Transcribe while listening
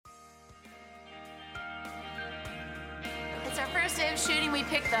day of shooting, we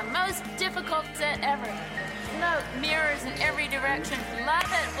picked the most difficult set ever. Smoke, mirrors in every direction. Love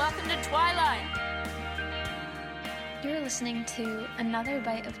it. Welcome to Twilight. You're listening to Another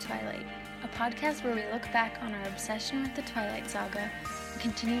Bite of Twilight, a podcast where we look back on our obsession with the Twilight Saga and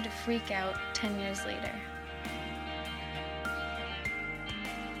continue to freak out 10 years later.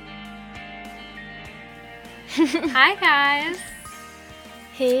 Hi guys!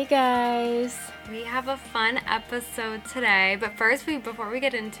 Hey guys! We have a fun episode today, but first, before we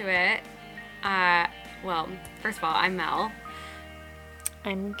get into it, first of all, I'm Mel.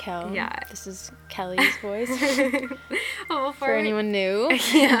 I'm Kel. Yeah. This is Kelly's voice. Well, For anyone new.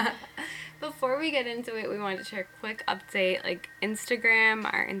 Yeah. Before we get into it, we wanted to share a quick update, like Instagram.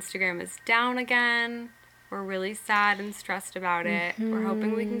 Our Instagram is down again. We're really sad and stressed about it. We're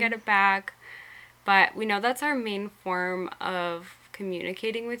hoping we can get it back. But we know that's our main form of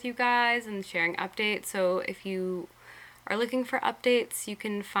communicating with you guys and sharing updates. So if you are looking for updates, you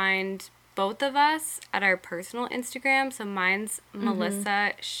can find both of us at our personal Instagram. So mine's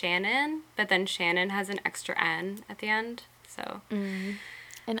Melissa Shannon, but then Shannon has an extra N at the end. So And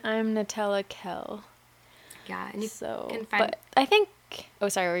I'm Nutella Kel. yeah, and you can find. But I think. Oh,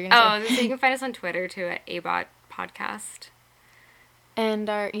 sorry. What were you gonna say? So you can find us on Twitter too at ABOT Podcast. And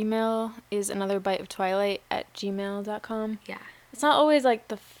our email is anotherbiteoftwilight@gmail.com. Yeah. It's not always like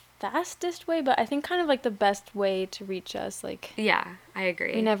the fastest way, but I think kind of like the best way to reach us. Like, Yeah, I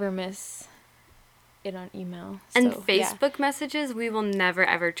agree. we never miss it on email. And so, yeah. Facebook messages, we will never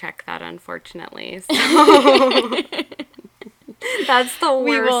ever check that, unfortunately. So that's the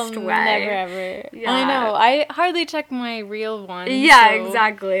We worst will way. never ever. Yeah. I know. I hardly check my real one. Yeah, so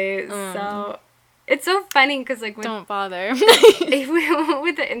exactly. So it's so funny because like when Don't bother. with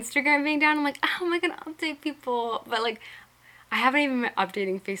the Instagram being down, I'm like, how am I gonna update people? But like, I haven't even been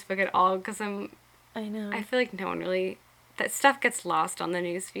updating Facebook at all because I know. I feel like no one really, that stuff gets lost on the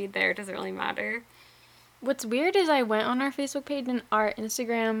newsfeed there. It doesn't really matter. What's weird is I went on our Facebook page and our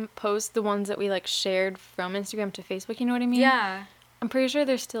Instagram posts, the ones that we like shared from Instagram to Facebook, you know what I mean? Yeah. I'm pretty sure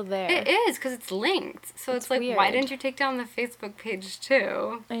they're still there. It is because it's linked. So it's like, why weird. didn't you take down the Facebook page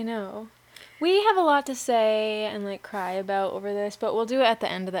too? I know. We have a lot to say and like cry about over this, but we'll do it at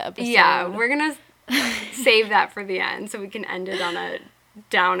the end of the episode. Yeah, we're gonna save that for the end so we can end it on a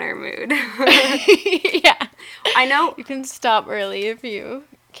downer mood. Yeah. I know You can stop early if you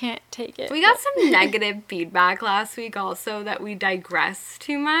can't take it. we got some negative feedback last week also that we digress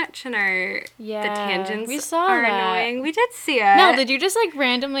too much and the tangents we saw are that. annoying. We did see it. No, did you just like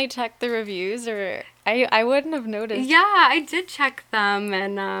randomly check the reviews or I wouldn't have noticed. Yeah, I did check them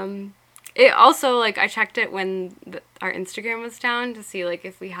and it also, like, I checked it when our Instagram was down to see, like,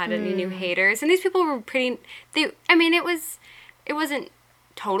 if we had any new haters. And these people were pretty, it wasn't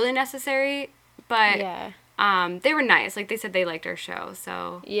totally necessary, but Yeah. they were nice. Like, they said they liked our show,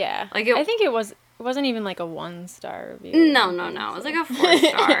 so. Yeah. Like, I think it wasn't even like a 1-star review. No. It was like a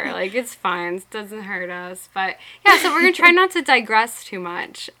 4-star. Like, it's fine. It doesn't hurt us. But, yeah, so we're going to try not to digress too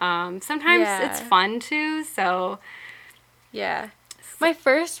much. Sometimes it's fun, too, so. Yeah. My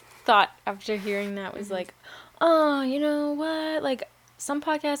first thought after hearing that was like, oh, you know what? Like, some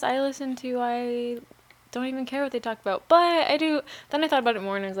podcasts I listen to, I don't even care what they talk about. But I do. Then I thought about it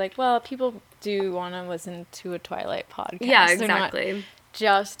more and I was like, well, people do want to listen to a Twilight podcast. Yeah, They're not exactly.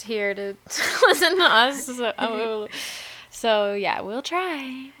 just here to listen to us. So yeah, we'll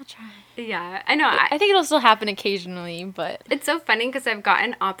try. Yeah, I know. I think it'll still happen occasionally, but It's so funny because I've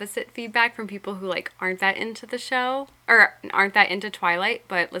gotten opposite feedback from people who, like, aren't that into the show or aren't that into Twilight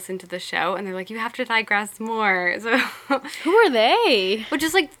but listen to the show and they're like, you have to digress more. So, who are they? which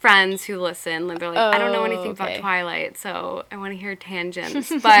is like friends who listen. Like, they're like, I don't know anything about okay. Twilight, so I want to hear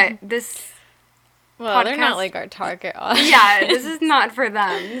tangents. But this, Well, they're not podcast- like our target audience. yeah, this is not for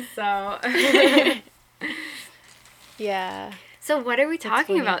them. So, Yeah. so what are we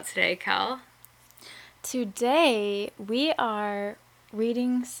talking funny. about today, Kel? Today, we are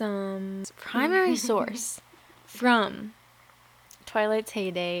reading some primary source from Twilight's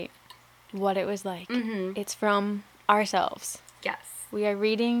heyday, what it was like. Mm-hmm. It's from ourselves. Yes. We are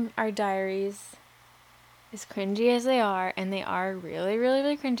reading our diaries, as cringy as they are, and they are really, really,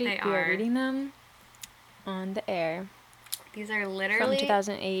 really cringy. They we are. are reading them on the air These are from literally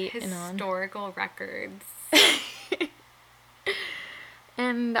 2008 and on. historical records.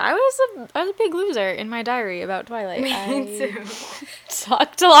 And I was a big loser in my diary about Twilight. Me I too.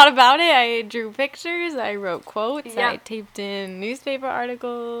 talked a lot about it. I drew pictures. I wrote quotes. I Yep. taped in newspaper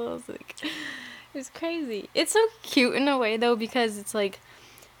articles. Like, it was crazy. It's so cute in a way though because it's like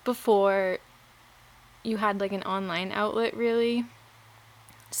before you had like an online outlet really.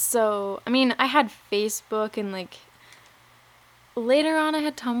 So I mean I had Facebook and like later on I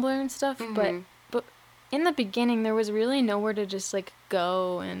had Tumblr and stuff, but in the beginning there was really nowhere to just like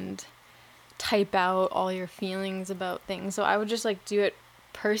go and type out all your feelings about things. So I would just like do it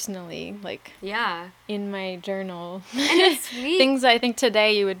personally, like in my journal. And it's sweet. Things I think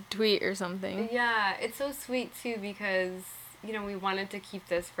today you would tweet or something. Yeah, it's so sweet too because, you know, we wanted to keep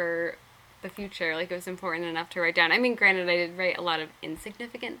this for the future. Like, it was important enough to write down. I mean, granted, I did write a lot of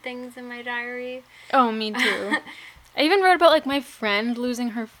insignificant things in my diary. Oh, me too. I even wrote about, like, my friend losing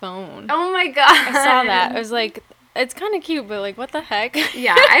her phone. Oh, my God. I saw that. I was like, it's kind of cute, but, like, what the heck?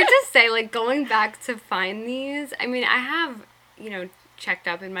 Yeah, I have to say, like, going back to find these, I mean, I have, you know, checked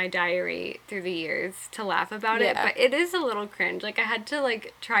up in my diary through the years to laugh about it, but it is a little cringe. Like, I had to,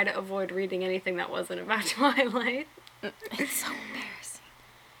 like, try to avoid reading anything that wasn't about Twilight. It's so embarrassing.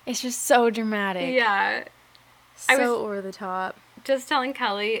 It's just so dramatic. Yeah. So over the top. Just telling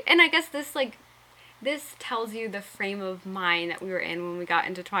Kelly, and I guess this, like, this tells you the frame of mind that we were in when we got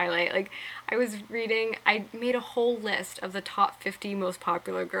into Twilight. Like, I was reading, I made a whole list of the top 50 most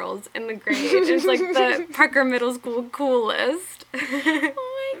popular girls in the grade. It's like the Parker Middle School cool list. Oh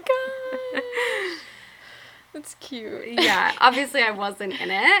my gosh. That's cute. Yeah, obviously I wasn't in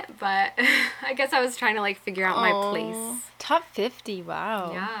it, but I guess I was trying to, like, figure out my place. Top 50,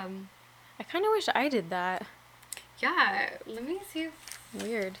 wow. Yeah. I kind of wish I did that. Yeah, let me see if...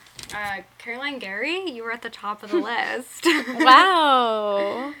 Weird. Caroline Gary, you were at the top of the list.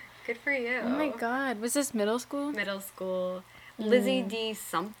 Wow. Good for you. Oh my god. Was this middle school? Middle school. Lizzie D.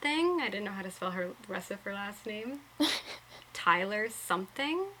 something. I didn't know how to spell the rest of her last name. Tyler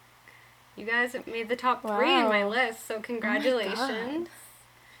something. You guys made the top 3 in my list, so congratulations.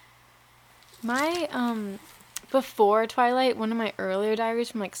 My before Twilight, one of my earlier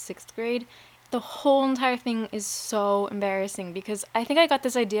diaries from like 6th grade, the whole entire thing is so embarrassing because I think I got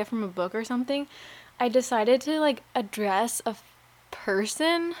this idea from a book or something. I decided to like address a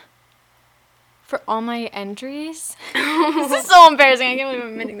person for all my entries. This is so embarrassing. I can't believe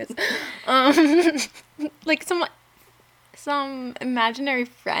I'm admitting this. Like some imaginary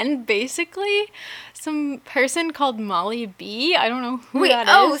friend, basically. Some person called Molly B. I don't know who that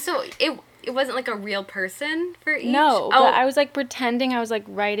is. So it wasn't like a real person for each? No, but I was like pretending I was like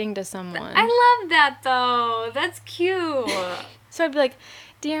writing to someone. I love that though. That's cute. So I'd be like,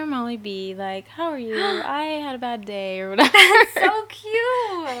 "Dear Molly B, like, how are you? I had a bad day," or whatever. That's so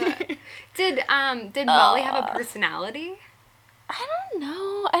cute. Did Molly have a personality? I don't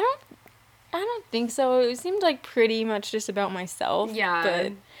know. I don't think so. It seemed like pretty much just about myself. Yeah.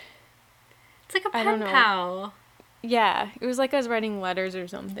 But it's like a pen pal. Yeah, it was like I was writing letters or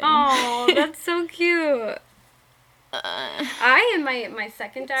something. Oh, that's so cute. In my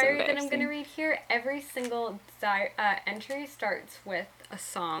second diary that I'm going to read here, every single entry starts with a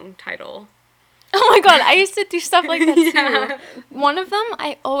song title. Oh my god, I used to do stuff like that too. One of them,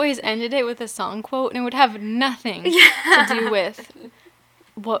 I always ended it with a song quote, and it would have nothing to do with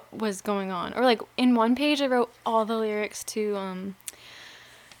what was going on. Or like, in one page, I wrote all the lyrics to,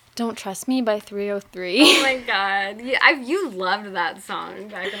 Don't Trust Me by 303. Oh my god. Yeah, you loved that song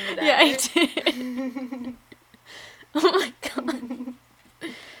back in the day. Yeah, I did. Oh my god.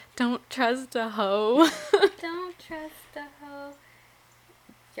 Don't trust a hoe. Don't trust a hoe.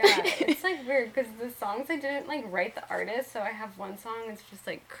 Yeah, it's like weird because the songs I didn't like write the artist, so I have one song that's just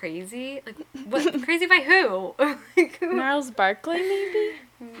like crazy. Like, what? Crazy by who? Like, who? Miles Barkley, maybe?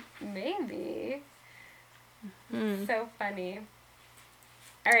 Maybe. So funny.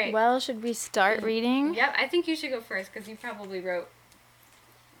 All right. Well, should we start reading? Yep, I think you should go first because you probably wrote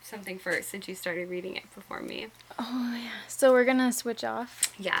something first since you started reading it before me. Oh, yeah. So we're going to switch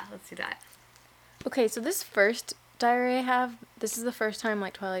off? Yeah, let's do that. Okay, so this first diary I have, this is the first time,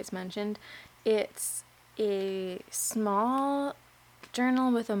 like Twilight's mentioned. It's a small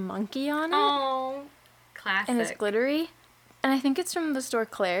journal with a monkey on it. Oh, classic. And it's glittery. And I think it's from the store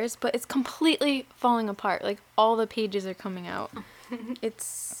Claire's, but it's completely falling apart. Like, all the pages are coming out.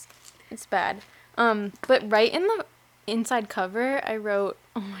 It's bad. But right in the inside cover, I wrote,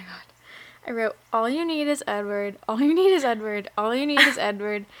 oh my god. I wrote, all you need is Edward. All you need is Edward. All you need is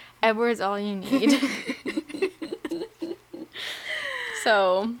Edward. Edward's all you need.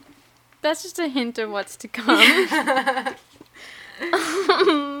 So, that's just a hint of what's to come.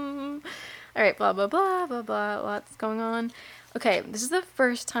 Alright, blah, blah, blah, blah, blah. Lots going on. Okay, this is the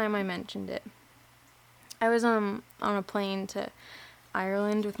first time I mentioned it. I was on a plane to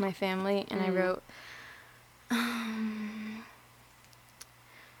Ireland with my family, and I wrote,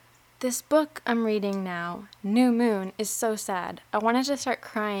 this book I'm reading now, New Moon, is so sad. I wanted to start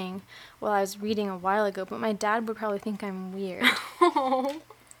crying while I was reading a while ago, but my dad would probably think I'm weird.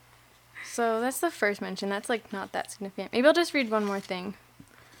 So that's the first mention. That's, like, not that significant. Maybe I'll just read one more thing.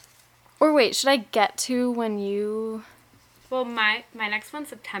 Or wait, should I get to when you... Well, my next one's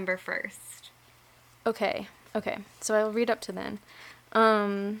September 1st. Okay. So I'll read up to then.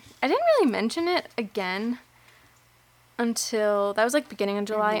 I didn't really mention it again until... That was, like, beginning of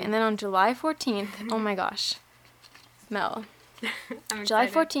July. And then on July 14th... Oh, my gosh. Mel. I'm July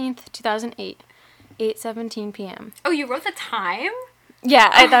excited. 14th, 2008. 8:17 p.m. Oh, you wrote the time?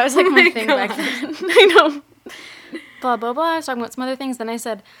 Yeah, that was like my thing God. back then. I know. Blah, blah, blah. I was talking about some other things. Then I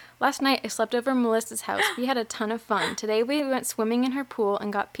said, last night I slept over Melissa's house. We had a ton of fun. Today we went swimming in her pool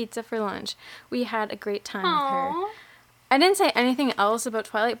and got pizza for lunch. We had a great time with her. Aww. I didn't say anything else about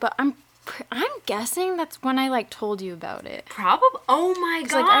Twilight, but I'm guessing that's when I, like, told you about it. Probably. Oh my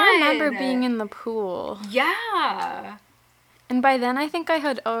 'Cause, god. like, I remember being in the pool. Yeah. And by then I think I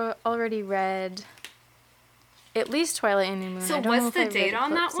had already read at least Twilight and New Moon. So I don't know what's if I the date read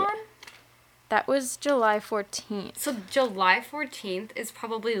on that books yet. one? That was July 14th. So July 14th is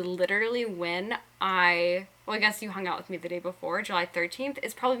probably literally when I guess you hung out with me the day before. July 13th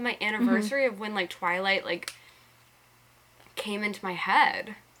is probably my anniversary of when, like, Twilight, like, came into my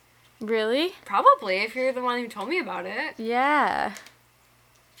head. Really? Probably, if you're the one who told me about it. Yeah.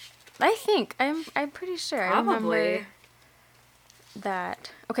 I think. I'm pretty sure. I Probably. remember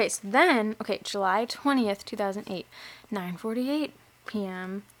that. Okay, so then, July 20th, 2008, 9:48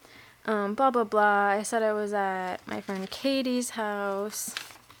 p.m. Blah, blah, blah. I said I was at my friend Katie's house.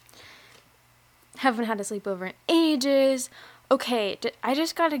 Haven't had a sleepover in ages. Okay, I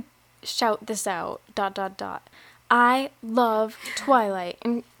just gotta shout this out. ... I love Twilight.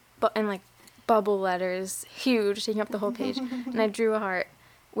 And like, bubble letters. Huge, taking up the whole page. And I drew a heart.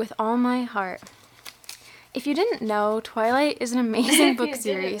 With all my heart. If you didn't know, Twilight is an amazing book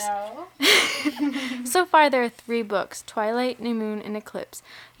series. So far, there are 3 books, Twilight, New Moon, and Eclipse.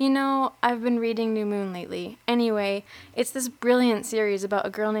 You know, I've been reading New Moon lately. Anyway, it's this brilliant series about a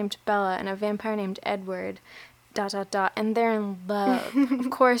girl named Bella and a vampire named Edward, ... and they're in love. Of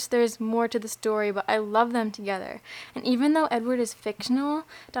course, there's more to the story, but I love them together. And even though Edward is fictional, ...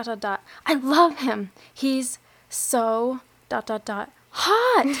 I love him. He's so...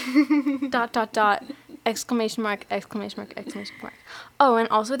 hot! ... exclamation mark. Oh, and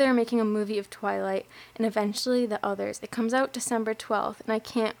also they're making a movie of Twilight, and eventually the others. It comes out December 12th, and I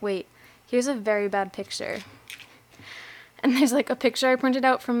can't wait. Here's a very bad picture. And there's, like, a picture I printed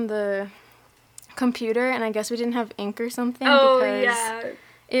out from the computer, and I guess we didn't have ink or something because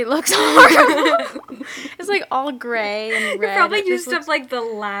it looks horrible. It's, like, all gray and red. You probably It just used up, like, the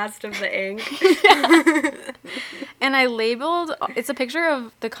last of the ink. And I labeled, it's a picture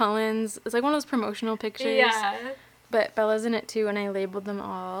of the Cullens. It's like one of those promotional pictures. Yeah. But Bella's in it too, and I labeled them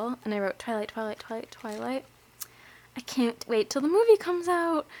all. And I wrote Twilight. I can't wait till the movie comes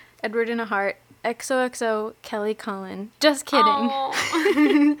out. Edward in a heart. XOXO Kelly Cullen. Just kidding.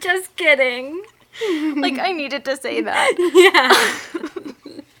 Aw. Just kidding. Like, I needed to say that. Yeah.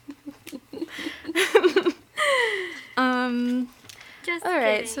 Just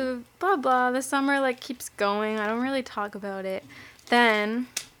Alright, kidding. so blah blah. The summer, like, keeps going. I don't really talk about it. Then,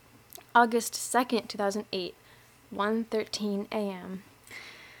 August 2nd, 2008, 1:13 a.m.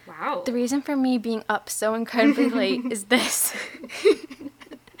 Wow. The reason for me being up so incredibly late is this.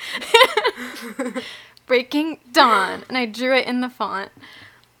 Breaking Dawn. And I drew it in the font.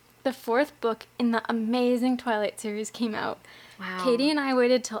 The 4th book in the amazing Twilight series came out. Wow. Katie and I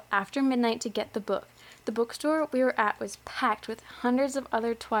waited till after midnight to get the book. The bookstore we were at was packed with hundreds of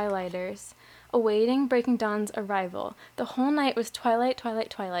other Twilighters awaiting Breaking Dawn's arrival. The whole night was Twilight.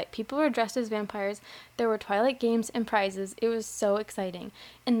 People were dressed as vampires. There were Twilight games and prizes. It was so exciting.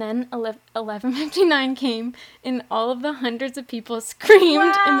 And then 11:59 came, and all of the hundreds of people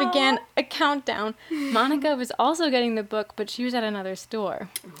screamed and began a countdown. Monica was also getting the book, but she was at another store.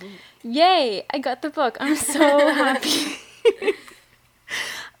 Yay! I got the book. I'm so happy.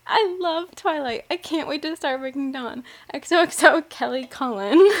 I love Twilight. I can't wait to start Breaking Dawn. XOXO Kelly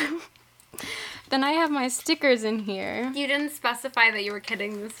Cullen. Then I have my stickers in here. You didn't specify that you were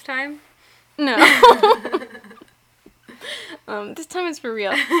kidding this time? No. This time it's for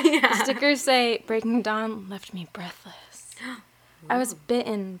real. Yeah. The stickers say, Breaking Dawn left me breathless. I was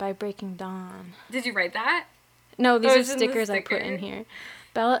bitten by Breaking Dawn. Did you write that? No, these Oh, are it's in the stickers I put sticker. in here.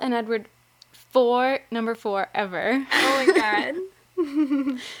 Bella and Edward, number 4 ever. Oh my god.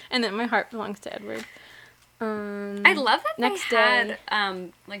 And then my heart belongs to Edward. I love that Next they day.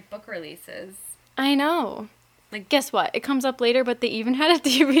 had like book releases. I know. Like- guess what? It comes up later, but they even had a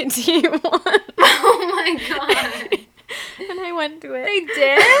DVD one. Oh my god. And I went to it. They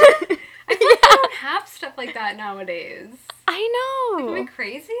did? I feel like they don't have stuff like that nowadays. I know. Am I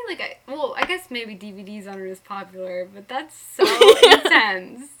crazy? Like, I guess maybe DVDs aren't as popular, but that's so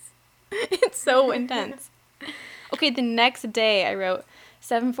intense. It's so intense. Okay, the next day I wrote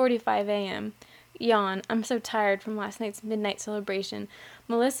 7:45 a.m. Yawn. I'm so tired from last night's midnight celebration.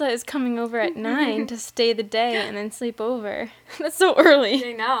 Melissa is coming over at 9 to stay the day and then sleep over. That's so early.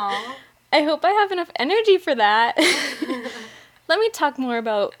 I know. I hope I have enough energy for that. Let me talk more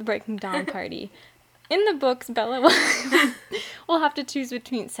about the Breaking Dawn party. In the books, Bella will have to choose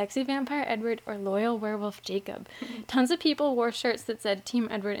between sexy vampire Edward or loyal werewolf Jacob. Tons of people wore shirts that said Team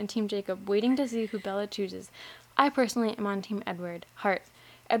Edward and Team Jacob, waiting to see who Bella chooses. I personally am on Team Edward. Heart.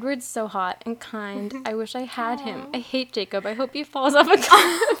 Edward's so hot and kind. I wish I had him. I hate Jacob. I hope he falls off a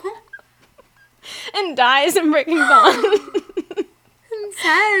cliff and dies in Breaking Dawn.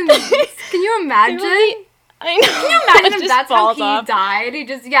 Intense. Can you imagine? I know. Can you imagine if Just that's how falls he off. died? He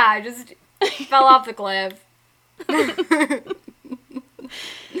just fell off the cliff.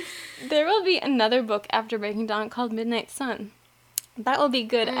 There will be another book after Breaking Dawn called Midnight Sun. That will be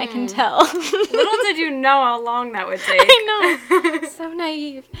good, I can tell. Little did you know how long that would take. I know. So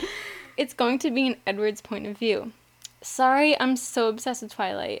naive. It's going to be in Edward's point of view. Sorry, I'm so obsessed with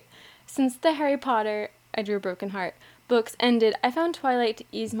Twilight. Since the Harry Potter, I drew a broken heart, books ended, I found Twilight to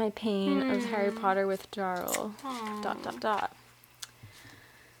ease my pain of Harry Potter withdrawal. ...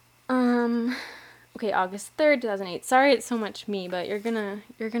 Okay, August 3rd, 2008. Sorry it's so much me, but you're gonna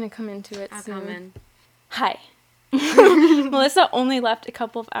come into it I'll soon. come in. Hi. Melissa only left a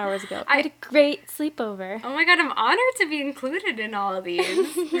couple of hours ago. I had a great sleepover. Oh my god, I'm honored to be included in all of these.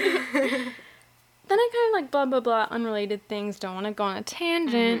 Then I kind of like blah, blah, blah, unrelated things. Don't want to go on a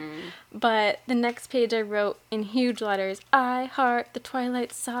tangent. But the next page I wrote in huge letters, I heart the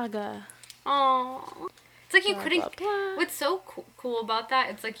Twilight Saga. Oh, it's like you Blah, couldn't. blah, blah. What's so cool about that?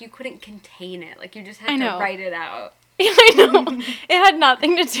 It's like you couldn't contain it. Like you just I had to know. write it out. I know. It had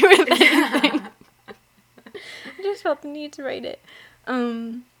nothing to do with anything. I just felt the need to write it.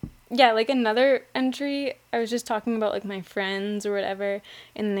 Yeah, like another entry, I was just talking about like my friends or whatever,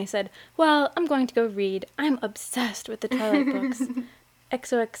 and then they said, well, I'm going to go read. I'm obsessed with the Twilight books.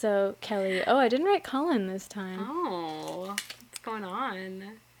 XOXO Kelly. Oh, I didn't write Colin this time. Oh, what's going on?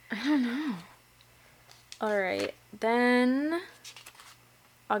 I don't know. Alright, then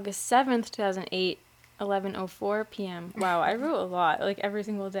August 7th, 2008, 11:04 p.m. Wow, I wrote a lot, like every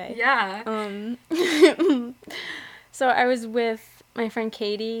single day. Yeah. So I was with my friend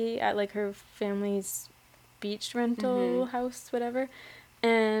Katie at like her family's beach rental house, whatever,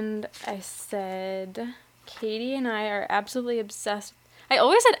 and I said, Katie and I are absolutely obsessed. I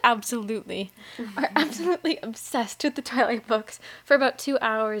always said absolutely. Are absolutely obsessed with the Twilight books. For about 2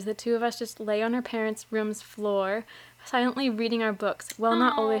 hours, the two of us just lay on our parents' room's floor, silently reading our books. Well,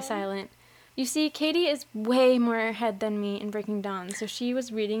 not always silent. You see, Katie is way more ahead than me in Breaking Dawn, so she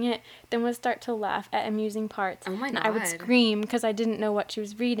was reading it, then would start to laugh at amusing parts. Oh my and I would God. scream because I didn't know what she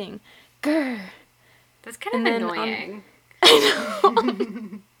was reading. Grr. That's kind And of then,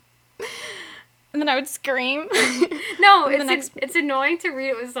 annoying. And then I would scream. No, and the next- it's annoying to read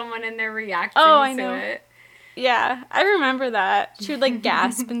it with someone and their reaction I to know. it. Yeah, I remember that. She would like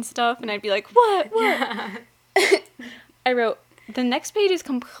gasp and stuff, and I'd be like, what? Yeah. I wrote, the next page is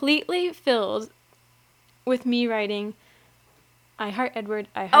completely filled with me writing, I heart Edward,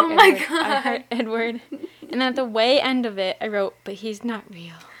 I heart Oh my Edward, I God. heart Edward. And then at the way end of it, I wrote, but he's not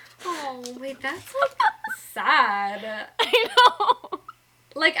real. Oh, wait, that's like sad. I know.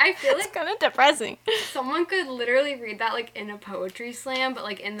 Like, I feel It's like kind of depressing. someone could literally read that, like, in a poetry slam, but,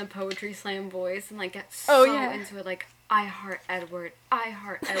 like, in the poetry slam voice and, like, get Oh, so yeah. into it, like, I heart Edward, I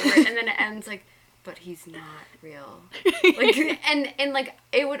heart Edward, and then it ends, like, but he's not real. Like, and, like,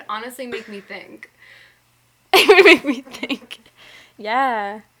 it would honestly make me think. It would make me think.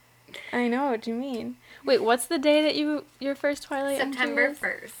 Yeah. I know what you mean. Wait, what's the day that your first Twilight entry September was?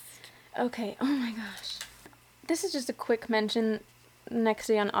 1st. Okay. Oh my gosh. This is just a quick mention. Next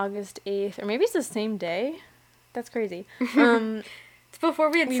day on August 8th, or maybe it's the same day. That's crazy. It's before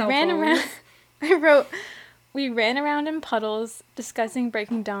we had We cell ran phones. around. I wrote, we ran around in puddles discussing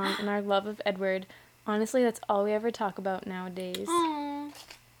Breaking Dawn and our love of Edward. Honestly, that's all we ever talk about nowadays. Aww.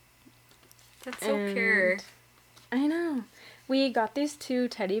 That's so And pure. I know. We got these two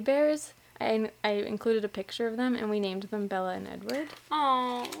teddy bears. I included a picture of them, and we named them Bella and Edward.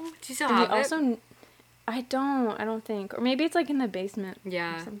 Aww. Do you still And we have it? also, I don't think, or maybe it's like in the basement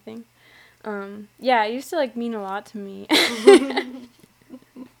Yeah. or something. Yeah, it used to like mean a lot to me. Because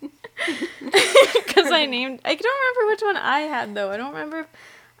I don't remember which one I had though. I don't remember if,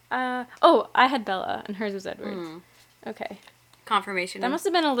 I had Bella and hers was Edward. Okay. confirmation. That must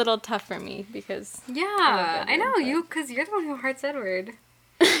have been a little tough for me because... Yeah, I know. but- Because you're the one who hearts Edward.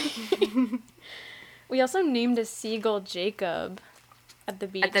 We also named a seagull Jacob at the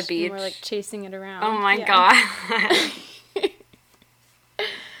beach. At the And we're, beach? like, chasing it around. Oh my Yeah. god.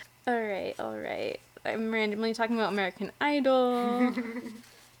 All right. I'm randomly talking about American Idol.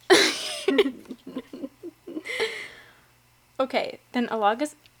 Okay, then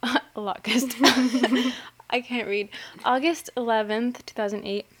August. I can't read. August 11th,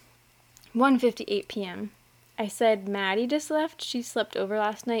 2008, 1:58 p.m. I said, Maddie just left. She slept over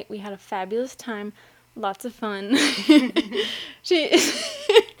last night. We had a fabulous time. Lots of fun. She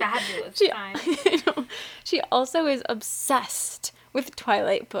Fabulous she, time. I know. She also is obsessed with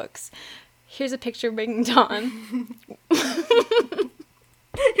Twilight books. Here's a picture of Breaking Dawn.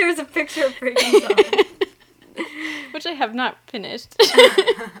 Here's a picture of Breaking Dawn. Which I have not finished.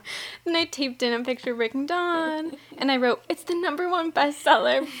 Then I taped in a picture of Breaking Dawn, and I wrote, it's the #1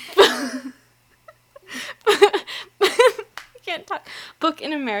 bestseller. I can't talk. Book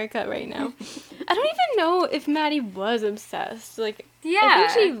in America right now. I don't even know if Maddie was obsessed. Like, Yeah. I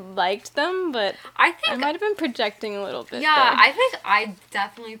think she liked them, but I I think might have been projecting a little bit. Yeah, there. I think I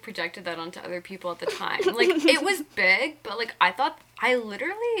definitely projected that onto other people at the time. Like, it was big, but, like, I thought I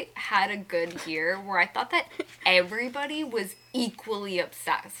literally had a good year where I thought that everybody was equally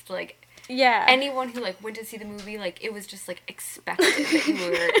obsessed. Like, Yeah. anyone who, like, went to see the movie, like, it was just, like, expected that you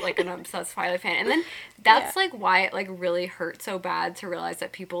were, like, an obsessed Twilight fan. And then that's, Yeah. like, why it, like, really hurt so bad to realize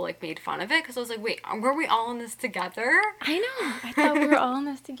that people, like, made fun of it. Because I was like, wait, were we all in this together? I know. I thought we were all in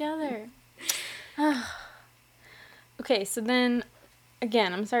this together. Okay, so then,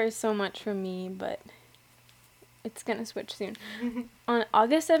 again, I'm sorry so much for me, but it's gonna switch soon. On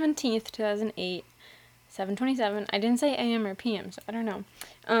August 17th, 2008, 7:27, I didn't say AM or PM, so I don't know.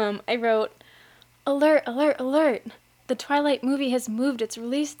 I wrote, alert, alert, alert. The Twilight movie has moved its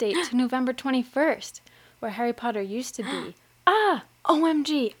release date to November 21st, where Harry Potter used to be. Ah!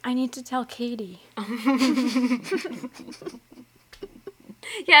 OMG, I need to tell Katie.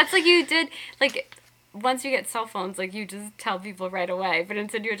 Yeah, it's like you did, like, once you get cell phones, like, you just tell people right away. But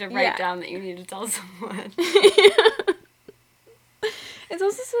instead you had to write Yeah. down that you need to tell someone. It's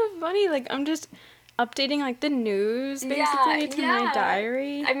also so funny, like, I'm just updating, like, the news, basically, to my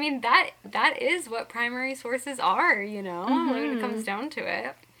diary. I mean, that is what primary sources are, you know, when it comes down to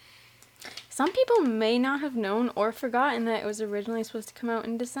it. Some people may not have known or forgotten that it was originally supposed to come out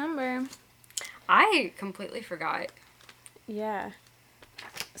in December. I completely forgot. Yeah.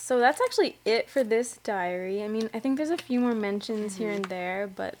 So that's actually it for this diary. I mean, I think there's a few more mentions here and there,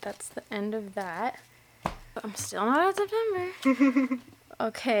 but that's the end of that. But I'm still not at September.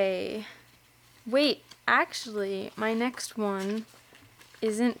 Okay. Wait, actually, my next one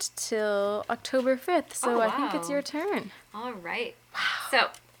isn't till October 5th, so Oh, I think it's wow. your turn. All right. So,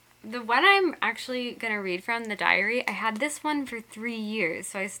 the one I'm actually going to read from the diary, I had this one for 3 years.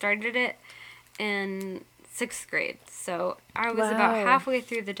 So, I started it in 6th grade. So, I was about Wow. halfway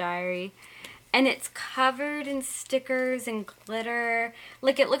through the diary. And it's covered in stickers and glitter.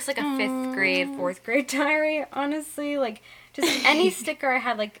 Like, it looks like a 5th grade, 4th grade diary, honestly. Like, just any sticker I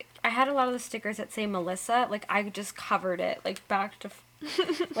had, like, I had a lot of the stickers that say Melissa. Like, I just covered it, like, back to,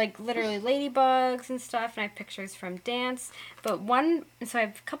 like, literally ladybugs and stuff. And I have pictures from dance. But one, so I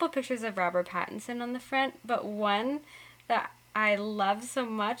have a couple pictures of Robert Pattinson on the front. But one that I love so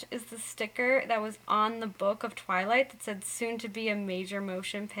much is the sticker that was on the book of Twilight that said, soon to be a major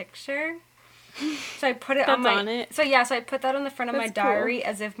motion picture. So I put it on That's my... on it. So yeah, so I put that on the front of my That's cool. diary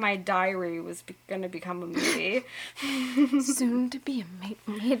as if my diary was going to become a movie. Soon to be a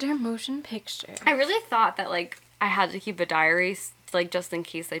major motion picture. I really thought that, like, I had to keep a diary, like, just in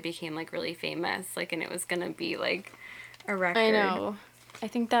case I became, like, really famous, like, and it was going to be, like, a record. I know. I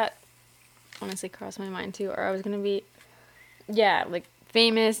think that honestly crossed my mind too. Or I was gonna be, yeah, like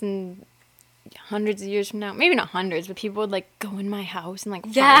famous and hundreds of years from now. Maybe not hundreds, but people would like go in my house and like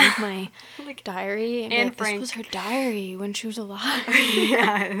Yeah. find my Like, diary. And be Anne like, Frank. this was her diary when she was alive.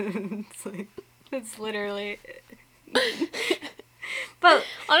 yeah, it's like, it's literally... But,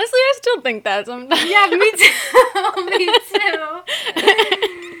 Honestly, I still think that sometimes. yeah, me too. Me too.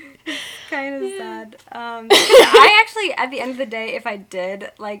 Kind of sad. I actually, at the end of the day, if I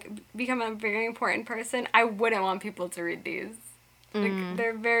did, like, become a very important person, I wouldn't want people to read these. Like,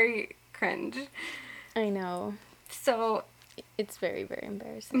 they're very cringe. I know. So, It's very, very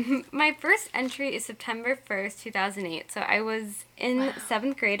embarrassing. my first entry is September 1st, 2008. So, I was in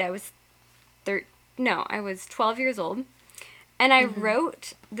 7th grade. I was 12 years old. And I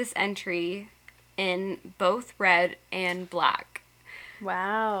wrote this entry in both red and black.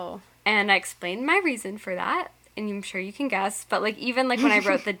 Wow. And I explained my reason for that. and I'm sure you can guess, but like even like when I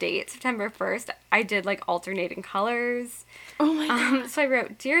wrote the date, September 1st, I did like alternating colors. Oh my god. So I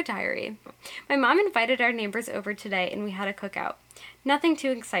wrote, Dear Diary, my mom invited our neighbors over today and we had a cookout. Nothing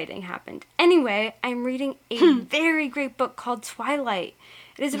too exciting happened. Anyway, I'm reading a very great book called Twilight.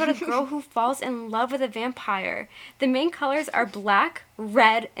 It is about a girl who falls in love with a vampire. The main colors are black,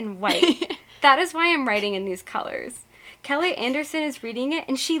 red, and white. That is why I'm writing in these colors. Kelly Anderson is reading it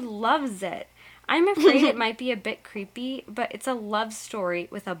and she loves it. I'm afraid it might be a bit creepy, but it's a love story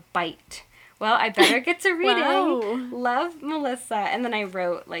with a bite. Well, I better get to reading. Wow. Love, Melissa. And then I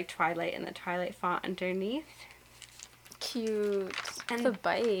wrote like Twilight in the Twilight font underneath. Cute. And The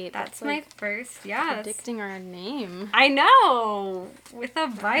bite. That's like my first, yes. predicting our name. I know, with a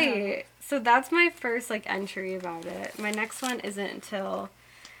bite. So that's my first like entry about it. My next one isn't until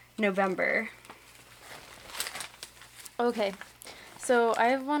November. Okay. So I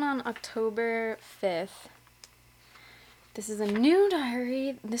have one on October 5th. This is a new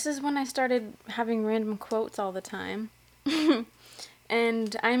diary. This is when I started having random quotes all the time.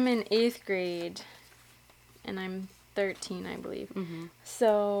 And I'm in 8th grade. And I'm 13, I believe. Mm-hmm.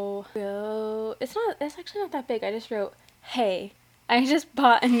 So it's actually not that big. I just wrote, hey, I just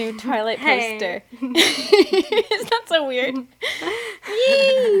bought a new Twilight poster. Isn't that so weird?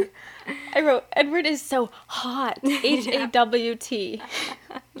 Yee! I wrote, Edward is so hot. HAWT.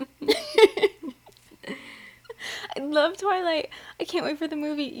 I love Twilight. I can't wait for the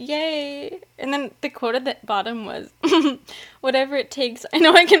movie. Yay. And then the quote at the bottom was, whatever it takes, I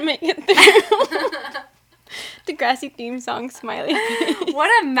know I can make it through. Degrassi theme song, smiley face. What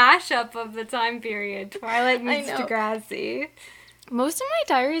a mashup of the time period. Twilight meets I know. Degrassi. Most of my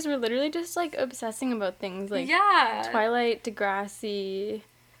diaries were literally just, like, obsessing about things. Like, Yeah. Twilight, Degrassi.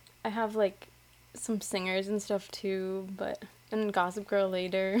 I have, like, some singers and stuff, too, but... And Gossip Girl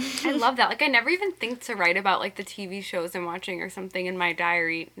later. I love that. Like, I never even think to write about, like, the TV shows I'm watching or something in my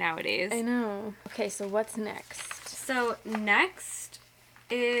diary nowadays. I know. Okay, so what's next? So, next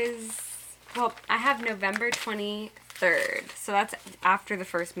is... Well, I have November 23rd. So, that's after the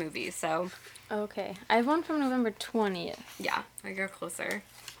first movie, so... Okay. I have one from November 20th. Yeah, I go closer.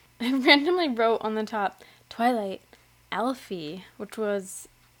 I randomly wrote on the top, Twilight, Alfie, which was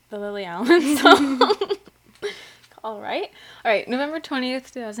the Lily Allen song. Alright, November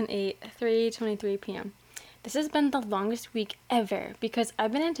 20th, 2008, 3:23 p.m. This has been the longest week ever because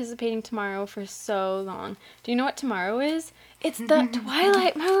I've been anticipating tomorrow for so long. Do you know what tomorrow is? It's the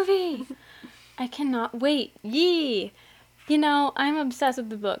Twilight movie! I cannot wait. Yee! You know, I'm obsessed with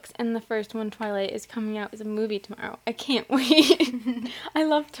the books, and the first one, Twilight, is coming out as a movie tomorrow. I can't wait. I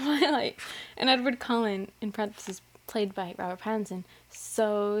love Twilight. And Edward Cullen, in parentheses, played by Robert Pattinson,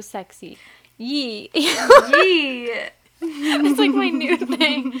 so sexy. Yee. Yee! It's like my new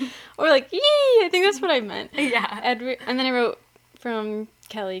thing. Or like, yee! I think that's what I meant. Yeah. Edward, and then I wrote from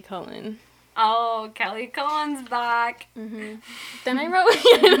Kelly Cullen. Oh, Kelly Cullen's back. Mm-hmm. Then I wrote,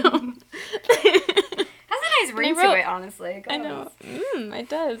 Has a nice ring to it, honestly. I know. It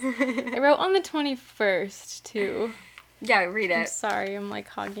does. I wrote on the 21st, too. Yeah, read I'm it. sorry, I'm like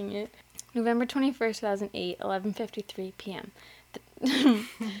hogging it. November 21st, 2008, 11:53 p.m.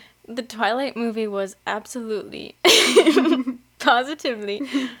 The Twilight movie was absolutely, positively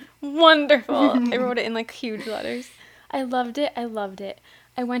wonderful. I wrote it in like huge letters. I loved it.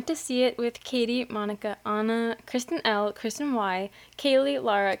 I went to see it with Katie, Monica, Anna, Kristen L, Kristen Y, Kaylee,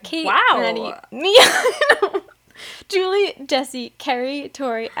 Lara, Kate, Wow. Maddie, Mia, Julie, Jessie, Carrie,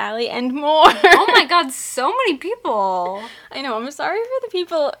 Tori, Allie, and more. Oh my god, so many people. I know, I'm sorry for the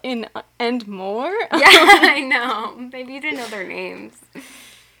people in and more. Yeah, I know. Maybe you didn't know their names.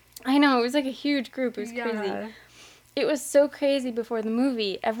 I know, it was like a huge group. It was crazy. It was so crazy before the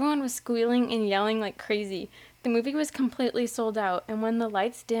movie. Everyone was squealing and yelling like crazy. The movie was completely sold out, and when the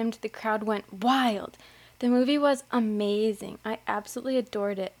lights dimmed, the crowd went wild. The movie was amazing. I absolutely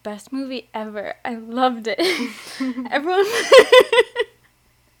adored it. Best movie ever. I loved it.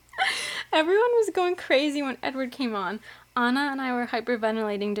 Everyone was going crazy when Edward came on. Anna and I were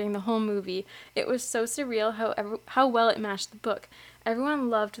hyperventilating during the whole movie. It was so surreal how well it matched the book.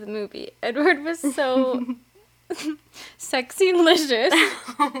 Everyone loved the movie. Edward was so sexy-licious.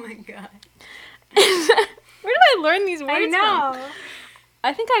 Oh my god. Where did I learn these words I know. from?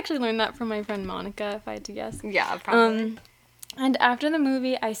 I think I actually learned that from my friend Monica, if I had to guess. Yeah, probably. And after the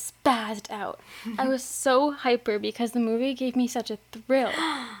movie, I spazzed out. I was so hyper because the movie gave me such a thrill.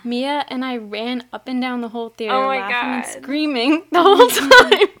 Mia and I ran up and down the whole theater laughing and screaming the whole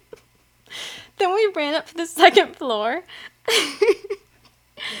time. Then we ran up to the second floor.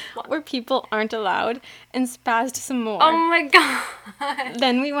 where people aren't allowed and spazzed some more. Oh my god.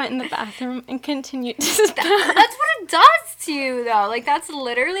 Then we went in the bathroom and continued to spaz. That's what it does to you, though. Like, that's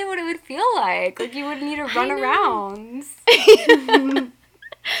literally what it would feel like. Like, you would need to run around.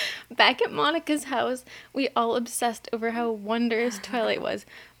 Back at Monica's house, we all obsessed over how wondrous Twilight was.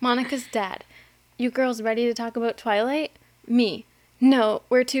 Monica's dad, you girls ready to talk about Twilight? Me, no,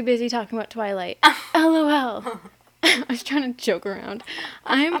 we're too busy talking about Twilight. LOL. I was trying to joke around.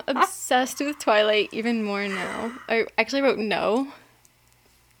 I'm obsessed with Twilight even more now. I actually wrote no.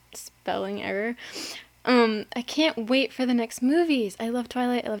 Spelling error. I can't wait for the next movies. I love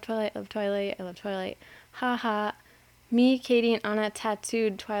Twilight, I love Twilight, I love Twilight, I love Twilight. Ha. Me, Katie, and Anna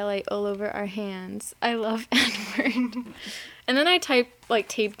tattooed Twilight all over our hands. I love Edward. And then I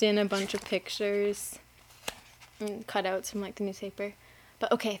taped in a bunch of pictures and cutouts from, like, the newspaper.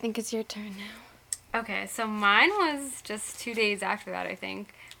 But okay, I think it's your turn now. Okay, so mine was just 2 days after that, I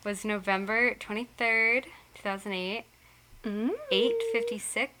think. Was November 23rd, 2008.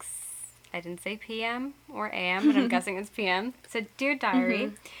 8:56. I didn't say PM or AM, but I'm guessing it's PM. It said, Dear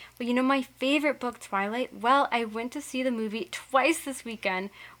Diary, well, you know my favorite book, Twilight? Well, I went to see the movie twice this weekend.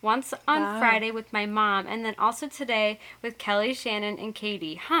 Once on Friday with my mom, and then also today with Kelly, Shannon, and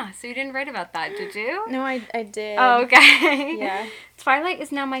Katie. Huh, so you didn't write about that, did you? No, I did. Oh, okay. Yeah. Twilight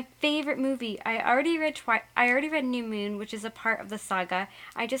is now my favorite movie. I already read New Moon, which is a part of the saga.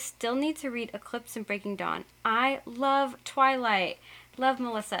 I just still need to read Eclipse and Breaking Dawn. I love Twilight. Love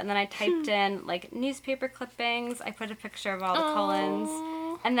Melissa. And then I typed in, like, newspaper clippings. I put a picture of all the Cullens.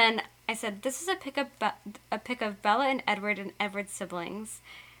 And then I said, this is a pic of Bella and Edward's siblings.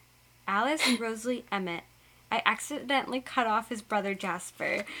 Alice and Rosalie Emmett. I accidentally cut off his brother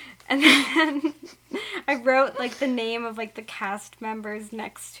Jasper. And then I wrote, like, the name of, like, the cast members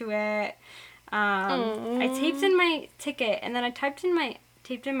next to it. I taped in my ticket, and then I taped in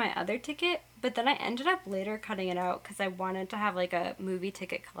my other ticket, but then I ended up later cutting it out because I wanted to have, like, a movie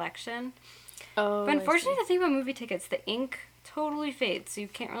ticket collection. Oh, But unfortunately, the thing about movie tickets, the ink totally fades, so you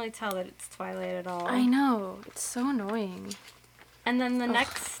can't really tell that it's Twilight at all. I know. It's so annoying. And then the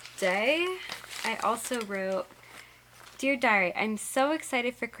next day, I also wrote, Dear Diary, I'm so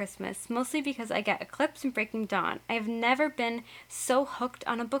excited for Christmas, mostly because I get Eclipse and Breaking Dawn. I have never been so hooked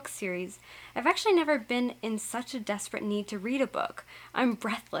on a book series. I've actually never been in such a desperate need to read a book. I'm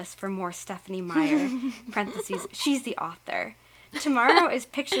breathless for more Stephenie Meyer. Parentheses, she's the author. Tomorrow is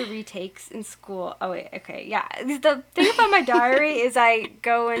picture retakes in school. Oh, wait, okay, yeah. The thing about my diary is I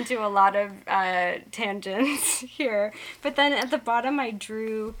go into a lot of tangents here. But then at the bottom, I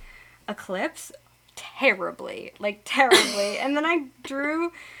drew Eclipse terribly. And then I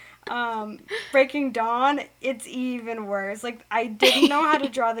drew Breaking Dawn. It's even worse. Like, I didn't know how to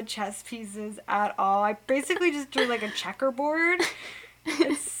draw the chess pieces at all. I basically just drew, like, a checkerboard.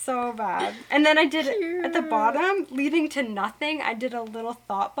 It's so bad. And then I did it at the bottom, leading to nothing. I did a little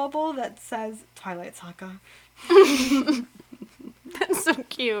thought bubble that says Twilight Saga. That's so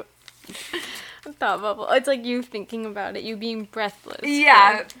cute. A thought bubble. It's like you thinking about it, you being breathless.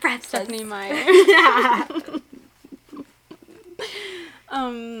 Yeah, breathless. Stephenie Meyer. Yeah.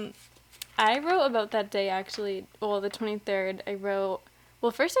 I wrote about that day, actually. Well, the 23rd.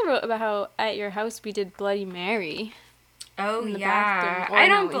 First I wrote about how at your house we did Bloody Mary. Oh, in the yeah.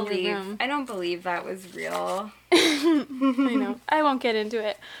 bathroom. I don't believe that was real. I know. I won't get into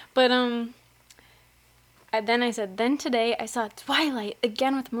it. But, then I said, then today I saw Twilight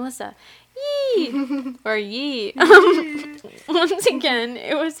again with Melissa. Yee! Or yee. Once again,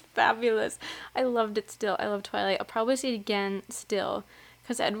 it was fabulous. I loved it still. I love Twilight. I'll probably see it again still.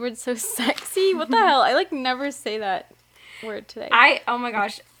 Because Edward's so sexy. What the hell? I, like, never say that word today. Oh my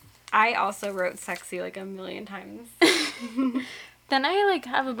gosh. I also wrote sexy like a million times. Then I, like,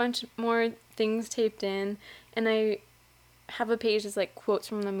 have a bunch more things taped in. And I have a page that's, like, quotes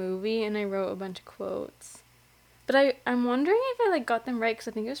from the movie. And I wrote a bunch of quotes. But I'm wondering if I, like, got them right, because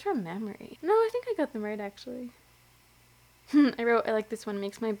I think it was from memory. No, I think I got them right, actually. I wrote, I like this one,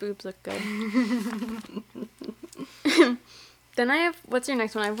 makes my boobs look good. Then I have, what's your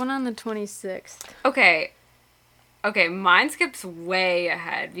next one? I have one on the 26th. Okay, mine skips way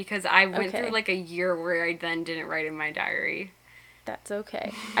ahead, because I went through, like, a year where I then didn't write in my diary. That's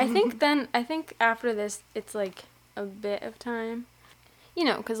okay. I think after this, it's, like, a bit of time. You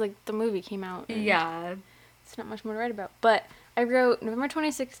know, because, like, the movie came out. Yeah. It's not much more to write about. But I wrote November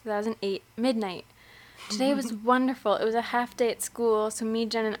 26th, 2008, midnight. Today was wonderful. It was a half day at school, so me,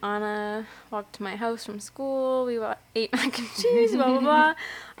 Jen, and Anna walked to my house from school. We ate mac and cheese, blah, blah,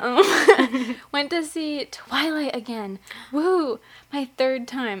 blah. Went to see Twilight again. Woo! My 3rd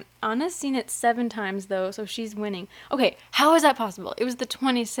time. Anna's seen it 7 times, though, so she's winning. Okay, how is that possible? It was the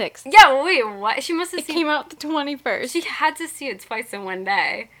 26th. Yeah, wait, what? She must have It seen... came out the 21st. She had to see it twice in one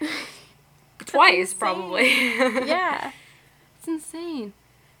day. Twice, probably. Yeah. It's insane.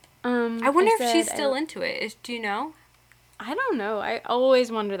 I wonder if she's still into it. Do you know? I don't know. I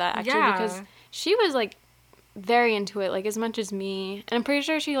always wonder that, actually, Yeah. because she was, like, very into it, like, as much as me. And I'm pretty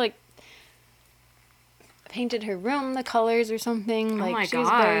sure she, like, painted her room the colors or something. Oh Like, my she was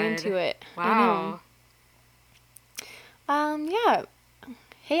very God. into it. Wow. I know. Yeah.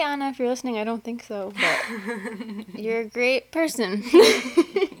 Hey, Anna, if you're listening, I don't think so, but you're a great person.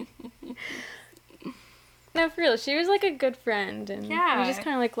 No, for real, she was, like, a good friend, and Yeah. we just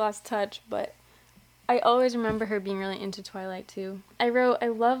kind of, like, lost touch, but I always remember her being really into Twilight, too. I wrote, I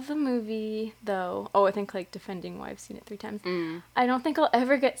love the movie, though. Oh, I think, like, defending why I've seen it 3 times. I don't think I'll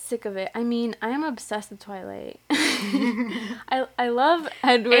ever get sick of it. I mean, I am obsessed with Twilight. I love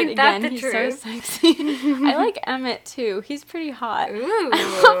Edward Ain't that again. the He's truth? so sexy. I like Emmett, too. He's pretty hot. Ooh.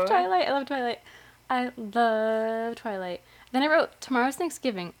 I love Twilight. I love Twilight. I love Twilight. Then I wrote, tomorrow's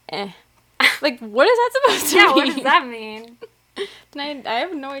Thanksgiving. Like, what is that supposed to Yeah, mean? what does that mean? And I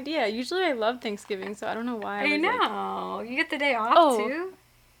have no idea. Usually I love Thanksgiving, so I don't know why. I was like- know. You get the day off, Oh. too?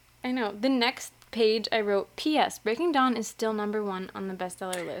 I know. The next page I wrote, P.S. Breaking Dawn is still #1 on the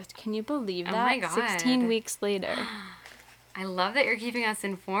bestseller list. Can you believe Oh that? my God. 16 weeks later. I love that you're keeping us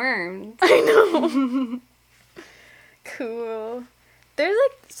informed. I know. Cool. There's,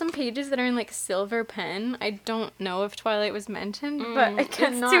 like, some pages that are in, like, silver pen. I don't know if Twilight was mentioned, but I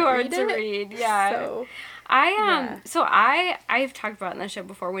cannot It's too hard read to it. read, yeah. So, I've talked about it in the show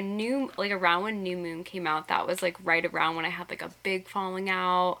before, around when New Moon came out, that was like right around when I had like a big falling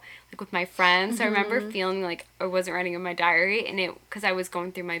out like with my friends. So I remember feeling like I wasn't writing in my diary, and because I was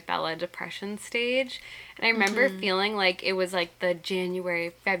going through my Bella depression stage, and I remember feeling like it was like the January,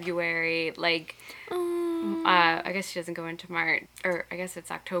 February, like I guess she doesn't go into March, or I guess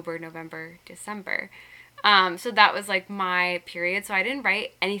it's October, November, December. So that was like my period. So I didn't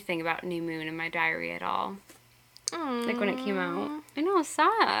write anything about New Moon in my diary at all. Like when it came out. I know,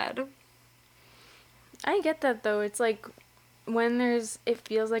 sad. I get that, though. It's like when it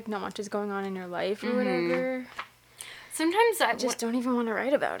feels like not much is going on in your life or whatever. Sometimes I just don't even want to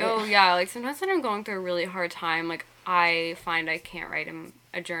write about it. Oh yeah, like sometimes when I'm going through a really hard time, like I find I can't write in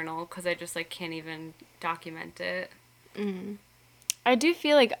a journal because I just like can't even document it. I do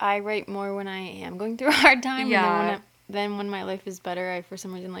feel like I write more when I am going through a hard time. Yeah. And then when my life is better, I for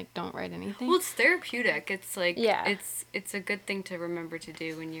some reason like don't write anything. Well, it's therapeutic. It's like Yeah. it's a good thing to remember to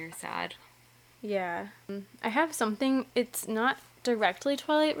do when you're sad. Yeah. I have something, it's not directly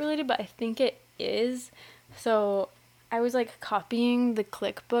Twilight related, but I think it is. So I was like copying the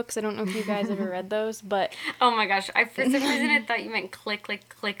Click books. I don't know if you guys ever read those, but Oh my gosh, for some reason I thought you meant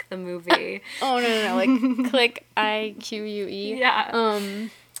click the movie. oh no, like Click IQUE. Yeah.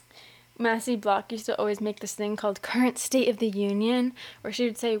 Massey Block used to always make this thing called Current State of the Union, where she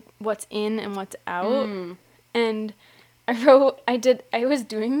would say what's in and what's out. And I was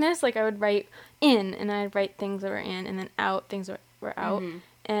doing this, like I would write in, and I'd write things that were in, and then out, things that were out.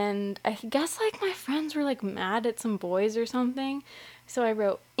 And I guess like my friends were like mad at some boys or something. So I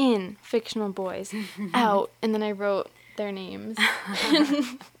wrote in, fictional boys, out, and then I wrote their names.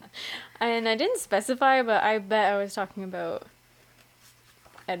 And I didn't specify, but I bet I was talking about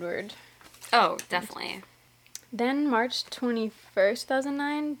Edward. Oh, definitely. Then March 21st,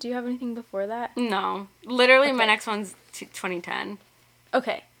 2009. Do you have anything before that? No. Literally my Okay. next one's 2010.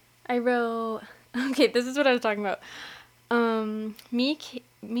 Okay. I wrote... Okay, this is what I was talking about.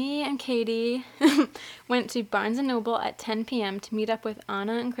 Me and Katie went to Barnes & Noble at 10 p.m. to meet up with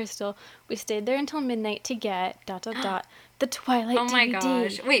Anna and Crystal. We stayed there until midnight to get... the Twilight Oh my DVD.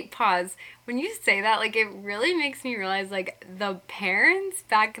 gosh. Wait, pause. When you say that, like, it really makes me realize, like, the parents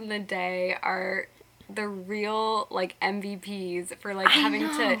back in the day are the real, like, MVPs for, like, having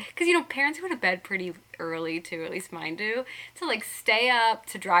to... Because, you know, parents go to bed pretty early, too, at least mine do, to, like, stay up,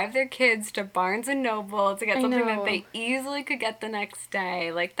 to drive their kids to Barnes & Noble to get I something know. that they easily could get the next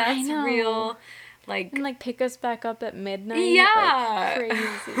day. Like, that's know. real, like... And, like, pick us back up at midnight. Yeah. Like,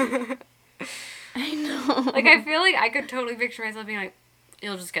 crazy. I know. Like, I feel like I could totally picture myself being like,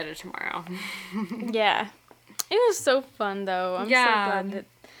 you'll just get it tomorrow. Yeah. It was so fun, though. I'm Yeah. so glad that...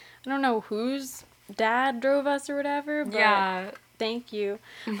 I don't know whose dad drove us or whatever, but Yeah. thank you.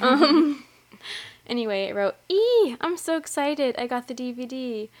 Anyway, it wrote, I'm so excited. I got the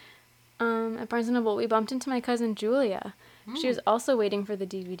DVD. at Barnes & Noble, we bumped into my cousin Julia. She was also waiting for the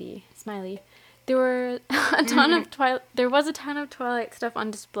DVD. Smiley. There were a ton of Twilight stuff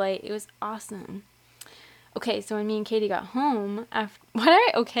on display. It was awesome. Okay, so when me and Katie got home,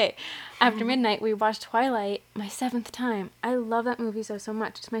 after midnight, we watched Twilight my 7th time. I love that movie so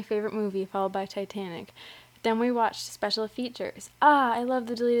much. It's my favorite movie, followed by Titanic. Then we watched special features. I love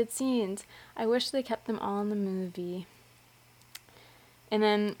the deleted scenes. I wish they kept them all in the movie. And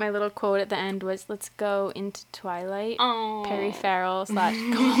then my little quote at the end was, "Let's go into Twilight." Oh. Perry Farrell / Go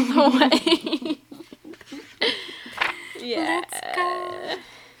All the Way. Yeah. Let's go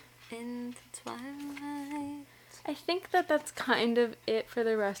into Twilight. I think that's kind of it for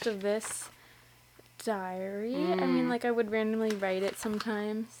the rest of this diary. I mean, like, I would randomly write it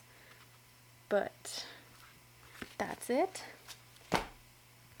sometimes. But that's it.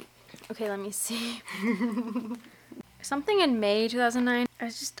 Okay, let me see. Something in May 2009. I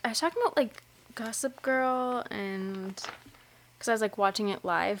was talking about, like, Gossip Girl, and because I was, like, watching it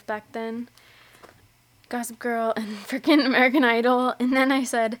live back then. Gossip Girl and freaking American Idol. And then I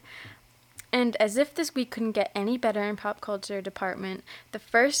said, and as if this week couldn't get any better in pop culture department, the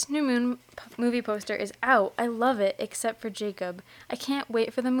first New Moon movie poster is out. I love it, except for Jacob. I can't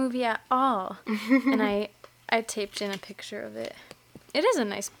wait for the movie at all. And I taped in a picture of it. It is a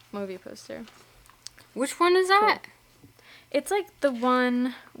nice movie poster. Which one is that? Cool. It's like the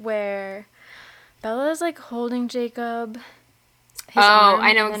one where Bella's like holding Jacob.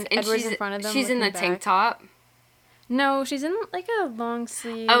 I know. And And in front of them she's in the looking tank back. top. No, she's in like a long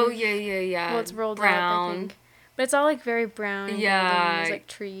sleeve. Oh, yeah. Well, it's rolled brown. up, I think. But it's all like very brown. And Yeah. golden, and there's like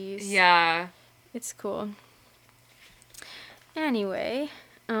trees. Yeah. It's cool. Anyway,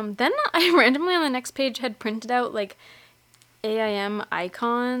 then I randomly on the next page had printed out like AIM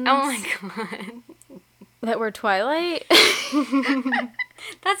icons. Oh my god. That were Twilight.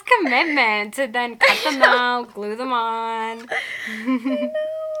 That's commitment to then cut them out, glue them on. I know.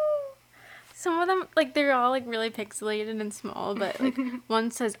 Some of them, like, they're all like really pixelated and small, but like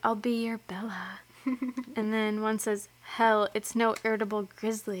one says, "I'll be your Bella," and then one says, "Hell, it's no irritable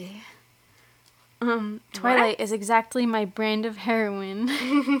grizzly." Twilight is exactly my brand of heroin.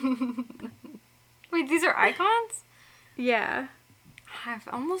 Wait, these are icons? Yeah. I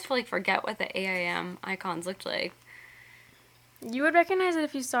almost like forget what the AIM icons looked like. You would recognize it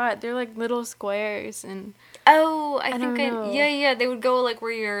if you saw it. They're like little squares and Oh, I don't think know. yeah, they would go like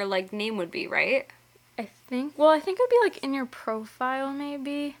where your like name would be, right? I think it would be like in your profile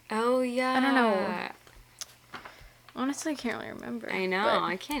maybe. Oh yeah. I don't know. Honestly, I can't really remember. I know, but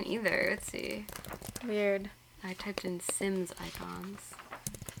I can't either. Let's see. weird. I typed in Sims icons.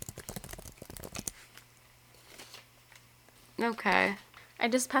 Okay. I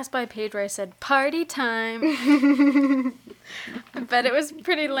just passed by a page where I said party time. I bet it was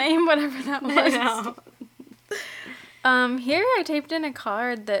pretty lame, whatever that was. Here I taped in a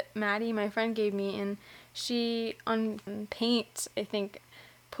card that Maddie, my friend, gave me, and she, on paint, I think,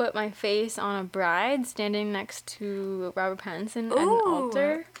 put my face on a bride standing next to Robert Pattinson at an Ooh.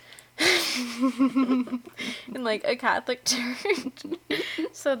 altar. In like a Catholic church.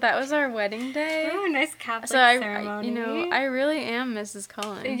 So that was our wedding day. Oh, nice Catholic So I ceremony. I really am Mrs.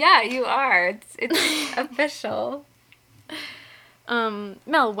 Cullen. Yeah, you are. It's official.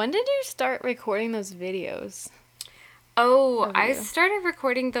 Mel, when did you start recording those videos? Oh, Of I you. started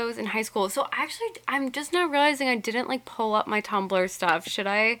recording those in high school. So actually, I'm just now realizing I didn't like pull up my Tumblr stuff. Should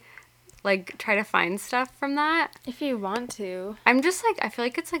I like try to find stuff from that? If you want to. I'm just like, I feel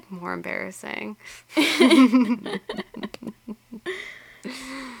like it's like more embarrassing.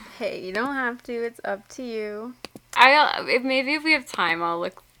 Hey, you don't have to. It's up to you. Maybe if we have time, I'll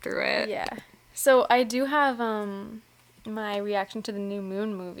look through it. Yeah. So I do have my reaction to the New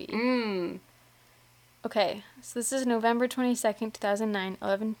Moon movie. Okay, so this is November 22nd, 2009,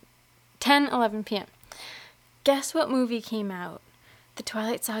 10:11 p.m. Guess what movie came out? The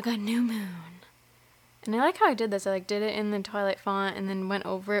Twilight Saga New Moon. And I like how I did this. I like did it in the Twilight font and then went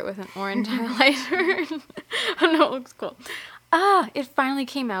over it with an orange highlighter. I know, it looks cool. It finally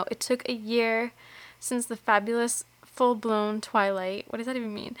came out. It took a year since the fabulous full-blown Twilight. What does that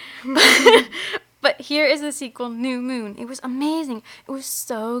even mean? But here is the sequel, New Moon. It was amazing. It was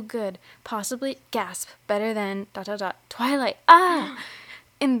so good. Possibly, gasp, better than ... Twilight.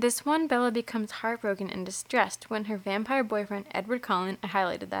 In this one, Bella becomes heartbroken and distressed when her vampire boyfriend, Edward Cullen, I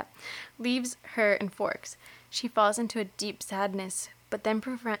highlighted that, leaves her and Forks. She falls into a deep sadness, but then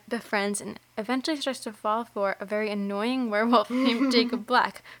befriends and eventually starts to fall for a very annoying werewolf named Jacob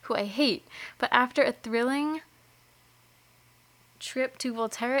Black, who I hate. But after a thrilling trip to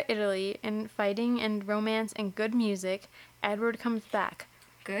Volterra, Italy, and fighting and romance and good music, Edward comes back.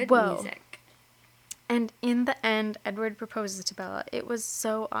 Good Whoa. music. And in the end, Edward proposes to Bella. It was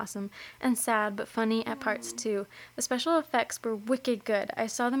so awesome and sad, but funny at parts too. The special effects were wicked good. I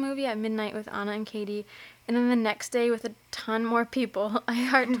saw the movie at midnight with Anna and Katie, and then the next day with a ton more people. I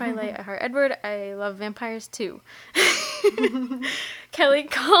heart Twilight, I heart Edward, I love vampires too. Kelly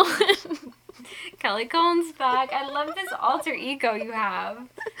Collin. Kelly Cullen's back. I love this alter ego you have.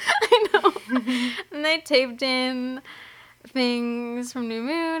 I know. And they taped in things from New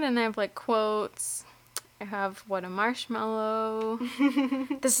Moon, and I have like quotes. I have "What a marshmallow."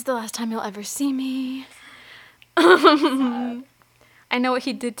 This is the last time you'll ever see me. I know what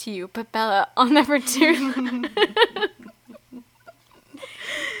he did to you, but Bella, I'll never do that.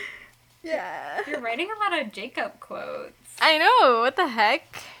 Yeah. You're writing a lot of Jacob quotes. I know. What the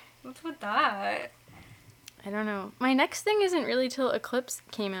heck? What's with that? I don't know. My next thing isn't really till Eclipse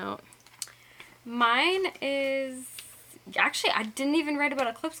came out. Mine is... Actually, I didn't even write about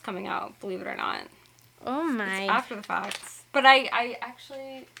Eclipse coming out, believe it or not. Oh my. It's after the fact. But I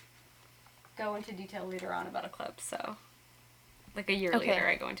actually go into detail later on about Eclipse, so... Like a year later,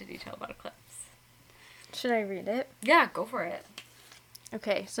 I go into detail about Eclipse. Should I read it? Yeah, go for it.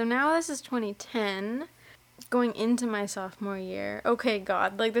 Okay, so now this is 2010, going into my sophomore year. Okay,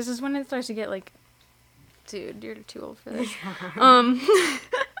 God, like, this is when it starts to get, like, dude, you're too old for this.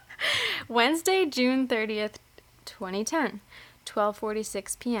 Wednesday, June 30th, 2010,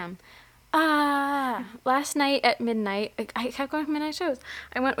 12:46 p.m. Last night at midnight, I kept going to midnight shows.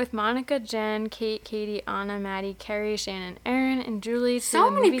 I went with Monica, Jen, Kate, Katie, Anna, Maddie, Carrie, Shannon, Aaron, and Julie to So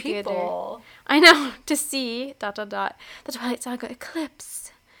the many movie people. theater. I know, to see, ... the Twilight Saga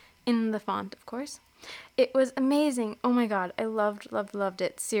Eclipse, in the font, of course. It was amazing. Oh my God, I loved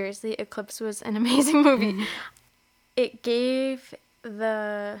it. Seriously, Eclipse was an amazing movie. It gave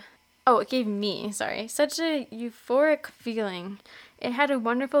me, such a euphoric feeling. It had a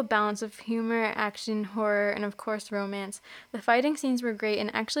wonderful balance of humor, action, horror, and of course romance. The fighting scenes were great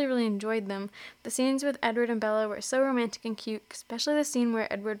and actually really enjoyed them. The scenes with Edward and Bella were so romantic and cute, especially the scene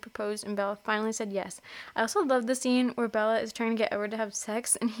where Edward proposed and Bella finally said yes. I also love the scene where Bella is trying to get Edward to have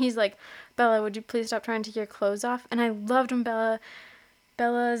sex and he's like, "Bella, would you please stop trying to take your clothes off?" And I loved when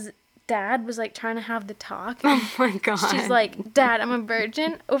Bella's dad was like trying to have the talk. Oh my God. She's like, "Dad, I'm a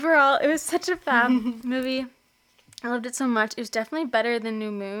virgin." Overall, it was such a fab movie. I loved it so much. It was definitely better than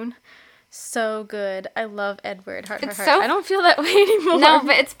New Moon. So good. I love Edward. Heart. I don't feel that way anymore. No,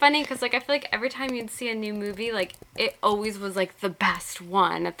 but it's funny because, like, I feel like every time you'd see a new movie, like, it always was, like, the best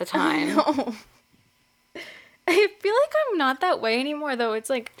one at the time. No. I feel like I'm not that way anymore, though. It's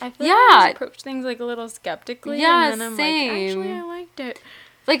like, I feel like Yeah. I always approach things, like, a little skeptically. Yeah, and then I'm same. like, actually, I liked it.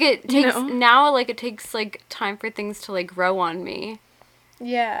 Like, it takes, You know? now, like, it takes, like, time for things to, like, grow on me.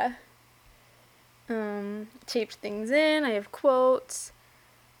 Yeah. Taped things in. I have quotes.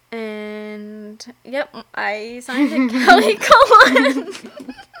 And, yep, I signed it Kelly Cullen.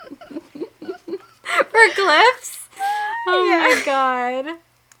 For Eclipse? Oh Yeah. my God.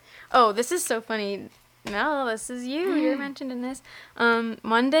 Oh, this is so funny. Mel, this is you. You're mentioned in this.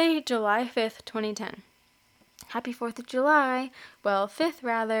 Monday, July 5th, 2010. Happy 4th of July. Well, 5th,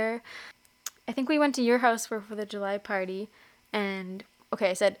 rather. I think we went to your house for the July party. And, okay,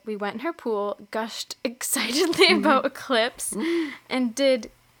 I said we went in her pool, gushed excitedly about Eclipse, and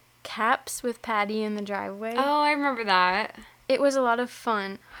did caps with Patty in the driveway. Oh, I remember that. It was a lot of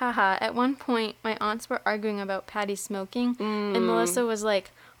fun. Haha. At one point, my aunts were arguing about Patty smoking, and Melissa was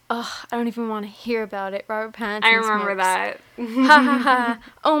like, "Oh, I don't even want to hear about it. Robert Pattinson I remember smokes." that. Ha ha ha.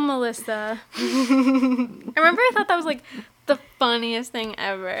 Oh, Melissa. I remember I thought that was like the funniest thing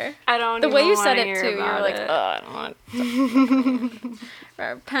ever. I don't The even way you wanna said it hear too, you were about like, it. "Oh, I don't want to talk about it."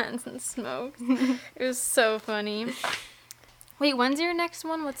 Robert Pattinson smokes. It was so funny. Wait, when's your next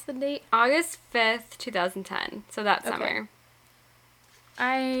one? What's the date? August 5th, 2010. So that Okay. summer.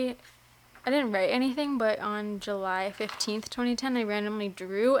 I didn't write anything, but on July 15th, 2010, I randomly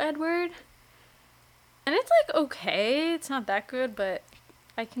drew Edward. And it's like okay, it's not that good, but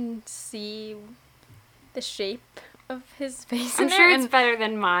I can see the shape of his face I'm in sure there. it's better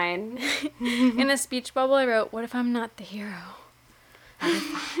than mine. In a speech bubble, I wrote, "What if I'm not the hero?"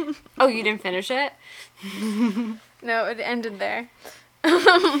 Oh, you didn't finish it? No, it ended there.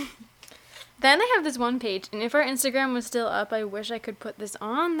 Then I have this one page, and if our Instagram was still up, I wish I could put this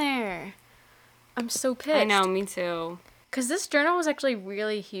on there. I'm so pissed. I know, me too. Because this journal was actually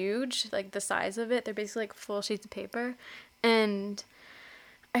really huge, like the size of it. They're basically like full sheets of paper. And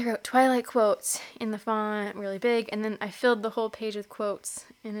I wrote Twilight quotes in the font really big, and then I filled the whole page with quotes,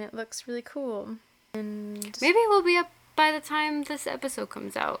 and it looks really cool. And Maybe we'll be up by the time this episode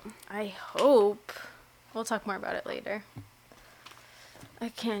comes out. I hope. We'll talk more about it later. I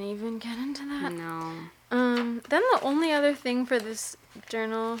can't even get into that. No. Then the only other thing for this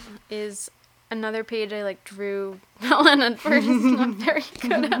journal is another page I drew Bella Edwards is not very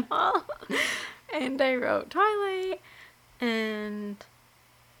good at all. And I wrote Twilight, and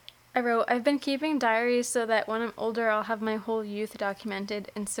I wrote, I've been keeping diaries so that when I'm older I'll have my whole youth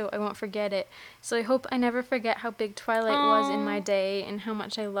documented, and so I won't forget it. So I hope I never forget how big Twilight was in my day and how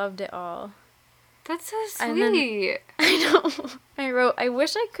much I loved it all. That's so sweet. And then, I know. I wrote, I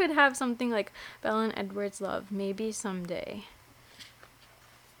wish I could have something like Bella and Edward's love. Maybe someday.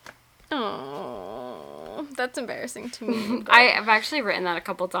 Oh, that's embarrassing to me. I've actually written that a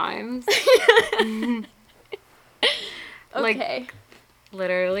couple times. Okay.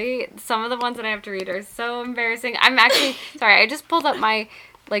 Literally, some of the ones that I have to read are so embarrassing. I'm actually, sorry, I just pulled up my,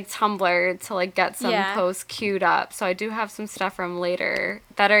 Tumblr to, get some posts queued up. So I do have some stuff from later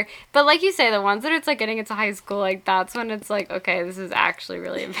that are, but like you say, the ones that it's, getting into high school, that's when it's okay, this is actually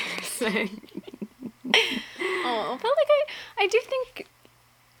really embarrassing. Oh, but, I do think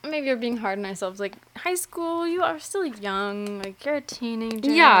maybe we're being hard on ourselves. High school, you are still young. You're a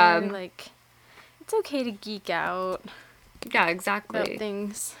teenager. Yeah. It's okay to geek out. Yeah, exactly. About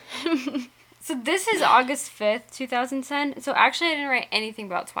things. So this is August 5th, 2010. So actually I didn't write anything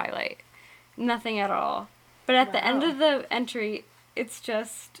about Twilight. Nothing at all. But at the end of the entry, it's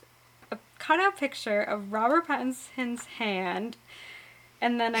just a cutout picture of Robert Pattinson's hand.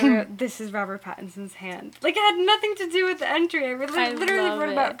 And then I wrote, this is Robert Pattinson's hand. It had nothing to do with the entry. I literally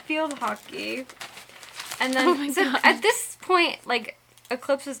wrote about field hockey. And then, so at this point,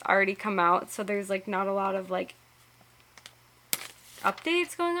 Eclipse has already come out. So there's, not a lot of,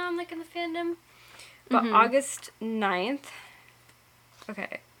 updates going on, in the fandom. But August 9th,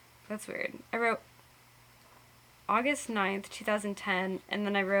 okay, that's weird. I wrote August 9th, 2010, and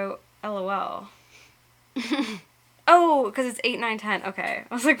then I wrote LOL. Oh, because it's 8, 9, 10. Okay.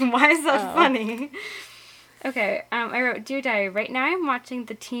 I was why is that funny? Okay, I wrote, Dear Diary, right now I'm watching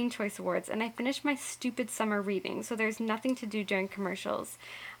the Teen Choice Awards, and I finished my stupid summer reading, so there's nothing to do during commercials.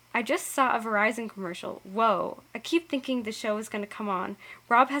 I just saw a Verizon commercial. Whoa. I keep thinking the show is going to come on.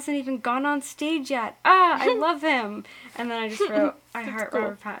 Rob hasn't even gone on stage yet. I love him. And then I just wrote, I heart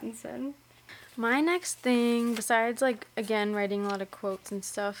Robert Pattinson. My next thing, besides, again, writing a lot of quotes and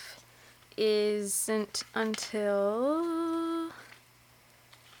stuff, isn't until...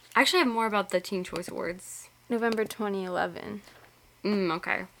 Actually, I have more about the Teen Choice Awards. November 2011.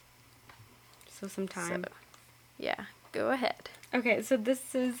 Okay. So some time. So, yeah, go ahead. Okay, so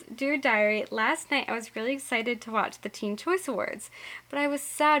this is Dear Diary. Last night I was really excited to watch the Teen Choice Awards, but I was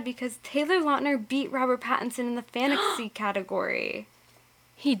sad because Taylor Lautner beat Robert Pattinson in the fantasy category.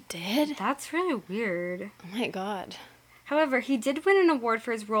 He did? That's really weird. Oh my god. However, he did win an award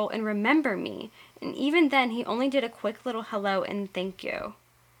for his role in Remember Me, and even then he only did a quick little hello and thank you.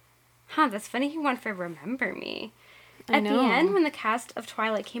 Huh, that's funny he won for Remember Me. At the end, when the cast of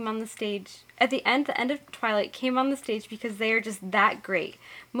Twilight came on the stage, the end of Twilight came on the stage because they are just that great.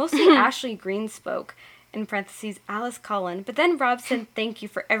 Mostly Ashley Green spoke, in parentheses, Alice Cullen, but then Rob said thank you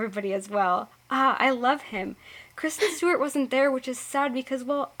for everybody as well. I love him. Kristen Stewart wasn't there, which is sad because,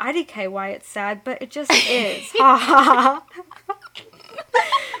 well, IDK why it's sad, but it just is. Ha ha.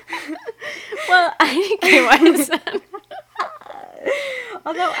 Well, IDK why it's sad.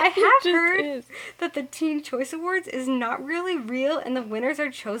 Although I have heard that the Teen Choice Awards is not really real and the winners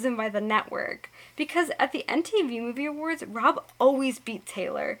are chosen by the network. Because at the MTV Movie Awards, Rob always beat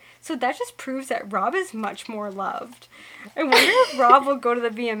Taylor. So that just proves that Rob is much more loved. I wonder if Rob will go to the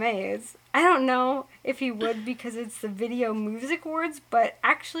VMAs. I don't know if he would because it's the Video Music Awards, but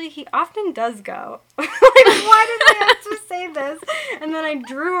actually he often does go. Why did I have to say this? And then I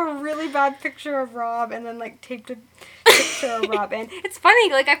drew a really bad picture of Rob and then taped a picture of Rob in. It's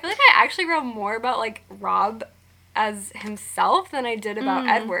funny, I feel like I actually wrote more about Rob as himself than I did about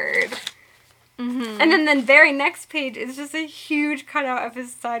Edward. Mm-hmm. And then the very next page is just a huge cutout of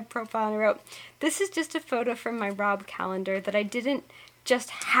his side profile, and I wrote, "This is just a photo from my Rob calendar that I didn't just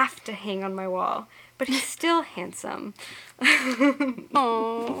have to hang on my wall, but he's still handsome." Aww.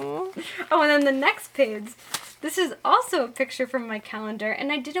 Oh, and then the next page, this is also a picture from my calendar,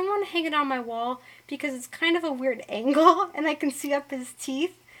 and I didn't want to hang it on my wall because it's kind of a weird angle, and I can see up his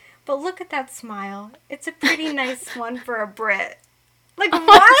teeth. But look at that smile. It's a pretty nice one for a Brit.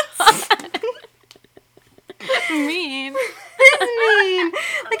 What? Mean. It's mean.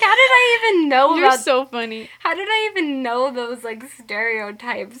 How did I even know You're so funny. How did I even know those,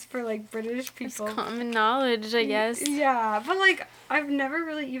 stereotypes for, British people? It's common knowledge, I guess. Yeah, but, I've never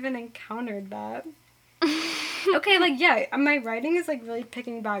really even encountered that. Okay, like, yeah, my writing is, like, really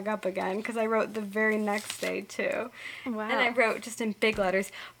picking back up again, because I wrote the very next day, too. Wow. And I wrote, just in big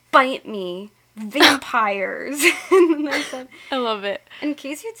letters, "Bite me, vampires." And then I said, I love it. in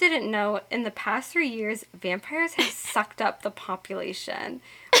case you didn't know, in the past 3 years, vampires have sucked up the population.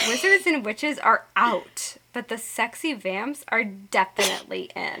 Wizards and witches are out, but the sexy vamps are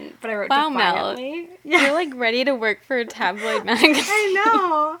definitely in. But I wrote Wow, Mel. defiantly. Yeah. You're like ready to work for a tabloid magazine. I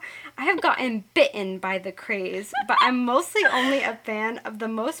know. I have gotten bitten by the craze, but I'm mostly only a fan of the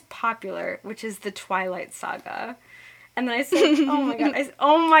most popular, which is the Twilight Saga. And then I said,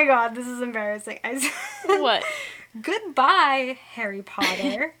 oh my god, this is embarrassing. I said, What? "Goodbye, Harry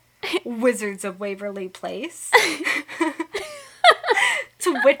Potter, Wizards of Waverly Place,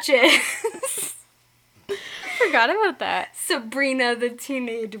 to witches, Forgot about that. Sabrina the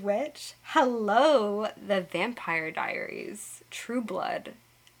Teenage Witch, hello, The Vampire Diaries, True Blood,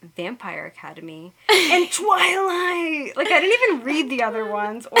 Vampire Academy, and Twilight." Like, I didn't even read the other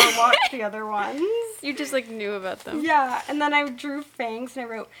ones or watch the other ones. You just like knew about them. Yeah, and then I drew fangs and I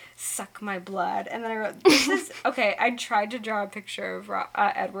wrote, "Suck my blood." And then I wrote, "This is," okay, I tried to draw a picture of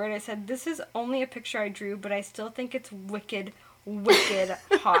Edward. I said, "This is only a picture I drew, but I still think it's wicked, wicked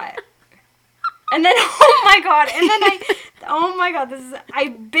hot." And then, oh my god, I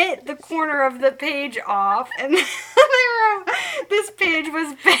bit the corner of the page off, and then I wrote, "This page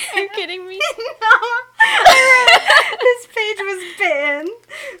was bitten." Are you kidding me? No, I wrote, "This page was bitten."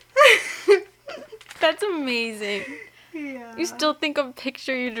 That's amazing. Yeah. You still think a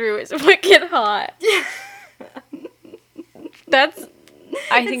picture you drew is wicked hot. Yeah. That's,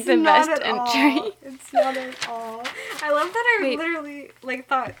 I think, It's the not best at entry. all. It's not at all. I love that I Wait. literally, like,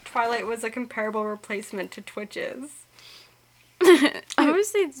 thought Twilight was a comparable replacement to Twitches.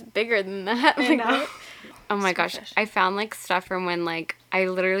 Obviously, it's bigger than that. I Like, know. what? Oh my gosh, Gosh. I found, like, stuff from when, like, I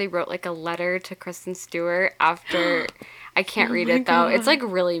literally wrote, like, a letter to Kristen Stewart after... I can't read it, though. It's, like,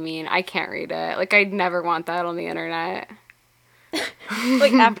 really mean. I can't read it. Like, I'd never want that on the internet.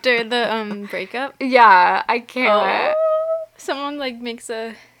 Like, after the breakup? Yeah, I can't. Someone, like, makes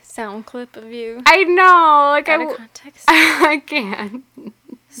a sound clip of you. I know. Like, Out of context. I can't.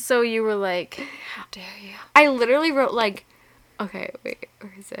 So you were like, how dare you? I literally wrote, like... Okay, wait.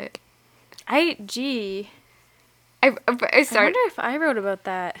 Where is it? I started... wonder if I wrote about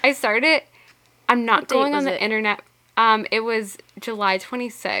that. I started. I'm not What date going on was the it? internet. It was July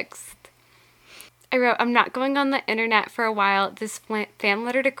 26th. I wrote, "I'm not going on the internet for a while. This fan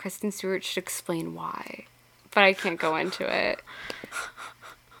letter to Kristen Stewart should explain why." But I can't go into it.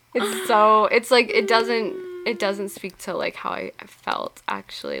 It's like, it doesn't speak to, like, how I felt,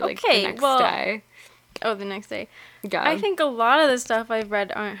 actually, like, Okay, the next well, day. Oh, the next day. Yeah. I think a lot of the stuff I've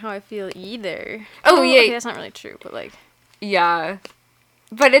read aren't how I feel either. Oh, Well, yeah. Okay, that's not really true, but like... Yeah.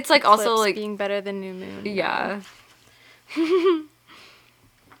 But it's, like, also, Eclipse like... being better than New Moon. Yeah.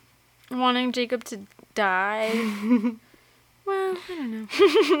 Wanting Jacob to die. Well, I don't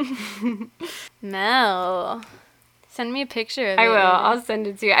know. Mel. Send me a picture of it. I will. I'll send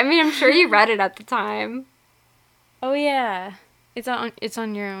it to you. I mean, I'm sure you read it at the time. Oh, yeah. It's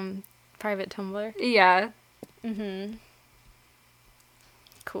on your private Tumblr. Yeah. Mm-hmm.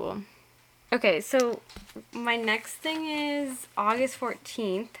 Cool. Okay, so my next thing is August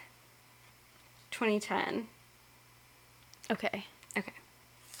 14th, 2010. Okay. Okay.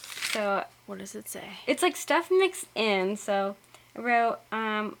 So What does it say? it's like stuff mixed in. So I wrote,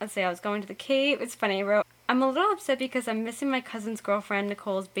 let's see, I was going to the cave. It's funny, I wrote, "I'm a little upset because I'm missing my cousin's girlfriend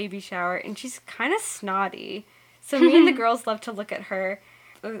Nicole's baby shower, and she's kind of snotty. So me and the girls love to look at her.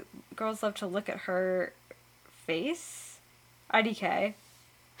 Face. IDK.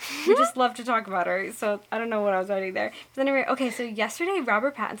 We just love to talk about her, so I don't know what I was writing there. But then I wrote, okay, so yesterday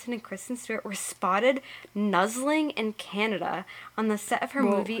Robert Pattinson and Kristen Stewart were spotted nuzzling in Canada on the set of her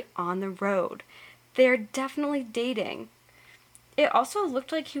Whoa. movie On the Road. They're definitely dating. It also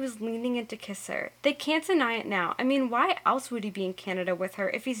looked like he was leaning in to kiss her. They can't deny it now. I mean, why else would he be in Canada with her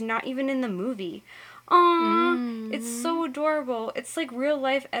if he's not even in the movie? Aww, It's so adorable. It's like real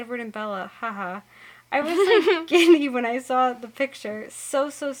life Edward and Bella, haha. I was like giddy when I saw the picture. So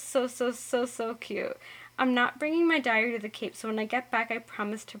cute. I'm not bringing my diary to the Cape, so when I get back, I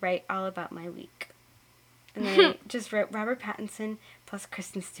promise to write all about my week. And then I just wrote Robert Pattinson plus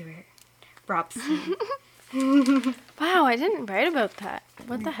Kristen Stewart. Robson. Wow, I didn't write about that.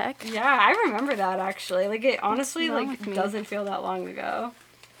 What the heck? Yeah, I remember that actually. Like, it honestly, wrong like, with me? doesn't feel that long ago.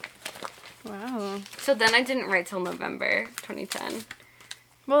 Wow. So then I didn't write till November 2010.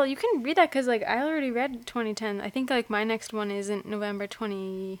 Well, you can read that because, like, I already read 2010. I think, like, my next one isn't November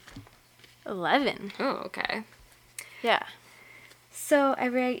 2011. Oh, okay. Yeah. So I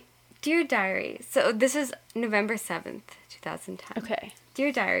write, Dear Diary. So this is November 7th, 2010. Okay.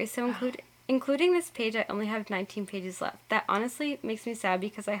 Dear Diary. So including this page, I only have 19 pages left. That honestly makes me sad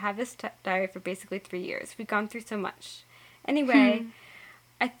because I have this diary for basically 3 years. We've gone through so much. Anyway,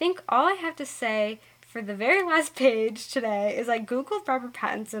 I think all I have to say for the very last page today is I Googled Robert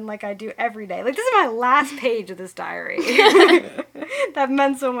Pattinson like I do every day. Like, this is my last page of this diary. That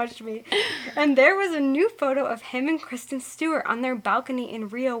meant so much to me. And there was a new photo of him and Kristen Stewart on their balcony in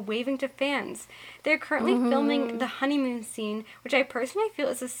Rio waving to fans. They're currently filming the honeymoon scene, which I personally feel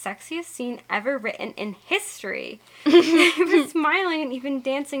is the sexiest scene ever written in history. They were smiling and even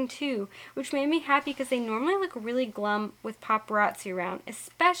dancing too, which made me happy because they normally look really glum with paparazzi around,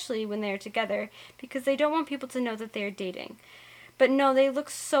 especially when they're together, because they don't want people to know that they are dating. But no, they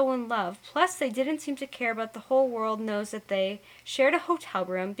look so in love. Plus, they didn't seem to care about the whole world knows that they shared a hotel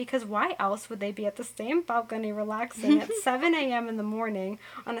room, because why else would they be at the same balcony relaxing at 7 a.m. in the morning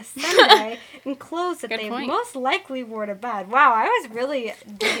on a Sunday in clothes that they most likely wore to bed? Wow, I was really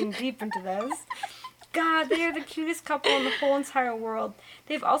digging deep into this. God, they are the cutest couple in the whole entire world.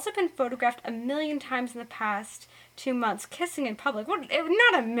 They've also been photographed 1 million times in the past 2 months, kissing in public. What?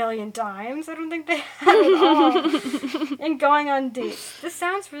 Not 1 million times. I don't think they have at all. And going on dates. This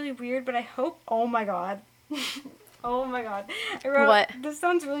sounds really weird, but I hope... Oh my god. Oh my god. I wrote, what? This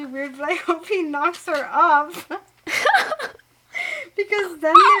sounds really weird, but I hope he knocks her up. Because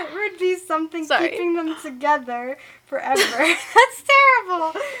then there would be something keeping them together forever. That's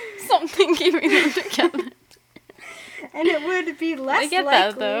terrible. Something keeping them together. And it would be less I get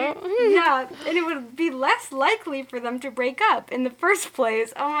likely. that, though. Yeah, and it would be less likely for them to break up in the first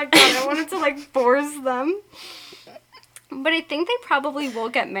place. Oh my god, I wanted to force them. But I think they probably will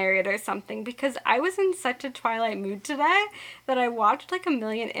get married or something, because I was in such a Twilight mood today that I watched 1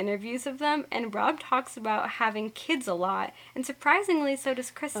 million interviews of them, and Rob talks about having kids a lot, and surprisingly so does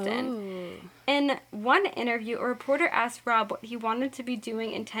Kristen. Oh. In one interview, a reporter asked Rob what he wanted to be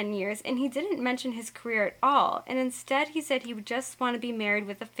doing in 10 years, and he didn't mention his career at all, and instead he said he would just want to be married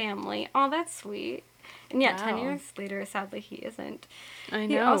with a family. Oh, that's sweet. And yet, 10 years later, sadly, he isn't. I know.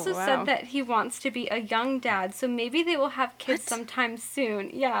 He also said that he wants to be a young dad, so maybe they will have kids sometime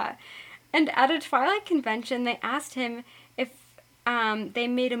soon. Yeah. And at a Twilight convention, they asked him if they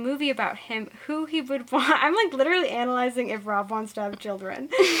made a movie about him, who he would want. I'm literally analyzing if Rob wants to have children.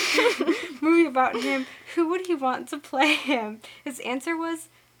 Movie about him, who would he want to play him? His answer was,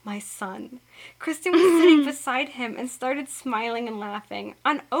 my son. Kristen was sitting beside him and started smiling and laughing.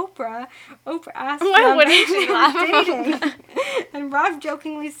 On Oprah asked Why wouldn't she laugh dating. And Rob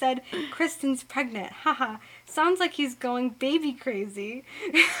jokingly said, Kristen's pregnant. Haha. Sounds like he's going baby crazy.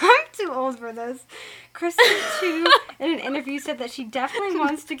 I'm too old for this. Kristen, too, in an interview said that she definitely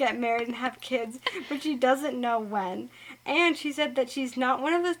wants to get married and have kids, but she doesn't know when. And she said that she's not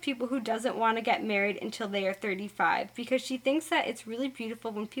one of those people who doesn't want to get married until they are 35, because she thinks that it's really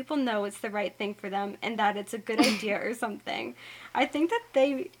beautiful when people know it's the right thing for them and that it's a good idea or something. I think that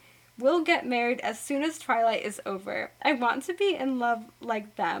they will get married as soon as Twilight is over. I want to be in love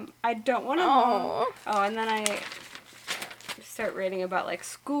like them. I don't want to... Oh, and then I start reading about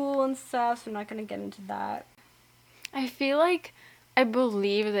school and stuff, so I'm not going to get into that. I feel like I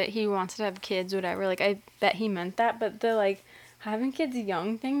believe that he wants to have kids, whatever. I bet he meant that. But the, having kids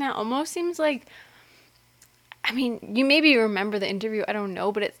young thing, that almost seems like... I mean, you maybe remember the interview, I don't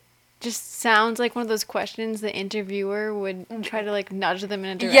know, but it just sounds like one of those questions the interviewer would try to, nudge them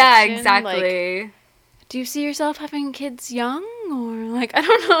in a direction. Yeah, exactly. Do you see yourself having kids young? Or, I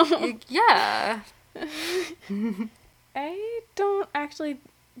don't know. Yeah. I don't actually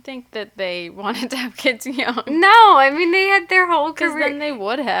think that they wanted to have kids young. No, I mean, they had their whole career. Because then they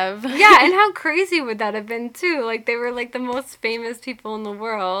would have. Yeah, and how crazy would that have been, too? They were, the most famous people in the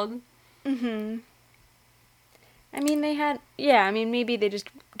world. Mm-hmm. I mean, they had... Yeah, I mean, maybe they just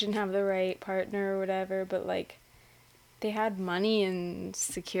didn't have the right partner or whatever, but, they had money and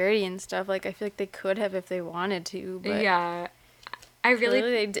security and stuff. I feel like they could have if they wanted to, but... Yeah. I really...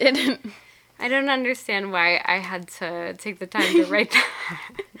 Clearly they didn't. I don't understand why I had to take the time to write that.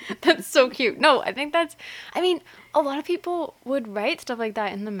 That's so cute. No, I think that's... I mean, a lot of people would write stuff like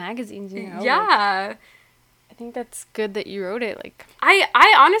that in the magazines, you know? Yeah. I think that's good that you wrote it. I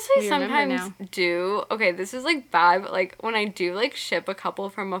honestly you sometimes do. Okay, this is bad, but when I do ship a couple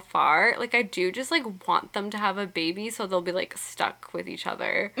from afar, I do just want them to have a baby so they'll be stuck with each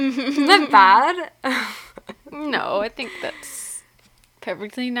other. Is that bad? No, I think that's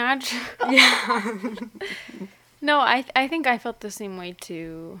perfectly natural. Yeah. No, I think I felt the same way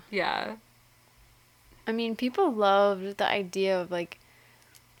too. Yeah. I mean, people loved the idea of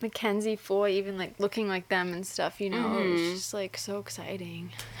Mackenzie Foy even, like, looking like them and stuff, you know? Mhm. It's just, like, so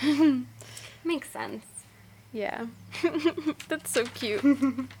exciting. Makes sense. Yeah. That's so cute.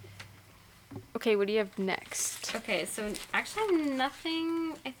 Okay, what do you have next? Okay, so actually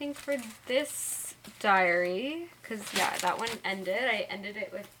nothing, I think, for this diary. Because, yeah, that one ended. I ended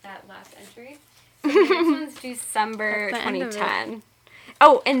it with that last entry. So the next one's December That's the end of it. 2010.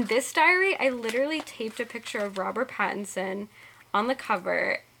 Oh, in this diary, I literally taped a picture of Robert Pattinson on the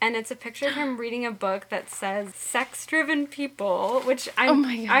cover, and it's a picture of him reading a book that says "Sex-Driven People," which Oh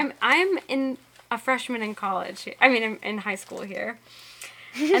my God. I'm in a freshman in college. I mean, I'm in high school here.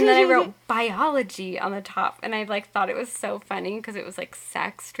 And then I wrote biology on the top, and I like thought it was so funny because it was like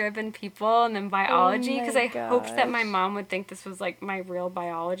sex-driven people and then biology, because I hoped that my gosh. mom would think this was like my real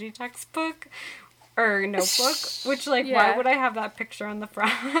biology textbook or notebook, which like why Yeah. would I have that picture on the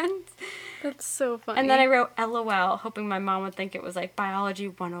front? That's so funny. And then I wrote LOL, hoping my mom would think it was like biology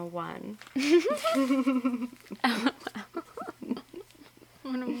 101.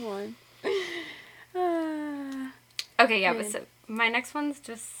 101. Okay, yeah, Good. but so my next one's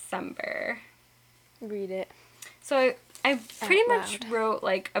December. Read it. So I pretty much loud. wrote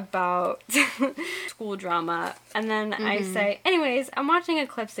like about school drama, and then I say, anyways, I'm watching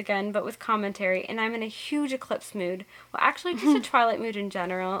Eclipse again, but with commentary, and I'm in a huge Eclipse mood. Well, actually, just a Twilight mood in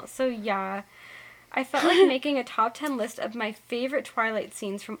general. So yeah, I felt like making a top 10 list of my favorite Twilight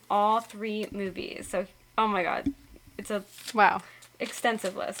scenes from all 3 movies. So, oh my god, it's a Wow.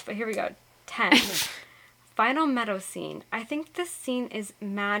 extensive list, but here we go. 10. Final meadow scene. I think this scene is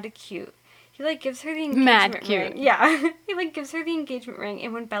mad cute. He like gives her the engagement Mad cute. ring. Yeah. He like gives her the engagement ring,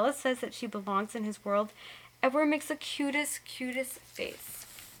 and when Bella says that she belongs in his world, Edward makes the cutest face.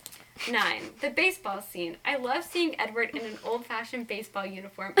 9. The baseball scene. I love seeing Edward in an old-fashioned baseball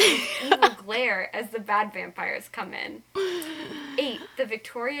uniform and his evil glare as the bad vampires come in. 8. The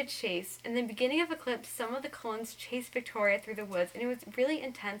Victoria chase. In the beginning of Eclipse, some of the Cullens chase Victoria through the woods, and it was really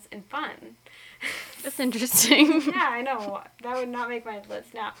intense and fun. That's interesting. Yeah, I know. That would not make my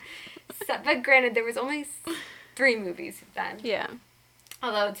list now. But granted, there was only 3 movies then. Yeah.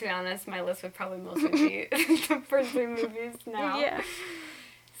 Although, to be honest, my list would probably mostly be the first 3 movies now. Yeah.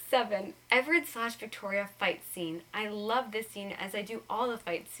 7. Everett/Victoria fight scene. I love this scene as I do all the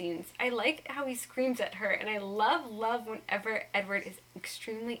fight scenes. I like how he screams at her, and I love whenever Edward is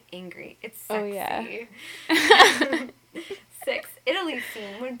extremely angry. It's sexy. Oh, yeah. 6. Italy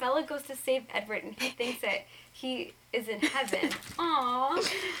scene. When Bella goes to save Edward and he thinks that he is in heaven. Aww.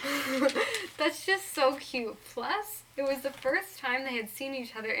 That's just so cute. Plus, it was the first time they had seen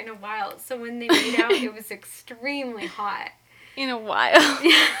each other in a while, so when they made out, it was extremely hot. In a while.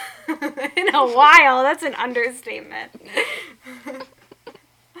 In a while. That's an understatement.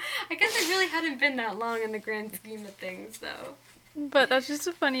 I guess it really hadn't been that long in the grand scheme of things, though. But that's just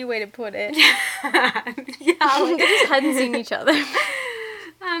a funny way to put it. Yeah. They just hadn't seen each other.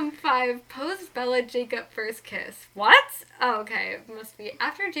 5. Post Bella Jacob first kiss. What? Oh, okay. It must be.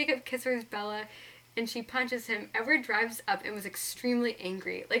 After Jacob kisses Bella and she punches him, Edward drives up and was extremely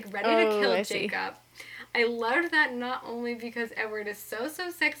angry, like ready to kill I see. Jacob. I loved that not only because Edward is so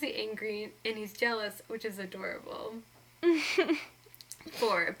sexy angry and he's jealous, which is adorable.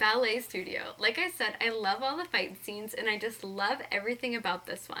 4. Ballet studio. Like I said, I love all the fight scenes, and I just love everything about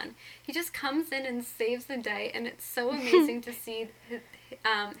this one. He just comes in and saves the day, and it's so amazing to see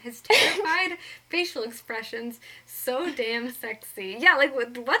his terrified facial expressions. So damn sexy. Yeah, like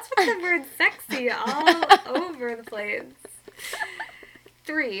what's with the word sexy all over the place?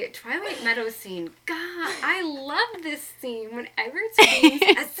 3. Twilight Meadow scene. God, I love this scene when Edward screams,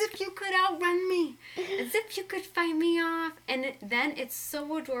 as if you could outrun me, as if you could fight me off. And then it's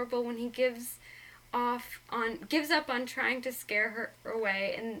so adorable when he gives up on trying to scare her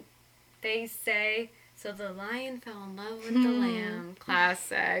away, and they say, so the lion fell in love with the lamb.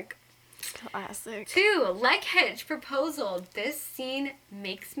 Classic. Classic. 2. Leg hitch proposal. This scene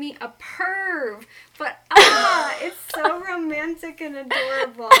makes me a perv, but it's so romantic and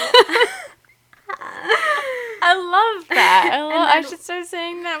adorable. I love that. I then- should start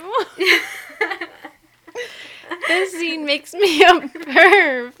saying that more. This scene makes me a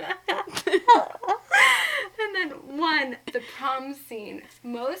perv. And then 1. The prom scene.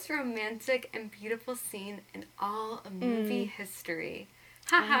 Most romantic and beautiful scene in all of movie history.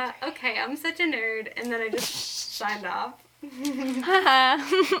 Haha, okay, I'm such a nerd. And then I just signed off.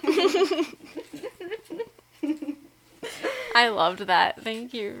 I loved that.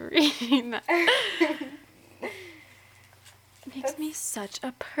 Thank you for reading that. Makes me such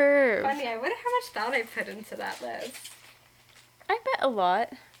a perv. Funny, I wonder how much thought I put into that list. I bet a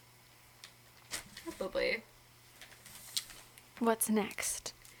lot. Probably. What's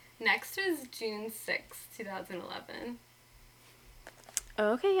next? Next is June 6th, 2011.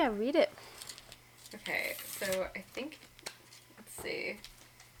 Okay, yeah, read it. Okay, so I think, let's see.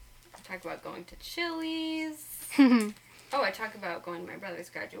 I talk about going to Chili's. Oh, I talk about going to my brother's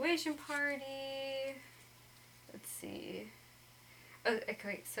graduation party. Let's see. Oh,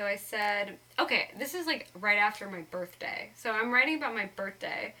 okay, so I said, okay, this is like right after my birthday. So I'm writing about my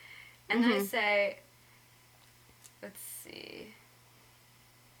birthday. And then I say, let's see.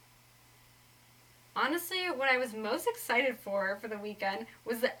 Honestly, what I was most excited for the weekend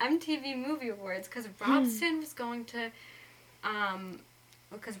was the MTV Movie Awards because Robson was going to, I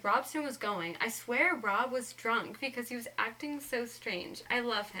swear Rob was drunk because he was acting so strange. I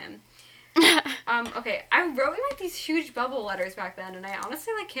love him. Okay, I wrote in like these huge bubble letters back then, and I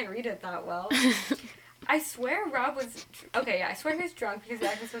honestly like can't read it that well. I swear Rob was, I swear he was drunk because he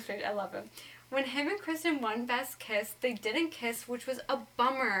was acting so strange. I love him. When him and Kristen won Best Kiss, they didn't kiss, which was a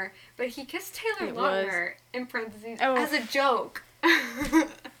bummer. But he kissed Taylor Lautner, in parentheses, as a joke.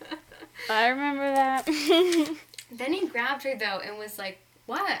 I remember that. Then he grabbed her, though, and was like,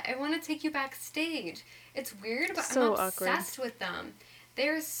 what? I want to take you backstage. It's weird, but So I'm obsessed with them.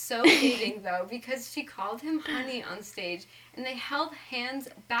 They're so dating, though, because she called him honey on stage, and they held hands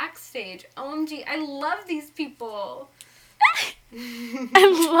backstage. OMG, I love these people.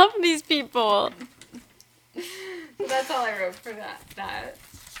 I love these people. That's all I wrote for that.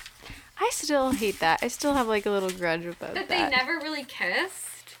 I still hate that. I still have like a little grudge about that. That they never really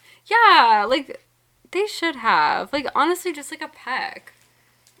kissed? Yeah, like, they should have. Like, honestly, just like a peck.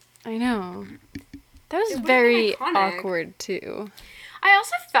 I know. That was It would've very been iconic. awkward, too. I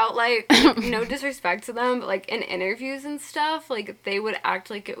also felt like, no disrespect to them, but like in interviews and stuff, like they would act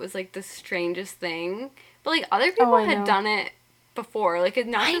like it was like the strangest thing. But like other people had done it before. Like it's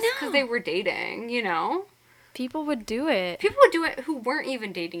not just because they were dating, you know? People would do it. People would do it who weren't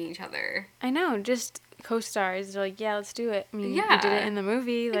even dating each other. I know, just co-stars. They're like, yeah, let's do it. I mean, Yeah. we did it in the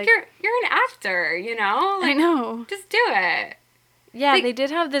movie. Like you're an actor, you know? I Like, know. just do it. Yeah, Like- they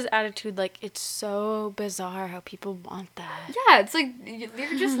did have this attitude, like, it's so bizarre how people want that. Yeah, it's like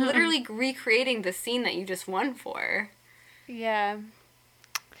you're just literally recreating the scene that you just won for. Yeah.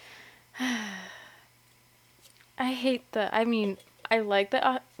 I hate I mean, I like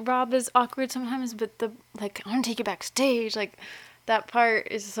that Rob is awkward sometimes, but I want to take you backstage, like, that part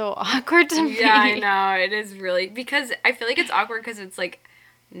is so awkward to me. Yeah, I know. It is really, because I feel like it's awkward because it's, like,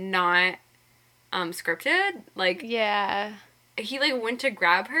 not scripted. Like, Yeah. he, like, went to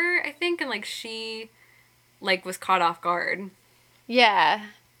grab her, I think, and, like, she, like, was caught off guard. Yeah.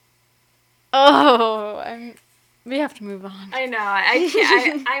 Oh, we have to move on. I know. I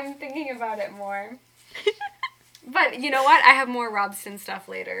can't. I'm thinking about it more. But you know what? I have more Robson stuff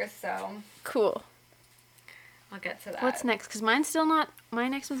later, so Cool. I'll get to that. What's next? Because my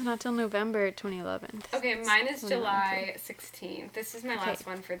next one's not till November 2011. Okay, mine is July 16th. This is my last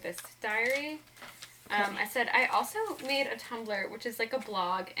one for this diary. I said, I also made a Tumblr, which is like a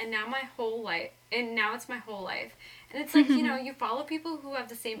blog, and now it's my whole life. And it's like, you know, you follow people who have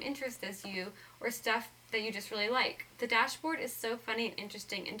the same interest as you, or stuff that you just really like. The dashboard is so funny and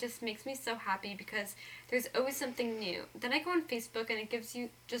interesting, and just makes me so happy because there's always something new. Then I go on Facebook, and it gives you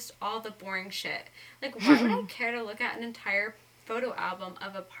just all the boring shit. Like, why would I care to look at an entire photo album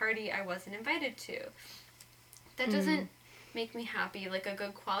of a party I wasn't invited to? That doesn't make me happy like a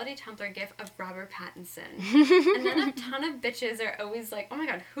good quality Tumblr gif of Robert Pattinson. And then a ton of bitches are always like, oh my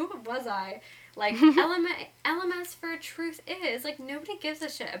god, who was I? Like, LMS for a truth is. Like, nobody gives a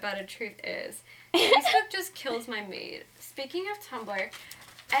shit about a truth is. Facebook just kills my mood. Speaking of Tumblr,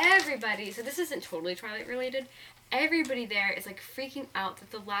 everybody, so this isn't totally Twilight related, everybody there is like freaking out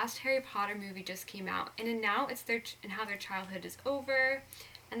that the last Harry Potter movie just came out. And now it's and how their childhood is over.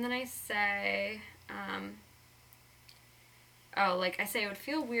 And then I say, I say it would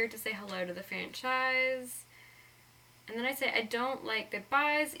feel weird to say hello to the franchise. And then I say I don't like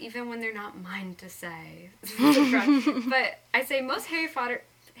goodbyes, even when they're not mine to say. But I say most Harry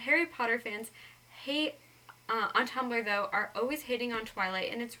Potter fans hate on Tumblr, though, are always hating on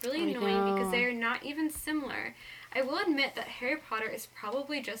Twilight, and it's really annoying because they are not even similar. I will admit that Harry Potter is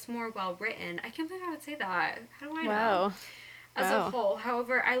probably just more well-written. I can't believe I would say that. How do I know? As a whole.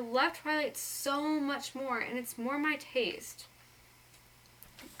 However, I love Twilight so much more, and it's more my taste.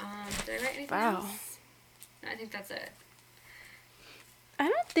 Did I write anything else? No, I think that's it.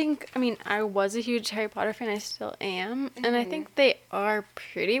 I was a huge Harry Potter fan, I still am, and I think they are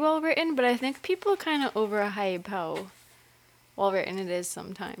pretty well written, but I think people kind of overhype how well written it is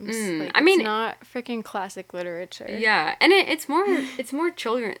sometimes. It's not freaking classic literature. Yeah, and it's more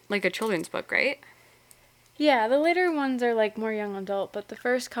children, like a children's book, right? Yeah, the later ones are, like, more young adult, but the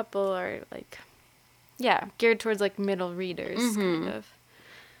first couple are, like, yeah, geared towards, like, middle readers, kind of.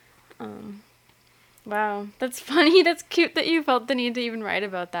 Wow, that's funny. That's cute that you felt the need to even write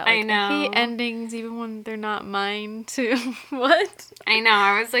about that. Like, I know. I hate endings, even when they're not mine, too. What? I know.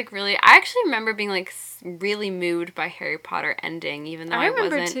 I was like I actually remember being like really moved by Harry Potter ending, even though I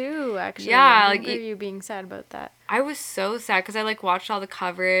remember wasn't. too, actually. Yeah, I like remember you being sad about that. I was so sad because I like watched all the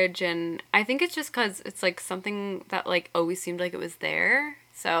coverage, and I think it's just because it's like something that like always seemed like it was there.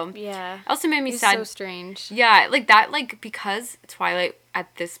 So Yeah. it also made me It's sad. so strange. Yeah, like that, like because Twilight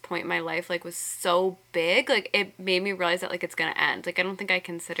at this point in my life like was so big, like it made me realize that like it's gonna end. Like I don't think I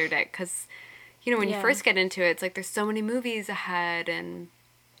considered it because, you know, when you Yeah. first get into it, it's like there's so many movies ahead and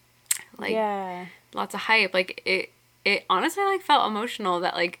like Yeah. lots of hype. Like it honestly like felt emotional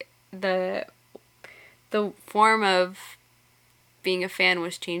that like the form of being a fan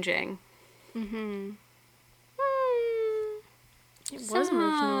was changing. Mm-hmm. It was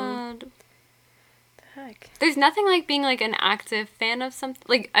emotional. Sad. Heck. There's nothing like being like an active fan of something,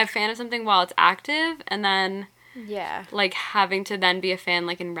 like a fan of something while it's active, and then Yeah. like having to then be a fan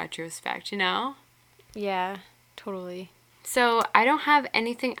like in retrospect, you know? Yeah. Totally. So I don't have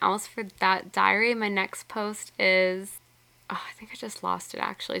anything else for that diary. My next post is, oh, I think I just lost it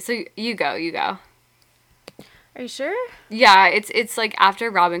actually. So you go. Are you sure? Yeah, it's like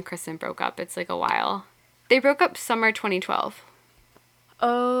after Rob and Kristen broke up. It's like a while. They broke up summer 2012.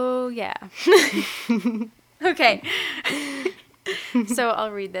 Oh, yeah. Okay. So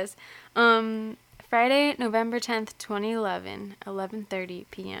I'll read this. Friday, November 10th, 2011, 11:30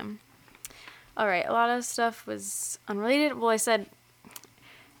 p.m. All right, a lot of stuff was unrelated. Well, I said,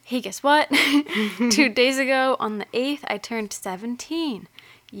 hey, guess what? 2 days ago, on the 8th, I turned 17.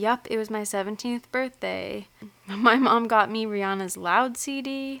 Yup, it was my 17th birthday. My mom got me Rihanna's Loud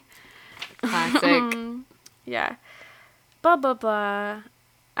CD. Classic. Yeah. Blah, blah, blah.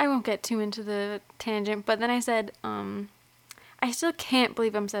 I won't get too into the tangent, but then I said, I still can't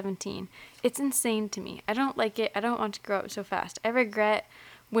believe I'm 17. It's insane to me. I don't like it. I don't want to grow up so fast. I regret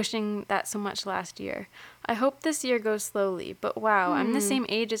wishing that so much last year. I hope this year goes slowly, but wow, I'm the same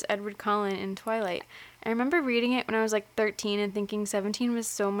age as Edward Cullen in Twilight. I remember reading it when I was like 13 and thinking 17 was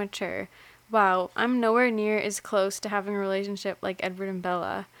so mature. Wow, I'm nowhere near as close to having a relationship like Edward and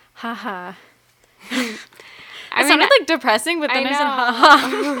Bella. Haha. It sounded like depressing, but then I said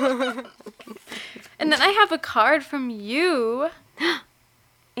haha. And then I have a card from you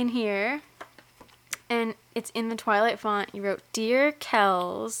in here. And it's in the Twilight font. You wrote, Dear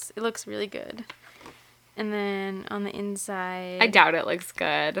Kells. It looks really good. And then on the inside... I doubt it looks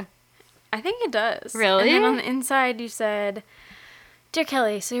good. I think it does. Really? And then on the inside you said, Dear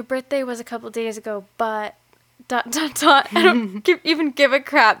Kelly, so your birthday was a couple days ago, but... ... I don't even give a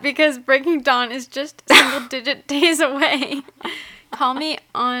crap because Breaking Dawn is just single-digit days away. Call me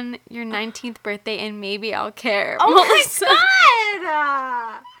on your 19th birthday and maybe I'll care. Oh my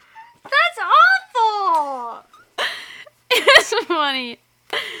god! That's awful! It's funny.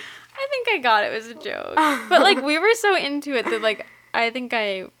 I think I got it was a joke. But, like, we were so into it that, like, I think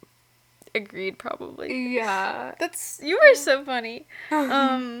I agreed probably. Yeah. You were so funny.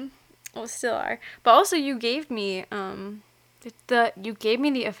 Well, still are. But also you gave me,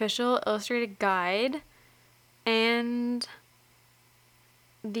 the official illustrated guide and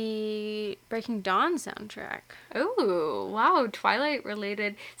the Breaking Dawn soundtrack. Ooh, wow, Twilight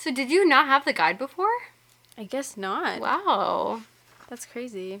related. So did you not have the guide before? I guess not. Wow. That's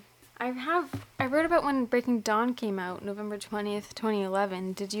crazy. I wrote about when Breaking Dawn came out, November 20th,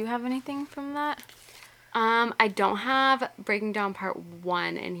 2011. Did you have anything from that? I don't have Breaking Dawn Part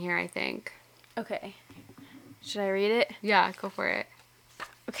 1 in here, I think. Okay. Should I read it? Yeah, go for it.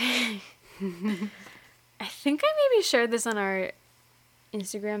 Okay. I think I maybe shared this on our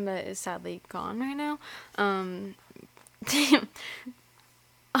Instagram that is sadly gone right now.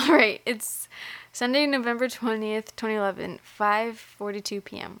 All right, it's Sunday, November 20th, 2011, 5:42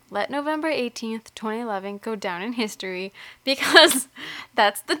 p.m. Let November 18th, 2011 go down in history because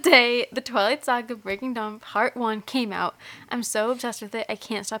that's the day the Twilight Saga Breaking Dawn Part 1 came out. I'm so obsessed with it, I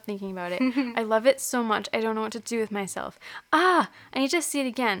can't stop thinking about it. I love it so much, I don't know what to do with myself. I need to see it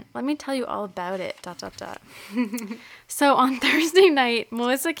again. Let me tell you all about it, ... So on Thursday night,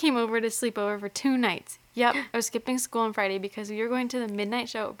 Melissa came over to sleep over for 2 nights. Yep, I was skipping school on Friday because we were going to the midnight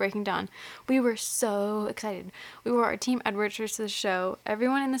show of Breaking Dawn. We were so excited. We wore our Team Edward shirts to the show.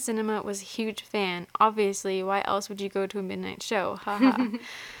 Everyone in the cinema was a huge fan. Obviously, why else would you go to a midnight show? Haha.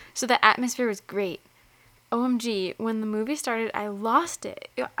 So the atmosphere was great. OMG, when the movie started, I lost it.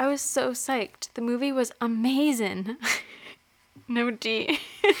 I was so psyched. The movie was amazing. No G.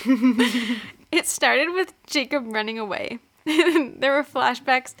 It started with Jacob running away. There were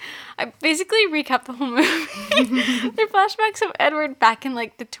flashbacks. I basically recapped the whole movie. There were flashbacks of Edward back in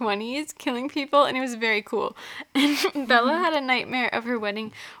like the 20s killing people, and it was very cool. And Bella had a nightmare of her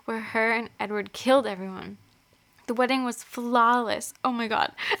wedding where her and Edward killed everyone. The wedding was flawless. Oh my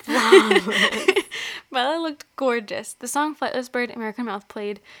god. Flawless. Bella looked gorgeous. The song Flightless Bird, American Mouth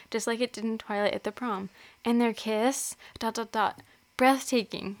played just like it did in Twilight at the prom. And their kiss, ...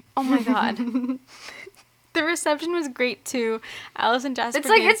 breathtaking. Oh my god. The reception was great too. Alice and Jasper. It's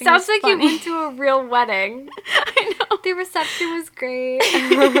like, it sounds like funny. you went to a real wedding. I know. The reception was great.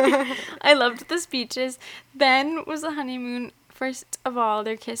 I loved the speeches. Then was the honeymoon. First of all,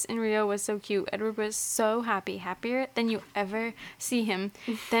 their kiss in Rio was so cute. Edward was so happy, happier than you ever see him.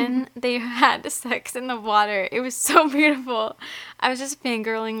 Then they had sex in the water. It was so beautiful. I was just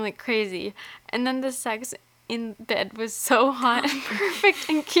fangirling like crazy. And then the sex in bed was so hot and perfect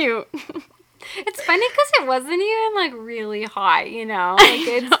and cute. It's funny because it wasn't even, like, really hot, you know? Like,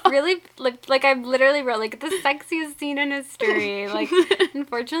 it's really, like, I literally wrote, like, the sexiest scene in history. Like,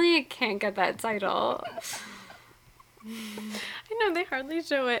 unfortunately, I can't get that title. I know, they hardly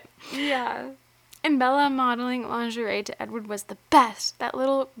show it. Yeah. And Bella modeling lingerie to Edward was the best. That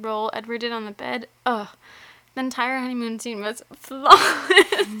little roll Edward did on the bed, ugh. The entire honeymoon scene was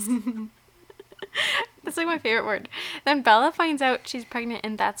flawless. That's like my favorite word. Then Bella finds out she's pregnant,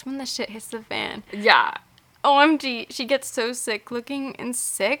 and that's when the shit hits the fan. Yeah. OMG, she gets so sick looking and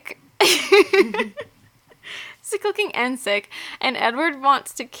sick. Sick looking and sick. And Edward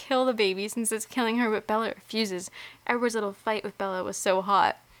wants to kill the baby since it's killing her, but Bella refuses. Edward's little fight with Bella was so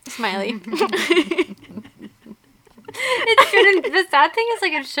hot. Smiley. It shouldn't, the sad thing is,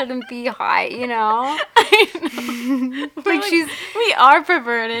 like, it shouldn't be hot, you know? I know. Like, we are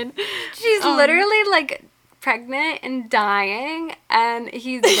perverted. She's literally, like, pregnant and dying, and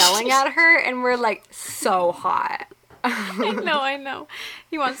he's yelling at her, and we're, like, so hot. I know.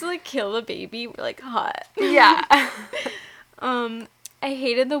 He wants to, like, kill the baby. We're, like, hot. Yeah. I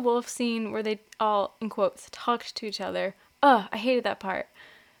hated the wolf scene where they all, in quotes, talked to each other. Ugh, I hated that part.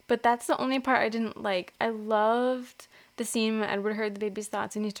 But that's the only part I didn't like. I loved the scene when Edward heard the baby's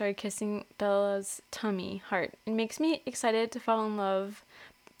thoughts and he started kissing Bella's tummy heart. It makes me excited to fall in love. ...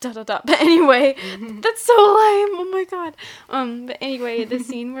 But anyway, that's so lame. Oh my god. But anyway, the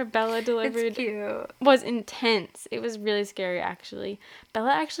scene where Bella delivered was intense. It was really scary, actually.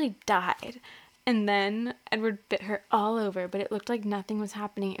 Bella actually died. And then Edward bit her all over, but it looked like nothing was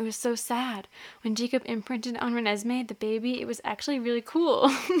happening. It was so sad. When Jacob imprinted on Renesmee, the baby, it was actually really cool.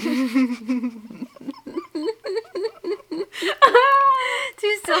 Do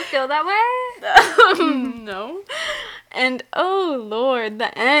you still feel that way? No. And, oh, Lord,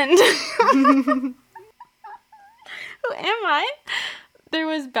 the end. Who am I? There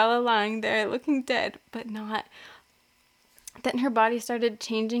was Bella lying there, looking dead, but not. Then her body started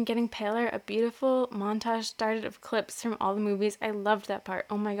changing, getting paler. A beautiful montage started of clips from all the movies. I loved that part.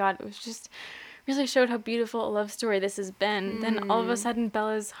 Oh my god, it was just really showed how beautiful a love story this has been. Then all of a sudden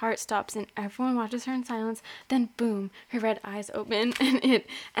Bella's heart stops and everyone watches her in silence. Then boom, her red eyes open and it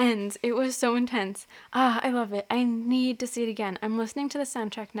ends. It was so intense. I love it. I need to see it again. I'm listening to the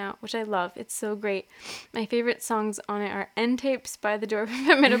soundtrack now, which I love. It's so great. My favorite songs on it are End Tapes by The Door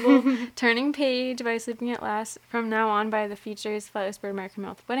Formidable, Turning Page by Sleeping at Last, From Now On by The Features, Flightless Bird, American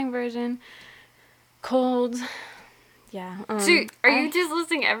Mouth wedding version, Cold. Yeah. So, are you just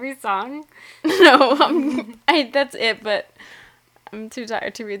listening every song? No, that's it, but I'm too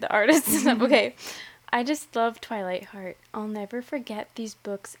tired to read the artists and stuff. Okay. I just love Twilight Heart. I'll never forget these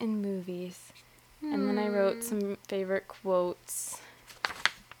books and movies. And then I wrote some favorite quotes,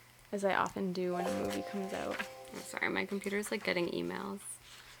 as I often do when a movie comes out. Oh, sorry, my computer's, like, getting emails.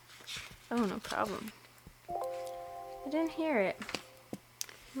 Oh, no problem. I didn't hear it.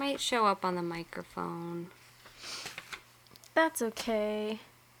 Might show up on the microphone. That's okay.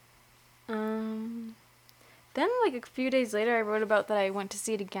 Then, like, a few days later, I wrote about that I went to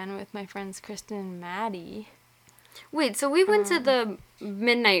see it again with my friends Kristen and Maddie. Wait, so we went to the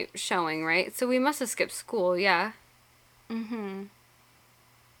midnight showing, right? So we must have skipped school, yeah. Mm-hmm.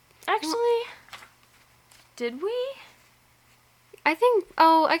 Actually, did we? I think,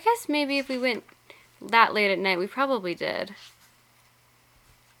 I guess maybe if we went that late at night, we probably did.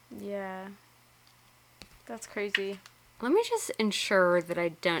 Yeah. That's crazy. Let me just ensure that I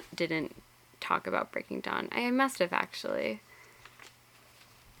didn't talk about Breaking Dawn. I must have, actually.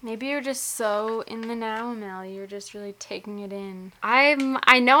 Maybe you're just so in the now, Melly. You're just really taking it in. I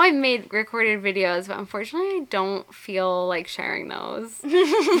know I've made recorded videos, but unfortunately I don't feel like sharing those.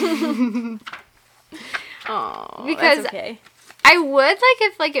 Oh, because that's okay. I would, like,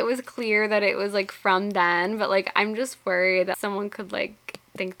 if, like, it was clear that it was, like, from then, but, like, I'm just worried that someone could, like,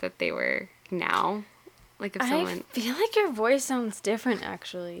 think that they were now. Like, if someone... I feel like your voice sounds different,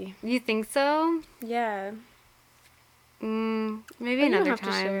 actually. You think so? Yeah. Maybe But another you don't have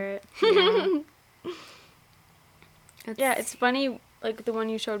time. to share it. Yeah. Yeah, it's funny, like, the one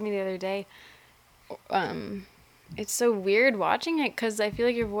you showed me the other day. It's so weird watching it, because I feel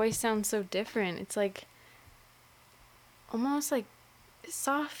like your voice sounds so different. It's, like, almost, like,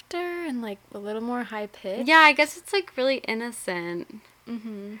 softer and, like, a little more high-pitched. Yeah, I guess it's, like, really innocent.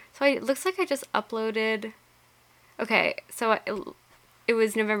 Mm-hmm. So it looks like I just uploaded... Okay, so it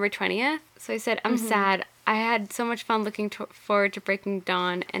was November 20th. So I said, I'm sad. I had so much fun looking forward to Breaking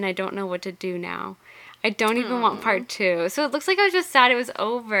Dawn, and I don't know what to do now. I don't even want part 2. So it looks like I was just sad it was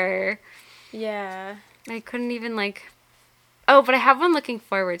over. Yeah. I couldn't even, like... Oh, but I have one looking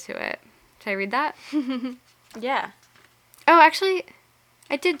forward to it. Should I read that? Yeah. Oh, actually,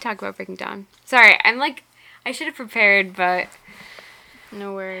 I did talk about Breaking Dawn. Sorry, I'm like... I should have prepared, but...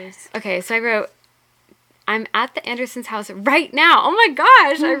 No worries. Okay, so I wrote... I'm at the Andersons' house right now. Oh my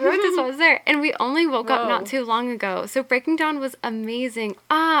gosh, I wrote this while I was there. And we only woke up not too long ago. So Breaking Dawn was amazing.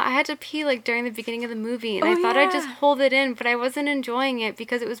 I had to pee like during the beginning of the movie. And I thought I'd just hold it in, but I wasn't enjoying it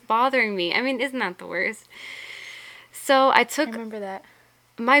because it was bothering me. I mean, isn't that the worst? So I took remember that.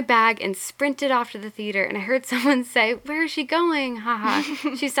 my bag and sprinted off to the theater, and I heard someone say, "Where is she going?"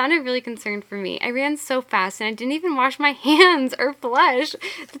 Haha. She sounded really concerned for me. I ran so fast, and I didn't even wash my hands or flush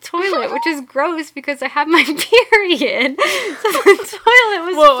the toilet, which is gross because I have my period. So the toilet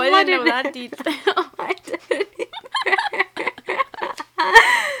was Whoa, flooded. I didn't know that detail. I didn't either.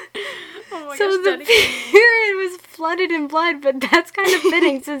 Oh my So gosh, the period was flooded in blood, but that's kind of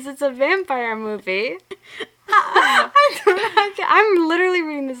fitting since it's a vampire movie. I'm literally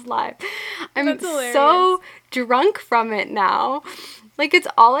reading this live. I'm so drunk from it now. Like, it's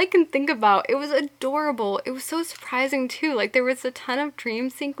all I can think about. It was adorable. It was so surprising, too. Like, there was a ton of dream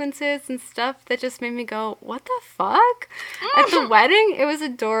sequences and stuff that just made me go, what the fuck? At the wedding, it was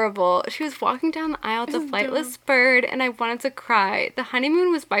adorable. She was walking down the aisle with a flightless bird, and I wanted to cry. The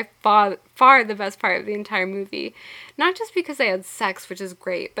honeymoon was by far the best part of the entire movie. Not just because they had sex, which is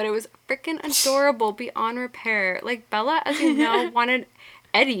great, but it was freaking adorable beyond repair. Like, Bella, as you know, wanted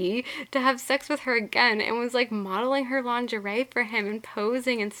Eddie to have sex with her again and was like modeling her lingerie for him and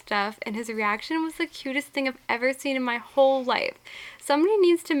posing and stuff, and his reaction was the cutest thing I've ever seen in my whole life. Somebody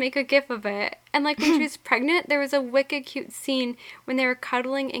needs to make a gif of it. And like when she was pregnant, there was a wicked cute scene when they were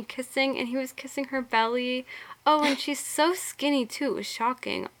cuddling and kissing, and he was kissing her belly. Oh, and she's so skinny too. It was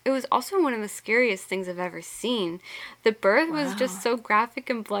shocking. It was also one of the scariest things I've ever seen. The birth was just so graphic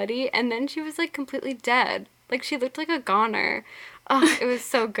and bloody, and then she was like completely dead. Like, she looked like a goner. Oh, it was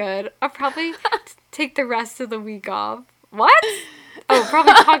so good. I'll probably take the rest of the week off. What? Oh,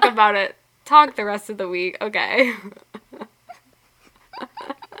 probably talk about it. Talk the rest of the week. Okay.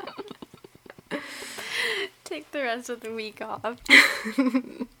 Take the rest of the week off.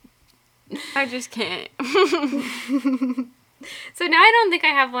 I just can't. So now I don't think I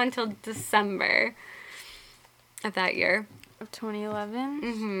have one till December of that year. Of 2011?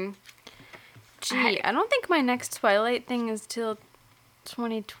 Mm-hmm. Gee, I don't think my next Twilight thing is till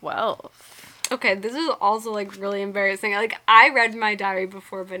 2012. Okay, this is also, like, really embarrassing. Like, I read my diary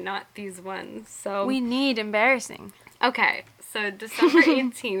before, but not these ones, so... We need embarrassing. Okay, so December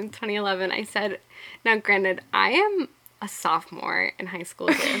 18th, 2011, I said... Now, granted, I am a sophomore in high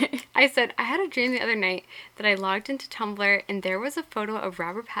school here. I said, I had a dream the other night that I logged into Tumblr, and there was a photo of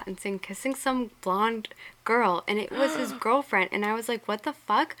Robert Pattinson kissing some blonde girl, and it was his girlfriend, and I was like, what the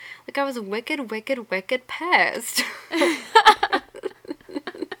fuck? Like, I was wicked pissed.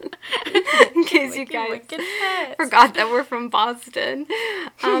 In case you guys forgot that we're from Boston.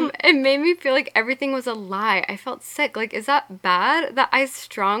 It made me feel like everything was a lie. I felt sick. Like, is that bad? That I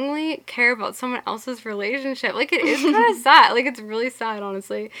strongly care about someone else's relationship. Like, it is kind of sad. Like, it's really sad,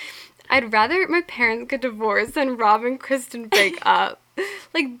 honestly. I'd rather my parents get divorced than Rob and Kristen break up.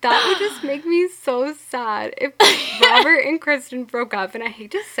 Like, that would just make me so sad if Robert and Kristen broke up. And I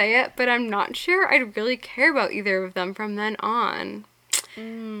hate to say it, but I'm not sure I'd really care about either of them from then on.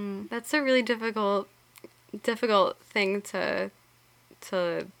 That's a really difficult thing to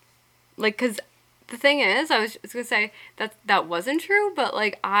like, because the thing is, I was gonna say that wasn't true, but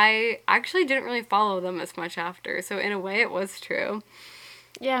like, I actually didn't really follow them as much after, so in a way it was true.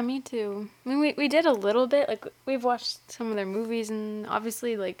 Yeah, me too. I mean, we did a little bit, like, we've watched some of their movies, and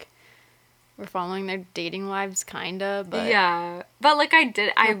obviously, like, we're following their dating lives, kinda, but... Yeah, but, like, not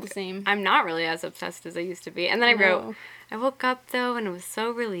the same. I'm not really as obsessed as I used to be. And then I wrote, I woke up, though, and I was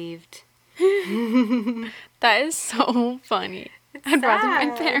so relieved. That is so funny. I'd rather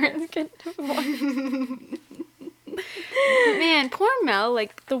my parents get divorced. Man, poor Mel,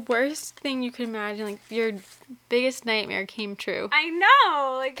 like, the worst thing you could imagine, like, your biggest nightmare came true. I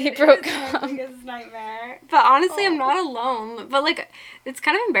know, like, They it broke is my up. biggest nightmare. But honestly, I'm not alone. But, like, it's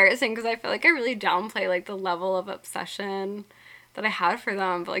kind of embarrassing because I feel like I really downplay, like, the level of obsession that I had for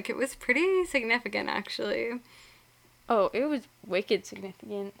them. But, like, it was pretty significant, actually. Oh, it was wicked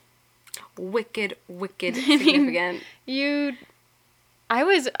significant. Wicked significant. I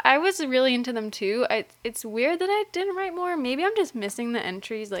was really into them too. It's weird that I didn't write more. Maybe I'm just missing the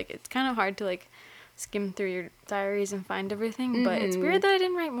entries. Like, it's kind of hard to, like, skim through your diaries and find everything. But it's weird that I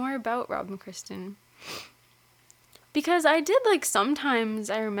didn't write more about Rob and Kristen. Because I did, like, sometimes,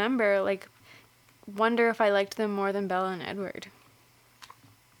 I remember, like, wonder if I liked them more than Bella and Edward.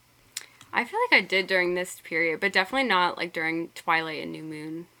 I feel like I did during this period, but definitely not, like, during Twilight and New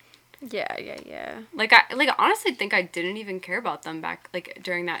Moon. Yeah. Like, I honestly think I didn't even care about them back, like,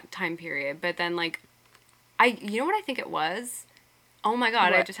 during that time period. But then, like, you know what I think it was? Oh my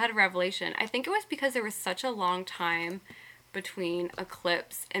god, I just had a revelation. I think it was because there was such a long time between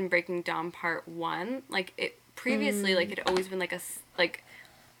Eclipse and Breaking Dawn Part 1. Like, it previously, like, it had always been, like, it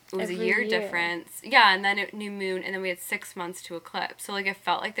was Every a year year. difference. Yeah, and then New Moon, and then we had 6 months to Eclipse. So, like, it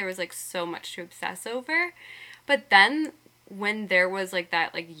felt like there was, like, so much to obsess over. But then, when there was, like,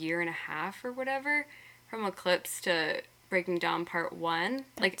 that, like, year and a half or whatever, from Eclipse to Breaking Dawn Part 1,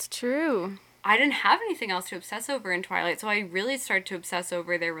 like, It's true. I didn't have anything else to obsess over in Twilight, so I really started to obsess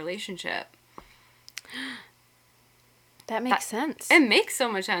over their relationship. That makes sense. It makes so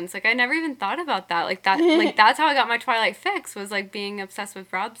much sense. Like, I never even thought about that. Like, that's how I got my Twilight fix, was, like, being obsessed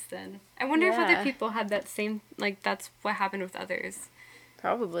with Robston. I wonder if other Yeah. people had that same, like, that's what happened with others.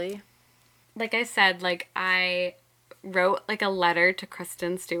 Probably. Like I said, like, I wrote, like, a letter to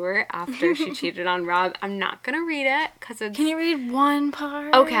Kristen Stewart after she cheated on Rob. I'm not gonna read it, because it's... Can you read one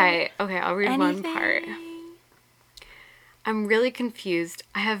part? Okay, I'll read one part. Anything? I'm really confused.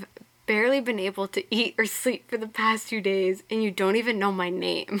 I have barely been able to eat or sleep for the past 2 days, and you don't even know my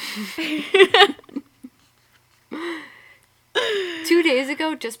name. 2 days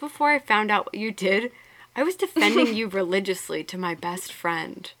ago, just before I found out what you did, I was defending you religiously to my best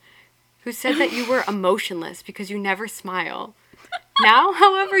friend, who said that you were emotionless because you never smile. Now,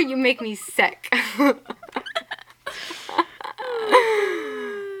 however, you make me sick.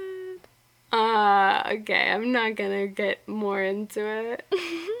 Okay, I'm not gonna get more into it.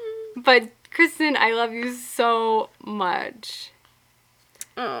 But, Kristen, I love you so much.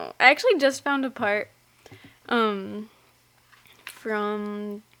 Oh, I actually just found a part from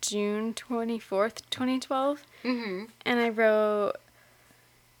June 24th, 2012. Mm-hmm. And I wrote,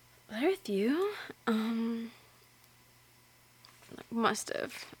 "Was I with you? Must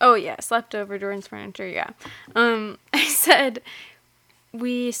have. Oh, yeah, slept over Jordan's furniture, yeah. I said,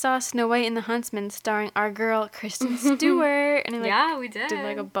 we saw Snow White and the Huntsman starring our girl, Kristen Stewart. And I, like, Yeah, we did. did,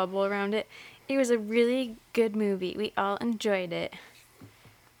 like, a bubble around it. It was a really good movie. We all enjoyed it."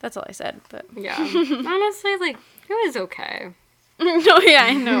 That's all I said, but... Yeah. Honestly, like, it was okay. No, yeah,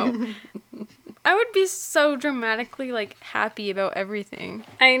 I know. I would be so dramatically, like, happy about everything.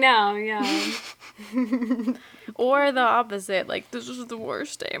 I know, yeah. Or the opposite, like, this was the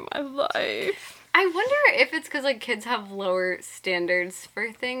worst day of my life. I wonder if it's because, like, kids have lower standards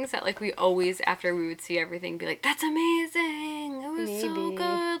for things that, like, we always, after we would see everything, be like, that's amazing! It was so Maybe.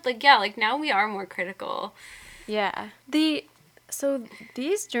 good! Like, yeah, like, now we are more critical. Yeah. So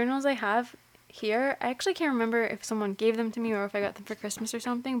these journals I have here, I actually can't remember if someone gave them to me or if I got them for Christmas or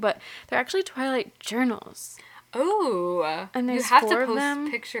something, but they're actually Twilight journals. Oh! And you there's have 4 to of post them.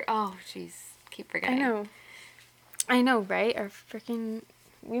 picture. Oh, jeez. Keep forgetting. I know, right? Our freaking...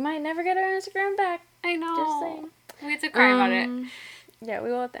 We might never get our Instagram back. I know. Just saying. We have to cry about it. Yeah, we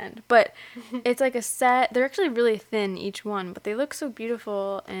will at the end. But it's like a set. They're actually really thin, each one, but they look so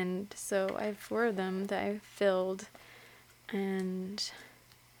beautiful. And so I have 4 of them that I filled. And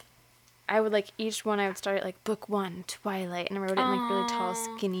I would, like, each one I would start at, like, book 1, Twilight. And I wrote it in, like, really tall,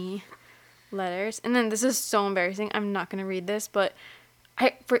 skinny letters. And then this is so embarrassing. I'm not going to read this, but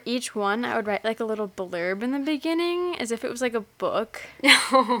for each one, I would write, like, a little blurb in the beginning as if it was, like, a book. That's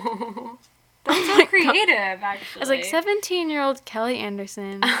so creative, actually. I was like, 17-year-old Kelly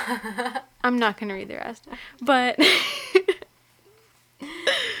Anderson. I'm not going to read the rest. But...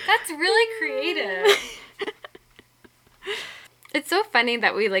 That's really creative. It's so funny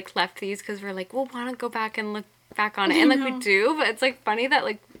that we, like, left these because we're like, we'll want to go back and look back on it. And, like, we do, but it's, like, funny that,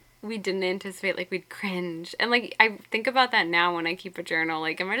 like, we didn't anticipate, like, we'd cringe. And, like, I think about that now when I keep a journal.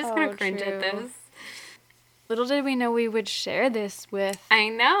 Like, am I just going to cringe at true. this? little did we know we would share this with I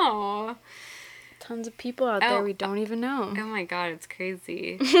know. tons of people out there we don't even know. Oh my god, it's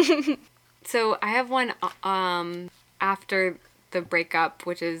crazy. So I have one after the breakup,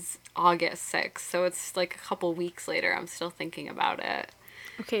 which is August 6th. So it's like a couple weeks later. I'm still thinking about it.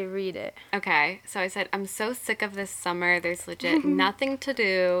 Okay, read it. Okay, so I said, I'm so sick of this summer. There's legit nothing to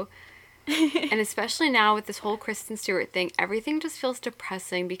do. And especially now with this whole Kristen Stewart thing, everything just feels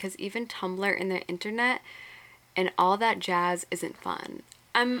depressing because even Tumblr and the internet and all that jazz isn't fun.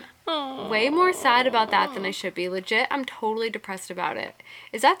 I'm way more sad about that than I should be. Legit, I'm totally depressed about it.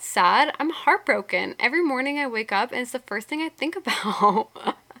 Is that sad? I'm heartbroken. Every morning I wake up and it's the first thing I think about.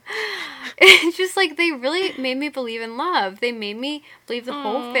 It's just like they really made me believe in love. They made me believe the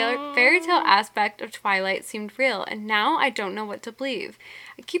whole fairy tale aspect of Twilight seemed real. And now I don't know what to believe.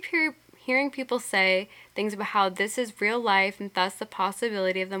 I keep hearing people say things about how this is real life and thus the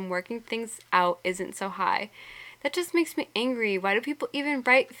possibility of them working things out isn't so high. That just makes me angry. Why do people even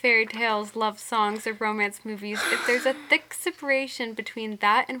write fairy tales, love songs, or romance movies if there's a thick separation between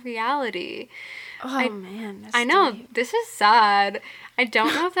that and reality? Man, that's I know, deep. this is sad. I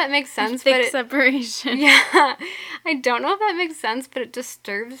don't know if that makes sense, Thick but separation. yeah, I don't know if that makes sense, but it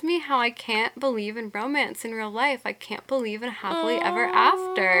disturbs me how I can't believe in romance in real life. I can't believe in happily ever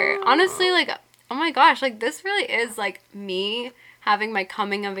after. Honestly, like, oh my gosh, like, this really is, like, me having my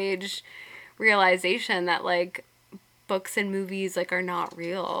coming of age realization that, like, books and movies, like, are not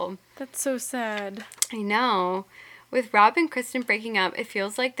real. That's so sad. I know. With Rob and Kristen breaking up, it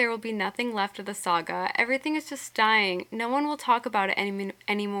feels like there will be nothing left of the saga. Everything is just dying. No one will talk about it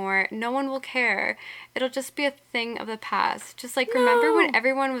anymore. No one will care. It'll just be a thing of the past. Just like, remember when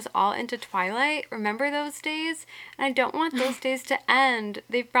everyone was all into Twilight? Remember those days? And I don't want those days to end.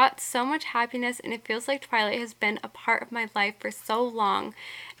 They've brought so much happiness, and it feels like Twilight has been a part of my life for so long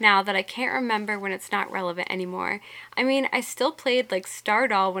now that I can't remember when it's not relevant anymore. I mean, I still played, like,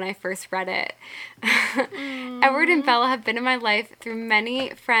 Stardoll when I first read it. Edward and Bella have been in my life through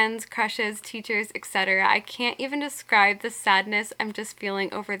many friends, crushes, teachers, etc. I can't even describe the sadness I'm just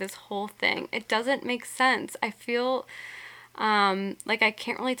feeling over this whole thing. It doesn't make sense. I feel like I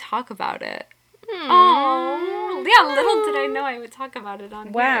can't really talk about it. Oh, yeah, little did I know I would talk about it on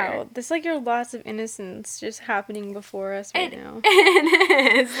here. Wow, this is like your loss of innocence just happening before us right now.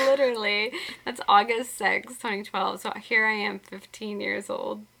 It is, literally. That's August 6th, 2012. So here I am, 15 years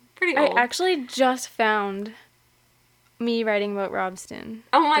old. Pretty old. I actually just found me writing about Robston.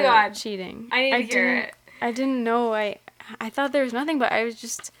 Oh my god. Cheating. I need to hear it. I didn't know. I thought there was nothing, but I was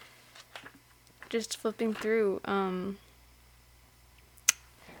just flipping through.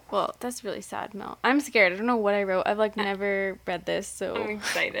 Well, that's really sad, Mel. I'm scared. I don't know what I wrote. I've, like, never read this, so... I'm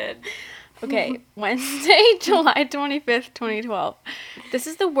excited. Okay, Wednesday, July 25th, 2012. This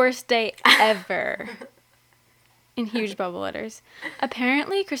is the worst day ever. In huge bubble letters.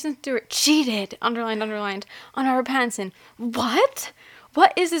 Apparently, Kristen Stewart cheated, underlined, on Robert Pattinson. What?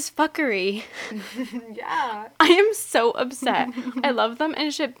 What is this fuckery? Yeah. I am so upset. I love them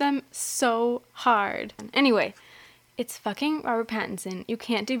and ship them so hard. Anyway, it's fucking Robert Pattinson. You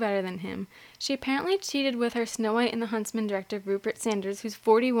can't do better than him. She apparently cheated with her Snow White and the Huntsman director, Rupert Sanders, who's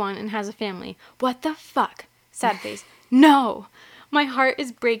 41 and has a family. What the fuck? Sad face. No! My heart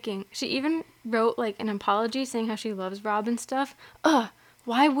is breaking. She even wrote, like, an apology saying how she loves Rob and stuff. Ugh,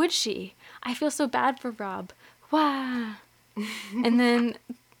 why would she? I feel so bad for Rob. Why? And then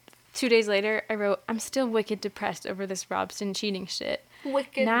 2 days later, I wrote, I'm still wicked depressed over this Robston cheating shit.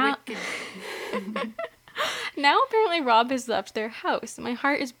 Wicked. Now apparently Rob has left their house. My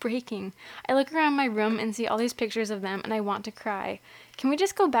heart is breaking. I look around my room and see all these pictures of them and I want to cry. Can we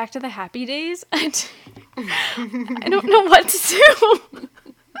just go back to the happy days? I don't know what to do.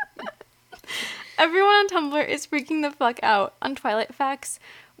 Everyone on Tumblr is freaking the fuck out. On Twilight Facts,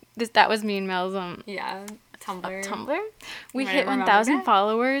 that was me and Mel's Yeah, Tumblr. We hit 1,000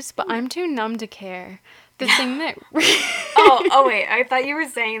 followers, but I'm too numb to care. The thing that... oh wait, I thought you were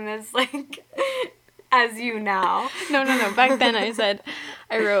saying this, like... As you now. No. Back then I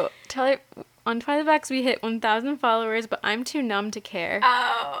wrote, on Twilight Facts we hit 1,000 followers, but I'm too numb to care.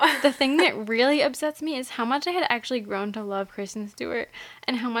 Oh. The thing that really upsets me is how much I had actually grown to love Kristen Stewart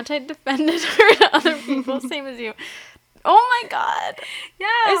and how much I defended her to other people, same as you. Oh my god. Yeah.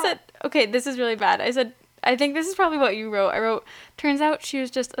 I said, okay, this is really bad. I said, I think this is probably what you wrote. I wrote, turns out she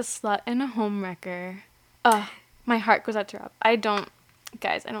was just a slut and a homewrecker. Ugh, my heart goes out to Rob. I don't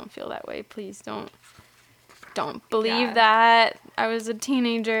feel that way. Please don't believe that. I was a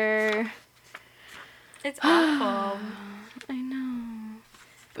teenager. It's awful. I know.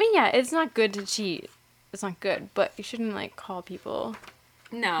 I mean, yeah, it's not good to cheat. It's not good, but you shouldn't, like, call people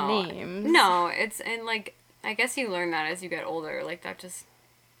names. No, it's, and, like, I guess you learn that as you get older. Like, that just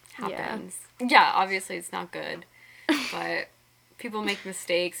happens. Yeah, obviously it's not good. But people make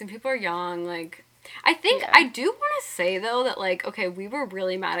mistakes and people are young. Like, I think, I do want to say, though, that, like, okay, we were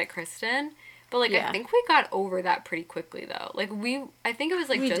really mad at Kristen. But, like, I think we got over that pretty quickly, though. Like, I think it was,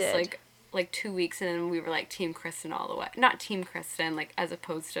 like, we just, did. like 2 weeks and then we were, like, Team Kristen all the way. Not Team Kristen, like, as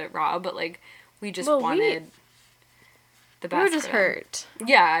opposed to Rob, but, like, we just wanted the best. We were just hurt.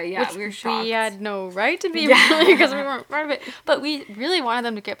 Yeah, which we were shocked. We had no right to be, really, because we weren't part of it. But we really wanted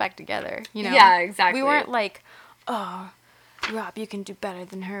them to get back together, you know? Yeah, exactly. We weren't like, oh, Rob, you can do better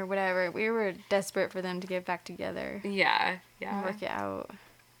than her, whatever. We were desperate for them to get back together. Yeah. And work it out.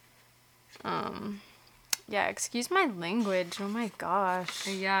 Yeah, excuse my language. Oh my gosh.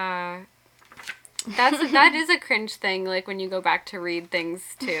 Yeah. That is a cringe thing, like, when you go back to read things,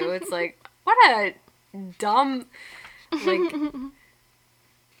 too. It's like, what a dumb, like,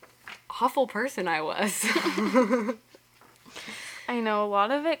 awful person I was. I know, a lot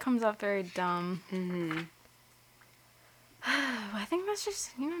of it comes off very dumb. Mm-hmm. I think that's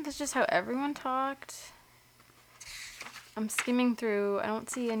just how everyone talked. I'm skimming through. I don't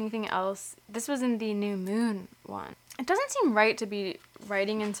see anything else. This was in the New Moon one. It doesn't seem right to be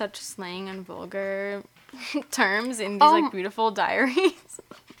writing in such slang and vulgar terms in these, like, beautiful diaries.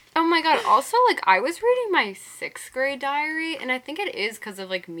 Oh my god, also, like, I was reading my 6th grade diary, and I think it is because of,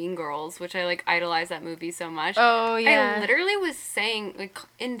 like, Mean Girls, which I, like, idolize that movie so much. Oh, yeah. I literally was saying, like,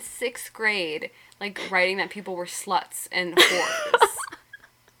 in 6th grade, like, writing that people were sluts and whores.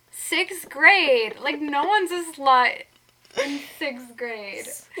 6th grade! Like, no one's a slut in 6th grade.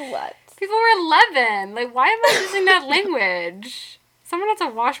 Slut. People were 11. Like, why am I using that language? Someone has to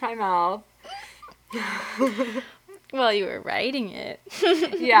wash my mouth. Well, you were writing it.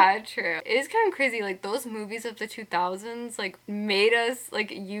 Yeah, true. It is kind of crazy. Like, those movies of the 2000s, like, made us, like,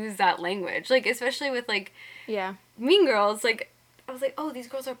 use that language. Like, especially with, like, Mean Girls. Like, I was like, oh, these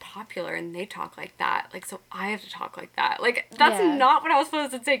girls are popular and they talk like that. Like, so I have to talk like that. Like, that's not what I was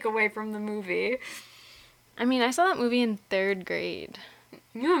supposed to take away from the movie. I mean, I saw that movie in 3rd grade.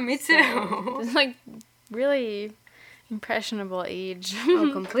 Yeah, me too. So, it's, like, really impressionable age. Oh,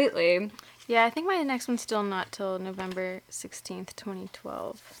 completely. Yeah, I think my next one's still not till November 16th,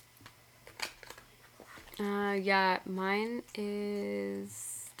 2012. Yeah, mine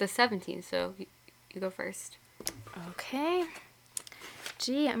is the 17th, so you go first. Okay.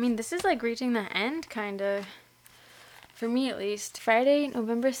 Gee, I mean, this is, like, reaching the end, kind of. For me, at least. Friday,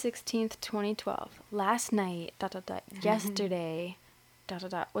 November 16th, 2012. Last night, ... yesterday, ...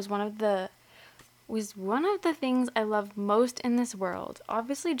 was one of the things I loved most in this world.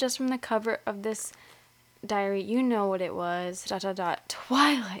 Obviously, just from the cover of this diary, you know what it was. ...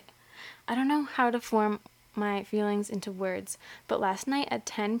 Twilight. I don't know how to form my feelings into words, but last night at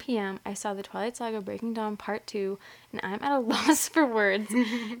 10 p.m. I saw the Twilight Saga Breaking Dawn Part 2, and I'm at a loss for words.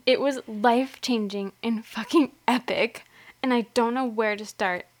 It was life-changing and fucking epic, and I don't know where to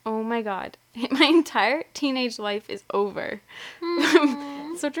start. Oh my god. My entire teenage life is over.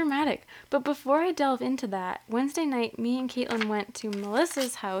 So dramatic. But before I delve into that, Wednesday night, me and Caitlin went to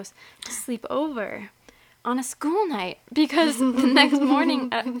Melissa's house to sleep over on a school night, because the next morning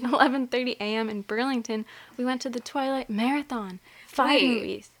at 11:30 a.m. in Burlington, we went to the Twilight Marathon. 5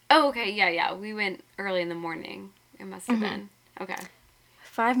 movies. Oh, okay, yeah. We went early in the morning. It must have been. Okay.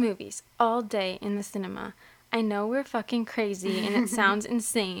 5 movies, all day in the cinema. I know we're fucking crazy and it sounds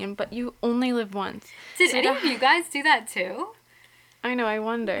insane, but you only live once. Did any of you guys do that too? I know, I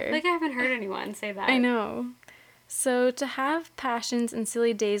wonder. Like, I haven't heard anyone say that. I know. So to have passions and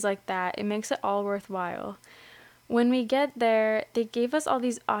silly days like that, it makes it all worthwhile. When we get there, they gave us all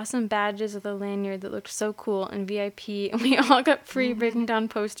these awesome badges with a lanyard that looked so cool and VIP, and we all got free Breaking Dawn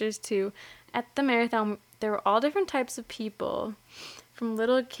posters too. At the marathon, there were all different types of people, from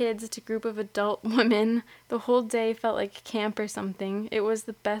little kids to group of adult women. The whole day felt like camp or something. It was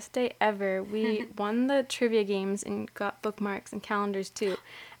the best day ever. We won the trivia games and got bookmarks and calendars too.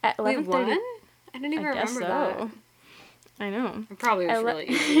 At 11:30. We won? I didn't even remember that. I know. It probably was really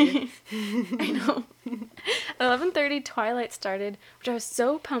easy. I know. At 11:30, Twilight started, which I was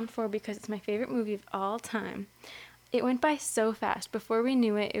so pumped for because it's my favorite movie of all time. It went by so fast. Before we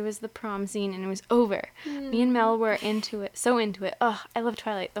knew it, it was the prom scene and it was over. Me and Mel were into it, so into it. Ugh, I love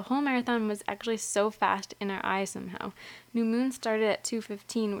Twilight. The whole marathon was actually so fast in our eyes somehow. New Moon started at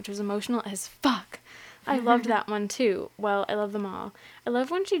 2:15, which was emotional as fuck. I loved that one too. Well, I love them all. I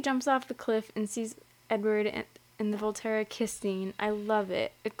love when she jumps off the cliff and sees Edward and the Volterra kiss scene. I love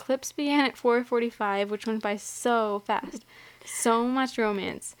it. Eclipse began at 4:45, which went by so fast. So much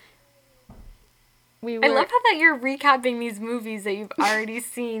romance. I love how that you're recapping these movies that you've already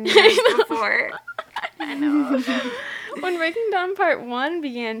seen years before. I know. When Breaking Dawn Part 1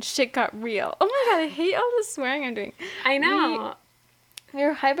 began, shit got real. Oh my god, I hate all the swearing I'm doing. I know. We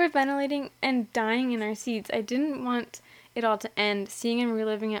were hyperventilating and dying in our seats. I didn't want it all to end. Seeing and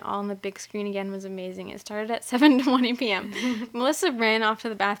reliving it all on the big screen again was amazing. It started at 7:20 p.m. Melissa ran off to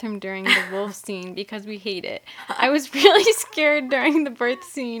the bathroom during the wolf scene because we hate it. I was really scared during the birth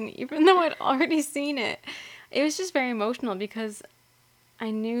scene, even though I'd already seen it. It was just very emotional because I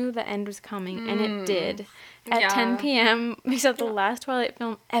knew the end was coming, and it did. At 10 p.m., we saw the last Twilight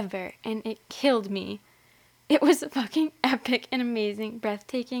film ever, and it killed me. It was fucking epic and amazing,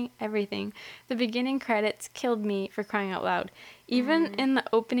 breathtaking, everything. The beginning credits killed me, for crying out loud. Even in the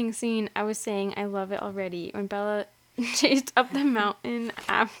opening scene, I was saying I love it already. When Bella chased up the mountain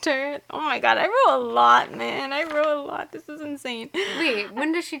after... Oh my god, I wrote a lot, man. I wrote a lot. This is insane. Wait,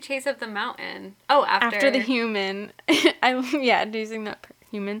 when does she chase up the mountain? Oh, after the human. Using that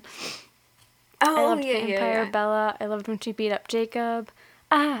human. Oh, I loved Vampire Bella. I loved when she beat up Jacob.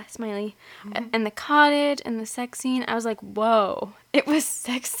 Smiley. And the cottage and the sex scene, I was like, whoa, it was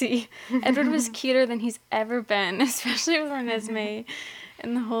sexy. Edward was cuter than he's ever been, especially with Renesmee.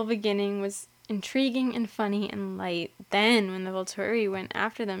 And the whole beginning was intriguing and funny and light. Then, when the Volturi went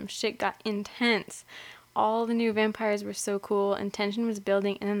after them, shit got intense. All the new vampires were so cool, and tension was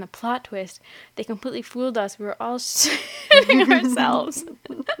building, and then the plot twist, they completely fooled us. We were all shitting ourselves.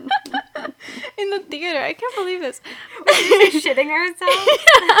 In the theater. I can't believe this. Shitting ourselves?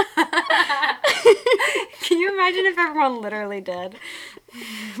 Can you imagine if everyone literally did?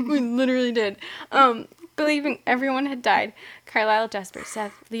 We literally did. Believing everyone had died. Carlisle, Jasper,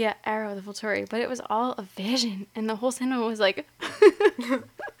 Seth, Leah, Arrow, the Volturi. But it was all a vision. And the whole cinema was like...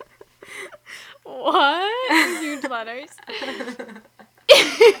 What? In huge letters.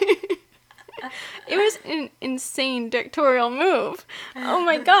 It was an insane directorial move. Oh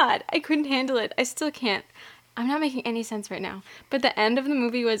my god, I couldn't handle it. I still can't. I'm not making any sense right now. But the end of the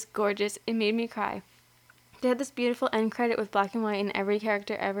movie was gorgeous. It made me cry. They had this beautiful end credit with black and white and every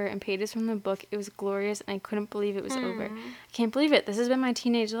character ever and pages from the book. It was glorious and I couldn't believe it was over. I can't believe it. This has been my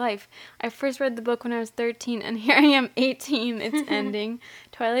teenage life. I first read the book when I was 13 and here I am 18. It's ending.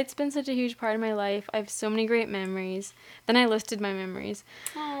 Twilight's been such a huge part of my life. I have so many great memories. Then I listed my memories.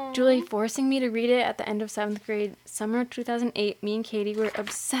 Aww. Julie forcing me to read it at the end of 7th grade. Summer 2008, me and Katie were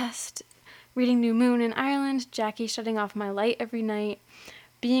obsessed. Reading New Moon in Ireland. Jackie shutting off my light every night.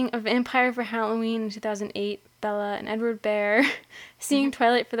 Being a vampire for Halloween in 2008, Bella and Edward Bear, seeing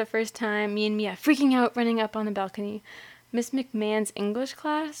Twilight for the first time, me and Mia freaking out, running up on the balcony, Miss McMahon's English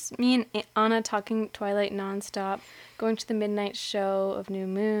class, me and Anna talking Twilight nonstop, going to the midnight show of New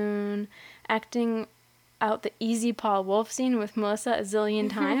Moon, acting out the Easy Paul Wolf scene with Melissa a zillion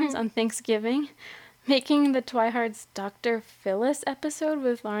times on Thanksgiving, making the Twihards Dr. Phyllis episode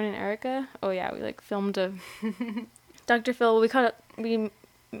with Lauren and Erica. Oh yeah, we filmed a Dr. Phil. We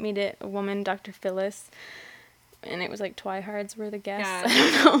made it a woman, Dr. Phyllis, and it was Twihards were the guests.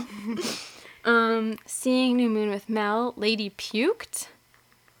 Yeah. I don't know. Seeing New Moon with Mel, Lady puked.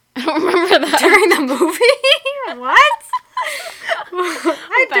 I don't remember that. During the movie? What?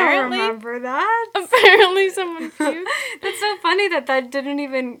 I don't remember that. Apparently someone puked. That's so funny that didn't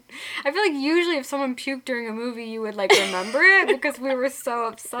even... I feel like usually if someone puked during a movie, you would remember it because we were so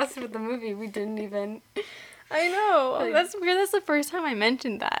obsessed with the movie, we didn't even... I know. That's weird. That's the first time I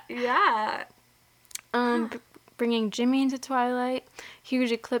mentioned that. Yeah. Bringing Jimmy into Twilight.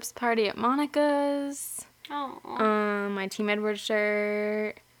 Huge eclipse party at Monica's. Oh. My Team Edward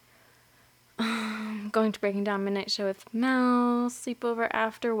shirt. Going to Breaking Dawn Midnight Show with Mel. Sleepover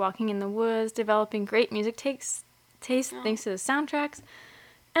after. Walking in the woods. Developing great music taste thanks to the soundtracks.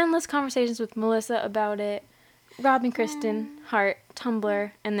 Endless conversations with Melissa about it. Rob and Kristen. Heart.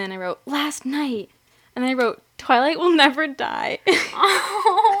 Tumblr. And then I wrote Last Night. And I wrote, Twilight will never die.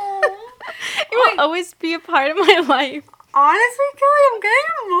 Oh. It will always be a part of my life. Honestly, Kelly, I'm getting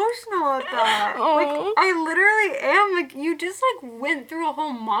emotional at that. Oh. I literally am. You just, went through a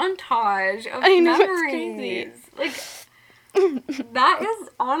whole montage of I know, memories. it's crazy. That is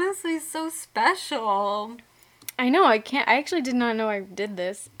honestly so special. I know, I actually did not know I did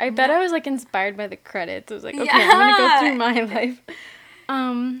this. I bet I was, inspired by the credits. I was okay, I'm gonna go through my life.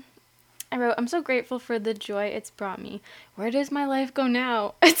 I wrote, I'm so grateful for the joy it's brought me. Where does my life go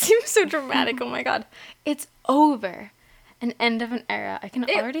now? It seems so dramatic. Oh my god. It's over. An end of an era. I can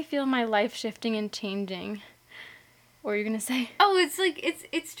already feel my life shifting and changing. What were you going to say? Oh,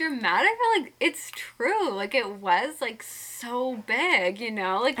 it's dramatic, but it's true. It was so big,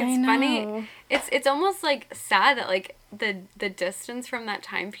 it's funny. It's almost sad that the distance from that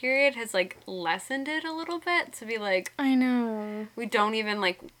time period has lessened it a little bit to be I know. We don't even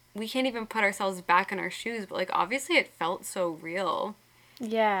we can't even put ourselves back in our shoes, but, like, obviously it felt so real.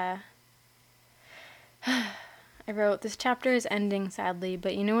 Yeah. I wrote, this chapter is ending, sadly,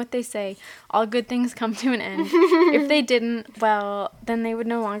 but you know what they say, all good things come to an end. If they didn't, well, then they would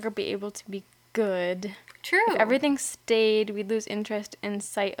no longer be able to be good. True. If everything stayed, we'd lose interest in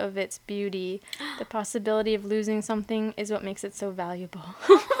sight of its beauty. The possibility of losing something is what makes it so valuable.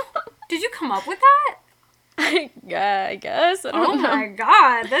 Did you come up with that? I guess. I don't know. My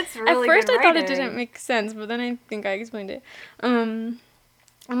god, that's really At first good I thought it writing. didn't make sense, but then I think I explained it.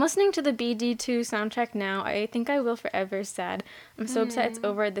 I'm listening to the BD2 soundtrack now. I think I will forever. Sad. I'm so upset it's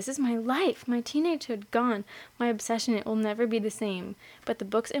over. This is my life. My teenagehood gone. My obsession. It will never be the same. But the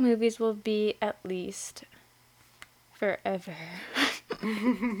books and movies will be at least forever.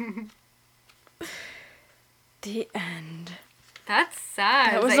 The end. That's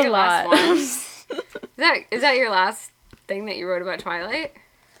sad. That Is was that a your lot. last one? Is that your last thing that you wrote about Twilight?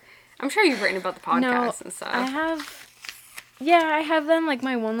 I'm sure you've written about the podcast and stuff. I have. Yeah, I have them like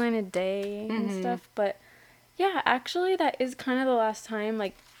my one line a day and stuff. But yeah, actually, that is kind of the last time.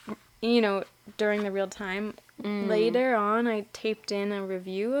 Like, you know, during the real time. Later on, I taped in a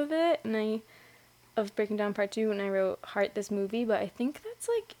review of it, and of Breaking Down Part 2, and I wrote Heart This Movie. But I think that's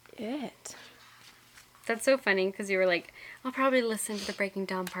like it. That's so funny because you were like, I'll probably listen to the Breaking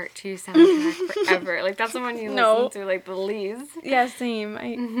Down Part 2 soundtrack forever. Like, that's the one you No. listen to, like, the least. Yeah,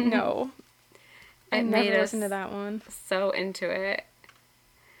 same. No. I It never made us listened to that one. so into it.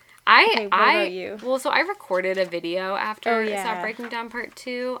 Okay, what about you? Well, so I recorded a video after I saw yeah. Breaking Down Part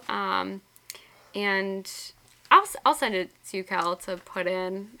 2. And I'll send it to you, Cal, to put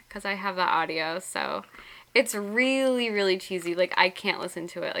in because I have that audio. So it's really, really cheesy. Like, I can't listen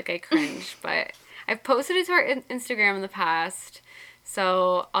to it. Like, I cringe. But I've posted it to our Instagram in the past.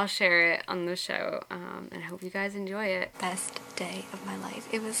 So I'll share it on the show. And I hope you guys enjoy it. Best day of my life.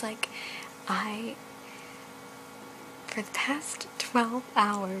 It was like for the past 12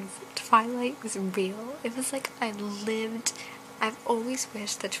 hours, Twilight was real. It was like I've always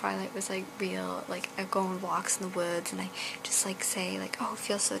wished that Twilight was like real. Like, I go on walks in the woods and I just like say like, oh, it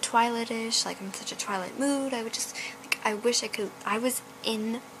feels so Twilight-ish, like I'm in such a Twilight mood. I would just like, I was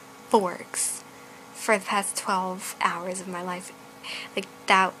in Forks for the past 12 hours of my life. Like,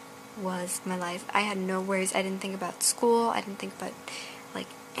 that was my life. I had no worries. I didn't think about school. I didn't think about like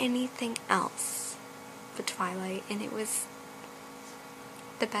anything else but Twilight, and it was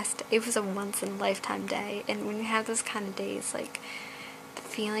the best. It was a once in a lifetime day, and when you have those kind of days, like, the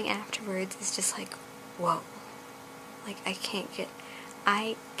feeling afterwards is just like, whoa, like I can't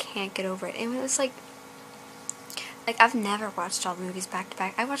get over it. And it was like I've never watched all the movies back to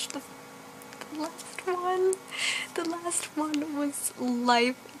back. I watched the last one. The last one was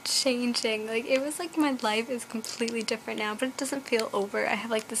life-changing. Like, it was like my life is completely different now, but it doesn't feel over. I have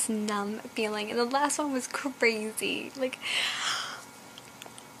like this numb feeling, and the last one was crazy. Like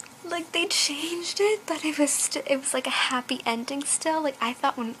they changed it, but it was like a happy ending still. Like, I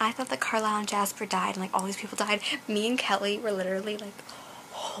thought that Carlisle and Jasper died and like all these people died, me and Kelly were literally like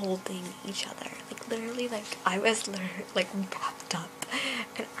holding each other. Like, literally, like I was literally like wrapped up,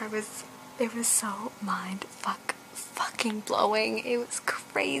 and it was so fucking blowing. It was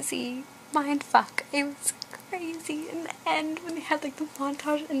crazy. It was crazy. In the end, when they had like the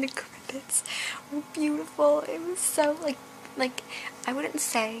montage and the credits were beautiful. It was so like I wouldn't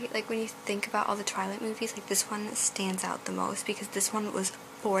say, like, when you think about all the Twilight movies, like, this one stands out the most because this one was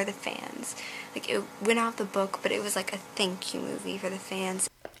for the fans. Like, it went off the book, but it was like a thank you movie for the fans.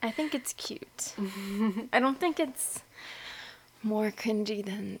 I think it's cute. I don't think it's more cringy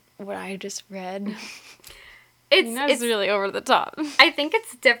than what I just read. It's really over the top. I think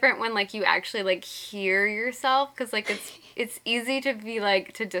it's different when, like, you actually, like, hear yourself, because, like, it's easy to be,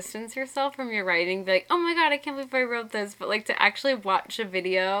 like, to distance yourself from your writing, be like, oh my god, I can't believe I wrote this, but, like, to actually watch a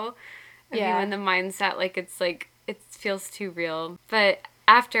video of you in the mindset, like, it's, like, it feels too real. But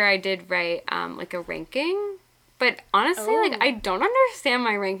after I did write, like, a ranking, but honestly, like, I don't understand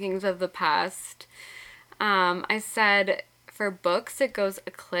my rankings of the past. I said, for books, it goes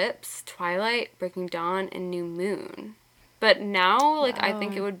Eclipse, Twilight, Breaking Dawn, and New Moon. But now, like, I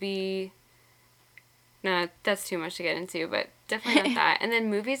think it would be... No, that's too much to get into, but definitely not that. And then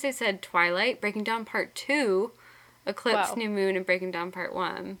movies, I said Twilight, Breaking Dawn Part 2, Eclipse, New Moon, and Breaking Dawn Part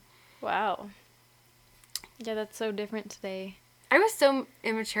 1. Wow. Yeah, that's so different today. I was so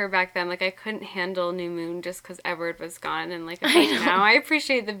immature back then. Like, I couldn't handle New Moon just because Edward was gone. And, like, now I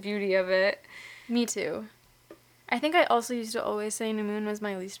appreciate the beauty of it. Me too. I think I also used to always say New Moon was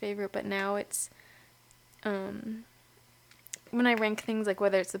my least favorite, but now it's, when I rank things, like,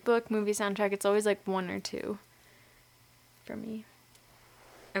 whether it's the book, movie, soundtrack, it's always, like, 1 or 2 for me.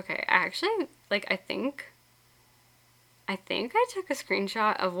 Okay, actually, like, I think I took a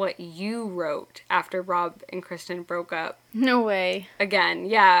screenshot of what you wrote after Rob and Kristen broke up. No way. Again,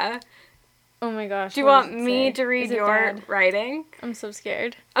 yeah. Oh my gosh. Do you what want does it me say? to read Is it your bad? writing? I'm so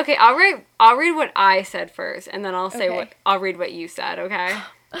scared. Okay, I'll read what I said first, and then I'll say Okay. I'll read what you said, okay?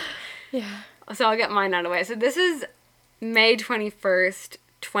 Yeah. So I'll get mine out of the way. So this is May 21st,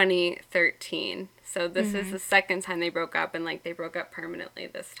 2013. So this is the second time they broke up, and like they broke up permanently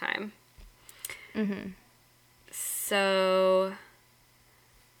this time. So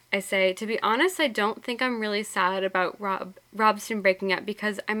I say, to be honest, I don't think I'm really sad about Robson breaking up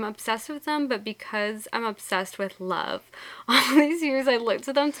because I'm obsessed with them, but because I'm obsessed with love. All these years I looked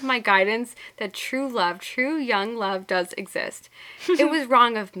to them to my guidance that true love, true young love does exist. It was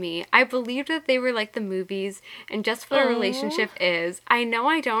wrong of me. I believed that they were like the movies and just what a relationship is. I know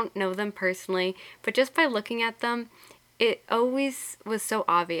I don't know them personally, but just by looking at them, it always was so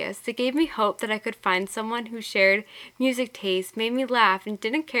obvious. They gave me hope that I could find someone who shared music tastes, made me laugh, and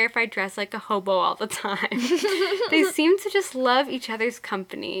didn't care if I dressed like a hobo all the time. They seemed to just love each other's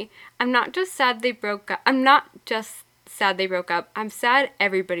company. I'm not just sad they broke up. I'm sad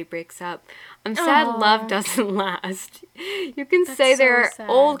everybody breaks up. I'm sad love doesn't last. You can say there are so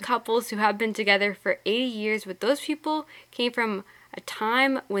old sad. couples who have been together for 80 years, but those people came from a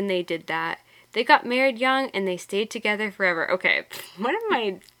time when they did that. They got married young and they stayed together forever. Okay, what am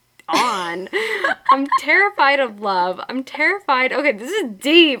I on? I'm terrified of love. I'm terrified. Okay, this is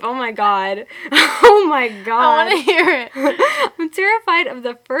deep. Oh my god. Oh my god. I want to hear it. I'm terrified of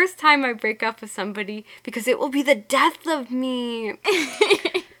the first time I break up with somebody because it will be the death of me.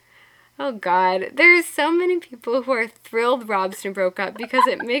 Oh god. There's so many people who are thrilled Robson broke up because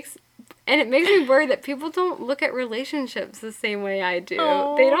it makes me worried that people don't look at relationships the same way I do.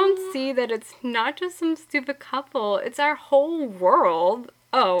 They don't see that it's not just some stupid couple. It's our whole world.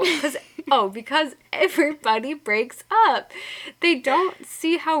 Because everybody breaks up. They don't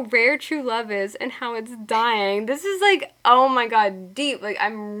see how rare true love is and how it's dying. This is like, oh my god, deep. Like,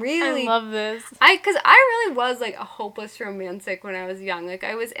 I'm really... I love this. Because I really was like a hopeless romantic when I was young. Like,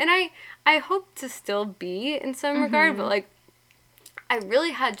 I was, and I hope to still be in some regard, but like, I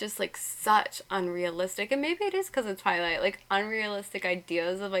really had just, like, such unrealistic, and maybe it is because of Twilight, like, unrealistic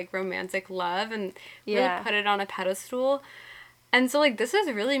ideas of, like, romantic love, and really put it on a pedestal. And so, like, this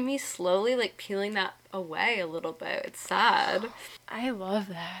is really me slowly, like, peeling that away a little bit. It's sad. I love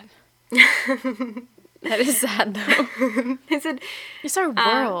that. That is sad, though. I said, It's our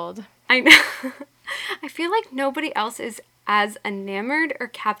world. I know. I feel like nobody else is as enamored or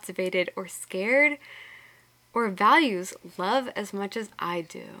captivated or scared or values love as much as I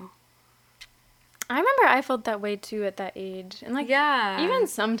do. I remember I felt that way too at that age. And like, Yeah. even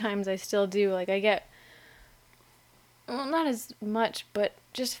sometimes I still do. Like, I get, well, not as much, but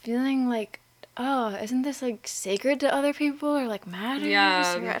just feeling like, oh, isn't this like sacred to other people or like matters?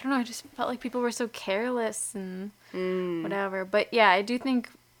 Yeah. Or, I don't know. I just felt like people were so careless and whatever. But yeah, I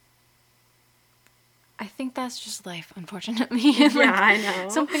think that's just life, unfortunately. And, Yeah, like, I know.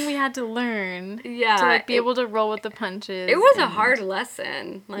 something we had to learn. Yeah. To like be able to roll with the punches. It was a and- hard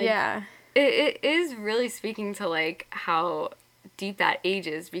lesson. Like, yeah. It is really speaking to, like, how deep that age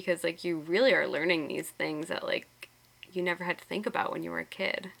is, because, like, you really are learning these things that, like, you never had to think about when you were a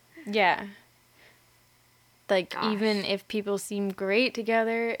kid. Yeah. Like, Gosh. even if people seem great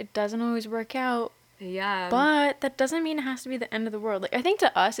together, it doesn't always work out. Yeah. But that doesn't mean it has to be the end of the world. Like, I think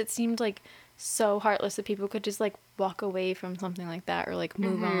to us, it seemed, like, so heartless that people could just, like, walk away from something like that or, like,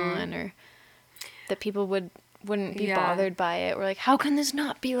 move on, or that people wouldn't be Yeah. bothered by it. Or, like, how can this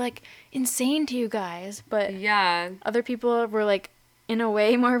not be, like, insane to you guys? But Yeah. other people were, like, in a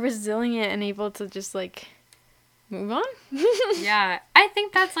way more resilient and able to just, like, move on. Yeah. I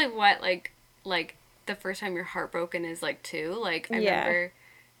think that's, like, what, like, the first time you're heartbroken is, like, too. Like, I Yeah. remember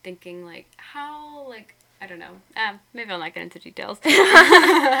thinking, like, how, like, I don't know. Maybe I'll not get into details.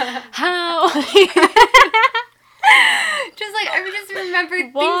 How? Just, like, I just remember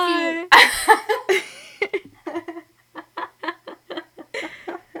Why?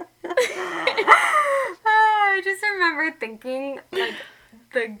 I just remember thinking, like,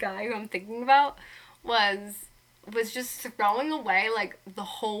 the guy who I'm thinking about was just throwing away, like, the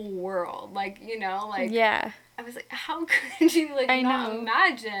whole world. Like, you know, like, Yeah. I was like, how could you, like, I not know.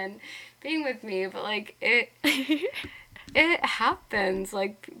 imagine being with me? But, like, it happens.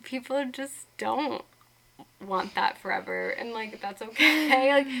 Like, people just don't want that forever, and like that's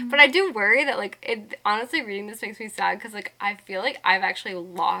okay. Like, but I do worry that like it. Honestly, reading this makes me sad because like I feel like I've actually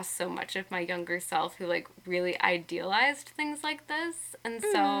lost so much of my younger self who like really idealized things like this, and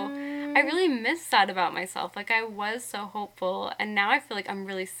so I really miss that about myself. Like I was so hopeful, and now I feel like I'm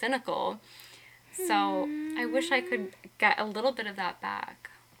really cynical. So I wish I could get a little bit of that back.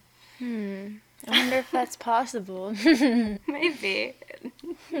 I wonder if that's possible. Maybe.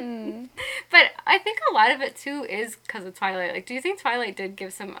 But I think a lot of it too is because of Twilight. Like, do you think Twilight did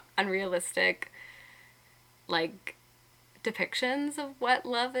give some unrealistic, like, depictions of what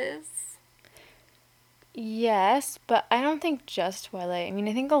love is? Yes, but I don't think just Twilight. I mean,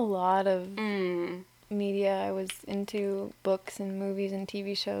 I think a lot of media I was into, books and movies and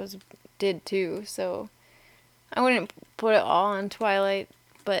TV shows, did too. So I wouldn't put it all on Twilight,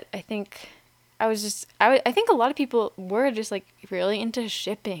 but I think I think a lot of people were just like really into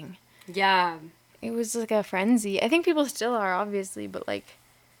shipping. Yeah. It was like a frenzy. I think people still are, obviously, but like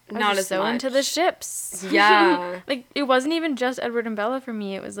I was Not just as so much. into the ships. Yeah. Like it wasn't even just Edward and Bella for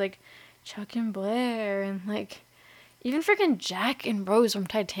me. It was like Chuck and Blair and like even freaking Jack and Rose from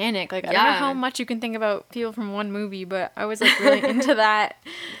Titanic. Like I don't know Yeah. how much you can think about people from one movie, but I was like really into that.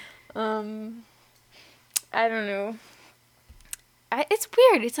 I don't know. It's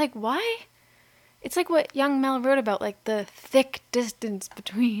weird. It's like why? It's like what young Mel wrote about, like the thick distance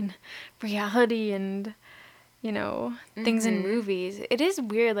between reality and, you know, things in movies. It is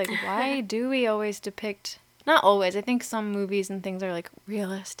weird. Like, why do we always depict, not always, I think some movies and things are like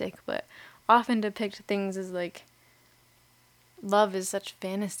realistic, but often depict things as like love is such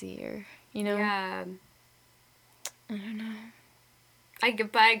fantasy or, you know? Yeah. I don't know.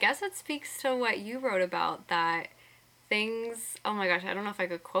 But I guess it speaks to what you wrote about, that things, oh my gosh, I don't know if I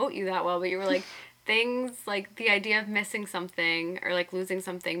could quote you that well, but you were like, things like the idea of missing something or like losing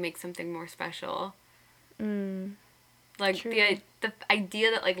something makes something more special. Like True. the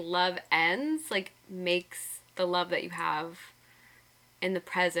idea that like love ends like makes the love that you have in the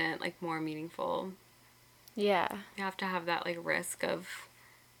present like more meaningful. Yeah. You have to have that like risk of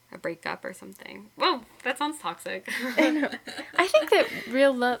a breakup or something. Whoa, that sounds toxic. I think that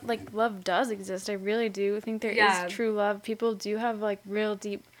real love, like love does exist. I really do think there Yeah. is true love. People do have like real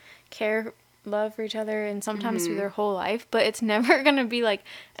deep care, love for each other, and sometimes through their whole life. But it's never gonna be like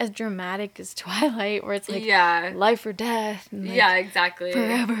as dramatic as Twilight, where it's like Yeah. life or death, and, like, Yeah, exactly.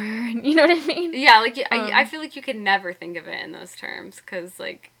 forever. And you know what I mean? Yeah, like I feel like you can never think of it in those terms because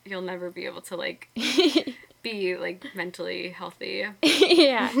like you'll never be able to like be like mentally healthy.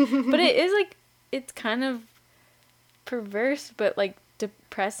 Yeah, but it is like it's kind of perverse, but like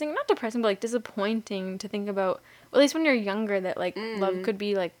depressing. Not depressing, but like disappointing to think about. At least when you're younger, that like love could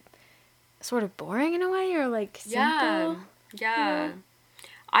be like sort of boring in a way, or like simple. Yeah.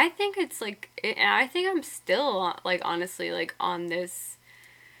 I think it's like, and I think I'm still like honestly like on this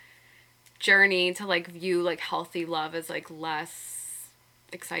journey to like view like healthy love as like less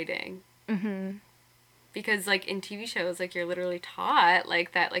exciting. Because like in TV shows, like you're literally taught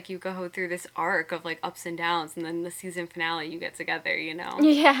like that, like you go through this arc of like ups and downs, and then the season finale you get together, you know?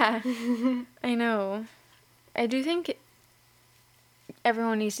 Yeah, I know. I do think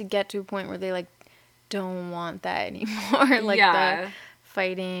everyone needs to get to a point where they like don't want that anymore. Like Yeah. the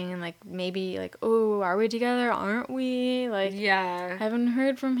fighting and like maybe like, oh, are we together? Aren't we? Like Yeah. haven't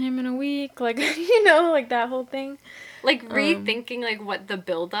heard from him in a week. Like you know, like that whole thing. Like rethinking like what the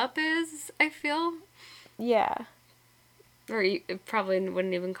buildup is, I feel. Yeah. Or you probably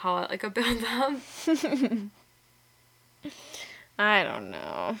wouldn't even call it like a buildup. I don't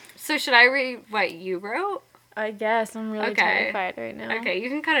know. So should I read what you wrote? I guess I'm really Okay. terrified right now. Okay, you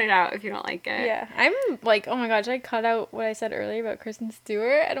can cut it out if you don't like it. Yeah, I'm like, oh my gosh, I cut out what I said earlier about Kristen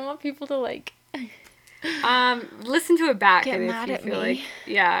Stewart. I don't want people to like. Listen to it back Get and mad if at you feel me. like,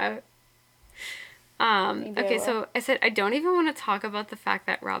 yeah. Maybe I Okay, will. so I said I don't even want to talk about the fact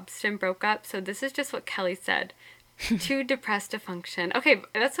that Robson broke up. So this is just what Kelly said. Too depressed to function. Okay,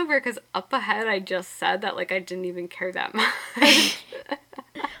 that's so weird because up ahead I just said that like I didn't even care that much.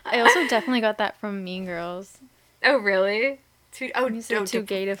 I also definitely got that from Mean Girls. Oh really? You said too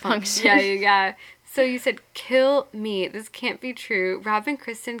gay to function. Yeah. So you said, kill me. This can't be true. Rob and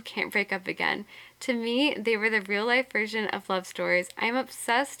Kristen can't break up again. To me, they were the real life version of love stories. I'm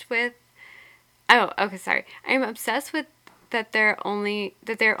obsessed with. Oh, okay, sorry. I'm obsessed with that they're only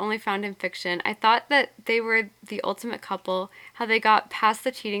found in fiction. I thought that they were the ultimate couple, how they got past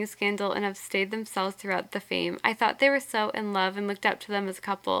the cheating scandal and have stayed themselves throughout the fame. I thought they were so in love and looked up to them as a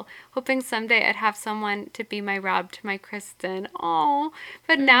couple, hoping someday I'd have someone to be my Rob to my Kristen. Oh,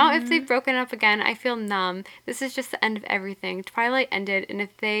 but now if they've broken up again, I feel numb. This is just the end of everything. Twilight ended, and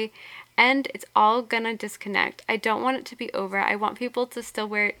if they end, it's all gonna disconnect. I don't want it to be over. I want people to still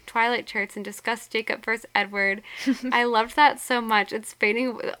wear Twilight shirts and discuss Jacob versus Edward. I loved that so much. It's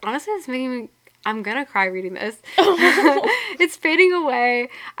fading. Honestly, it's making me... I'm gonna cry reading this. It's fading away.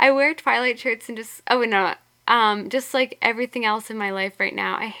 I wear Twilight shirts and just... Oh, no. Just like everything else in my life right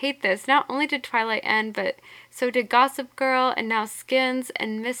now. I hate this. Not only did Twilight end, but so did Gossip Girl, and now Skins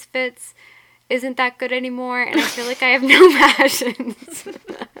and Misfits isn't that good anymore, and I feel like I have no passions.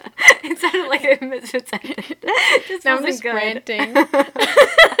 It sounded like a Misfits ended. Just Now I'm wasn't just good. ranting.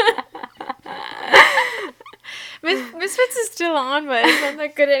 Misfits is still on, but it's not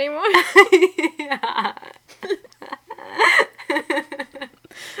that good anymore. Yeah.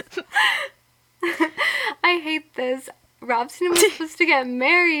 I hate this. Robson was supposed to get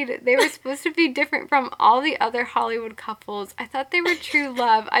married. They were supposed to be different from all the other Hollywood couples. I thought they were true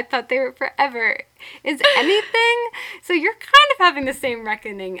love. I thought they were forever. Is anything? So you're kind of having the same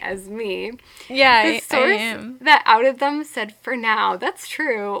reckoning as me. Yeah, The I source am. that outed them said, "For now." That's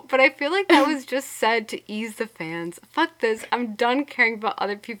true. But I feel like that was just said to ease the fans. Fuck this. I'm done caring about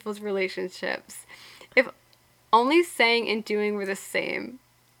other people's relationships. If only saying and doing were the same.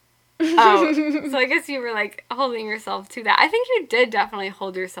 Oh, so I guess you were like holding yourself to that. I think you did definitely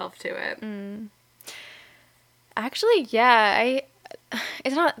hold yourself to it. Actually, yeah,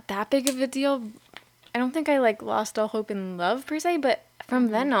 it's not that big of a deal. I don't think I like lost all hope in love per se, but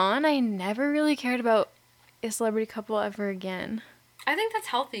from then on, I never really cared about a celebrity couple ever again. I think that's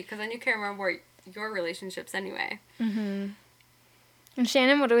healthy because then you can't remember your relationships anyway. And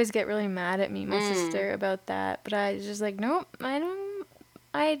Shannon would always get really mad at me, my sister, about that. But I was just like, nope,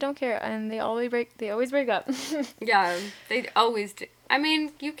 I don't care. And they always break up. Yeah, they always do. I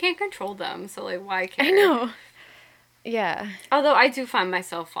mean, you can't control them, so like, why care? I know. Yeah. Although I do find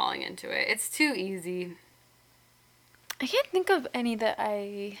myself falling into it. It's too easy. I can't think of any that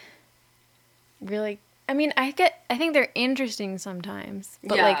I really... I mean, I think they're interesting sometimes.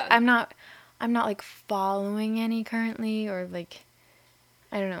 But, like, Yeah. I'm not, like, following any currently or, like...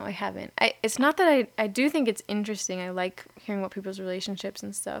 I don't know. I haven't. It's not that I do think it's interesting. I like hearing about people's relationships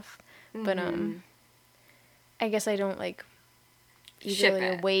and stuff. But, I guess I don't, like, Ship eagerly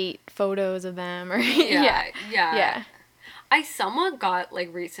it. await photos of them or... Yeah. I somewhat got,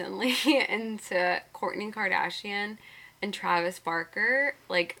 like, recently into Kourtney Kardashian and Travis Barker,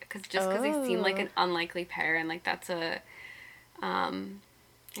 like, because they seem like an unlikely pair, and, like, that's a, I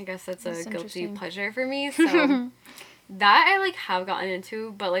guess that's a guilty interesting. pleasure for me, so that I, like, have gotten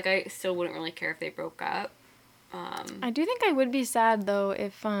into, but, like, I still wouldn't really care if they broke up. I do think I would be sad, though,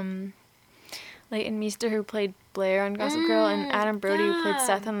 if, Leighton Meester, who played Blair on Gossip Girl, and Adam Brody, who played yeah.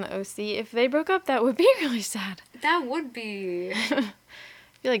 Seth on The OC, if they broke up, that would be really sad. That would be, I'd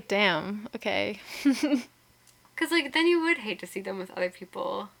be like, damn, okay. because, like, then you would hate to see them with other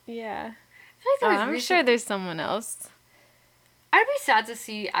people. Yeah. I feel like there was I'm sure there's someone else. I'd be sad to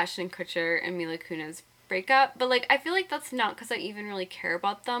see Ashton Kutcher and Mila Kunis break up, but, like, I feel like that's not because I even really care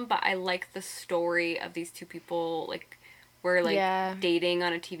about them, but I like the story of these two people, like, were, like, Yeah. dating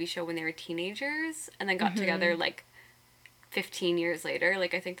on a TV show when they were teenagers, and then got together, like, 15 years later.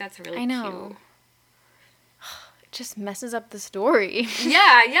 Like, I think that's really I know. It just messes up the story. cute.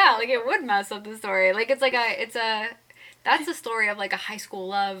 Yeah, like, it would mess up the story. Like, it's like that's a story of, like, a high school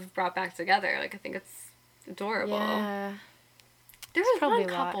love brought back together. Like, I think it's adorable. Yeah. There was probably one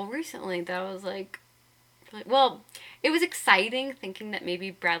a lot. couple recently that was like, well, it was exciting thinking that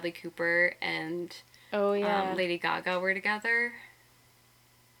maybe Bradley Cooper and Oh, yeah. Lady Gaga were together.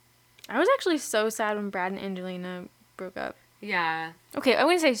 I was actually so sad when Brad and Angelina broke up. Yeah. Okay, I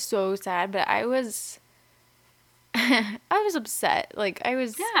wouldn't say so sad, but I was... I was upset. Like, I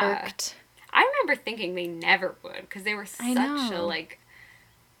was Yeah. irked. I remember thinking they never would because they were I such a, know. like,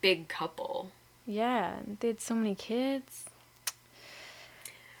 big couple. Yeah, they had so many kids.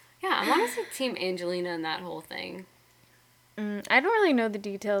 Yeah, I'm honestly Team Angelina in that whole thing. I don't really know the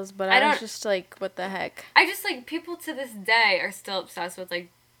details, but I I was don't- just like, what the heck? I just, like, people to this day are still obsessed with, like,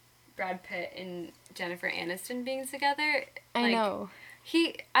 Brad Pitt and Jennifer Aniston being together. I Like, know.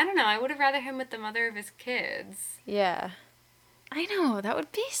 I don't know, I would have rather him with the mother of his kids. Yeah. I know. That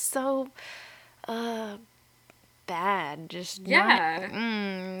would be so bad. Just Yeah.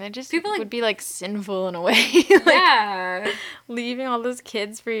 it just People, like- would be like sinful in a way. Like, Yeah. leaving all those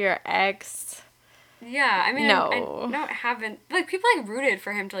kids for your ex. Yeah, I mean, No. I haven't, like, people, like, rooted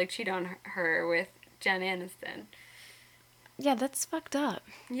for him to, like, cheat on her with Jen Aniston. Yeah, that's fucked up.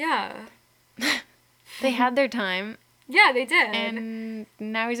 Yeah. They had their time, Yeah, they did. and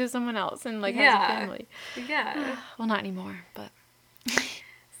now he's with someone else, and like Yeah. has a family. Yeah. Well, not anymore, but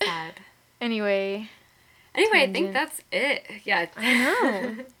Sad. anyway. Anyway, I think Tangent. that's it. Yeah. I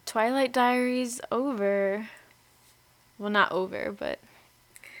know. Twilight Diaries over. Well, not over, but...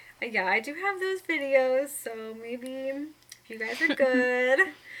 Yeah, I do have those videos, so maybe if you guys are good,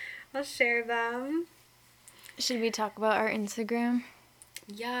 I'll share them. Should we talk about our Instagram?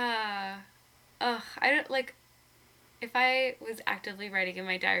 Yeah. Ugh, I don't, like, if I was actively writing in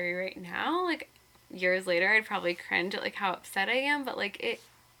my diary right now, like, years later, I'd probably cringe at, like, how upset I am, but, like, it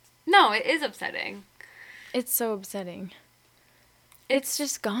is upsetting. It's so upsetting. It's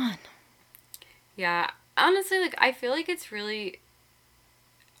just gone. Yeah. Honestly, like, I feel like it's really...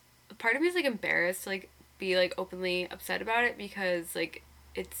 Part of me is, like, embarrassed to, like, be, like, openly upset about it because, like,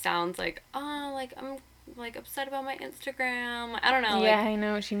 it sounds like, oh, like, I'm, like, upset about my Instagram. I don't know. Yeah, like, I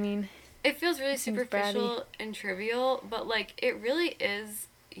know what you mean. it feels really seems superficial and trivial, but, like, it really is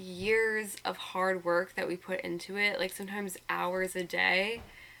years of hard work that we put into it, like, sometimes hours a day,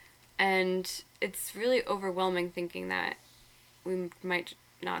 and it's really overwhelming thinking that we might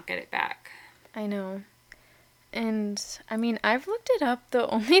not get it back. I know. And, I mean, I've looked it up. The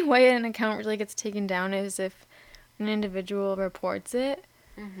only way an account really gets taken down is if an individual reports it.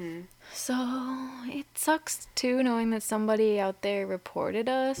 Mm-hmm. So, it sucks, too, knowing that somebody out there reported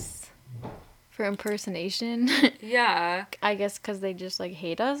us for impersonation. Yeah. I guess because they just, like,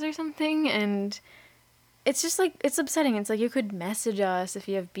 hate us or something. And it's just, like, it's upsetting. It's like you could message us if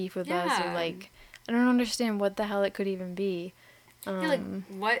you have beef with us. Or, Yeah. like, I don't understand what the hell it could even be. Yeah, like,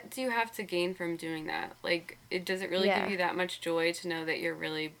 what do you have to gain from doing that? Like, does it really Yeah. give you that much joy to know that you're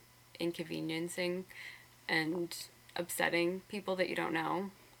really inconveniencing and upsetting people that you don't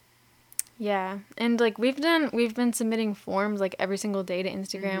know? Yeah, and like we've been submitting forms like every single day to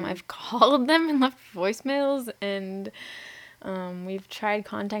Instagram. I've called them and left voicemails, and we've tried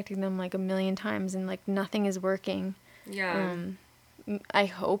contacting them like a million times, and like nothing is working. Yeah. I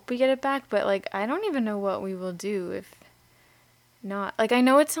hope we get it back, but like I don't even know what we will do if not. Like I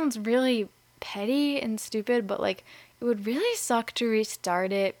know it sounds really petty and stupid, but like it would really suck to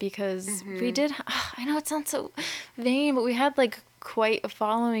restart it because we did. I know it sounds so vain, but we had like quite a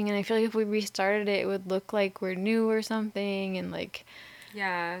following, and I feel like if we restarted it, it would look like we're new or something, and like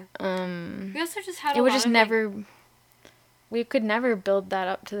Yeah. We also just had it a would lot just of, never. like, We could never build that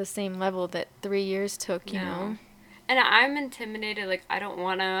up to the same level that 3 years took, you know? And I'm intimidated, like, I don't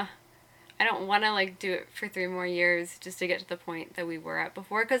wanna, like, do it for 3 more years just to get to the point that we were at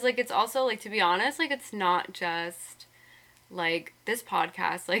before. Because, like, it's also, like, to be honest, like, it's not just, like, this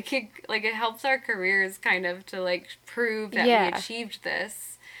podcast. Like, it helps our careers kind of to, like, prove that we achieved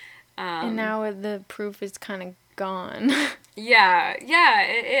this. And now the proof is kind of gone. Yeah,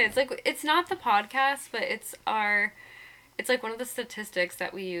 it is. Like, it's not the podcast, but it's like one of the statistics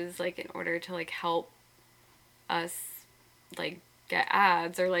that we use, like, in order to, like, help us, like, get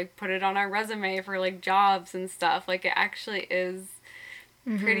ads or, like, put it on our resume for, like, jobs and stuff. Like, it actually is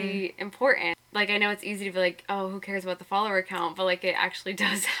pretty important. Like, I know it's easy to be like, oh, who cares about the follower count? But, like, it actually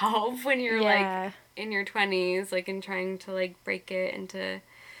does help when you're, like, in your 20s, like, and trying to, like, break it into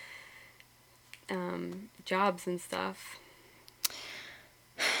jobs and stuff.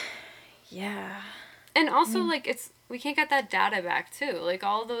 Yeah. And also, like, we can't get that data back, too. Like,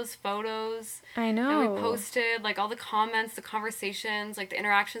 all those photos I know. that we posted, like, all the comments, the conversations, like, the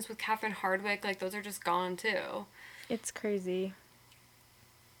interactions with Catherine Hardwick, like, those are just gone, too. It's crazy.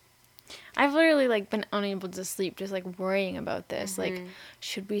 I've literally, like, been unable to sleep just, like, worrying about this. Like,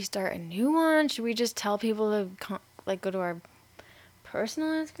 should we start a new one? Should we just tell people to, like, go to our personal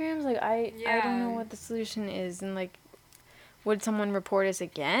Instagrams? Like, I don't know what the solution is. And, like, would someone report us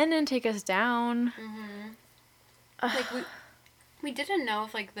again and take us down? Like, we didn't know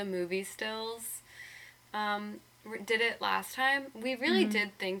if, like, the movie stills did it last time. We really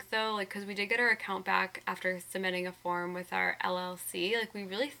did think, though, like, because we did get our account back after submitting a form with our LLC. Like, we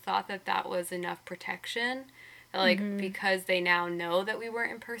really thought that was enough protection. That, like, because they now know that we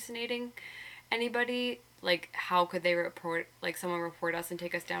weren't impersonating anybody, like, how could they someone report us and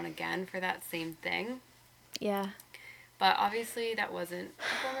take us down again for that same thing? Yeah. But obviously that wasn't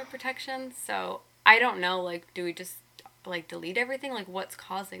a form of protection, so I don't know, like, do we just, like, delete everything? Like, what's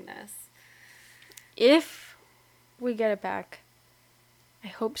causing this? If we get it back, I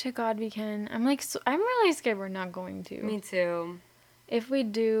hope to God we can. I'm really scared we're not going to. Me too. If we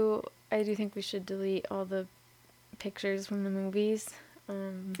do, I do think we should delete all the pictures from the movies.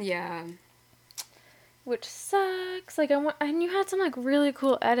 Yeah. Which sucks. Like, and you had some, like, really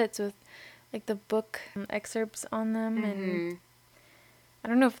cool edits with, like, the book excerpts on them, and I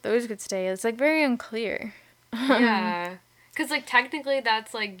don't know if those could stay. It's, like, very unclear. Yeah. Because, like, technically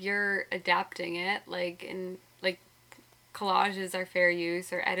that's, like, you're adapting it, like, and, like, collages are fair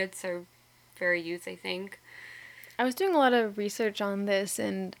use, or edits are fair use, I think. I was doing a lot of research on this,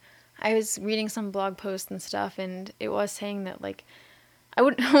 and I was reading some blog posts and stuff, and it was saying that, like,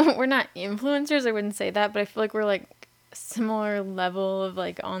 we're not influencers, I wouldn't say that, but I feel like we're, like, similar level of,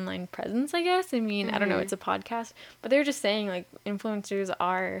 like, online presence, I guess. I mean, I don't know, it's a podcast, but they're just saying, like, influencers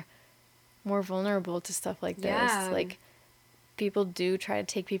are more vulnerable to stuff like this. Yeah. Like, people do try to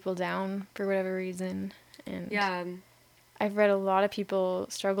take people down for whatever reason, and Yeah. I've read a lot of people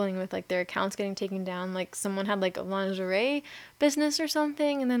struggling with, like, their accounts getting taken down. Like, someone had, like, a lingerie business or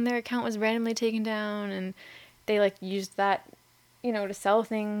something, and then their account was randomly taken down, and they, like, used that, you know, to sell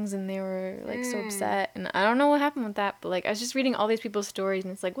things, and they were, like, so upset. And I don't know what happened with that, but, like, I was just reading all these people's stories,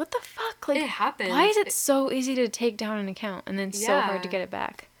 and it's like, what the fuck? Like, It happens. why is it so easy to take down an account, and then so hard to Yeah. get it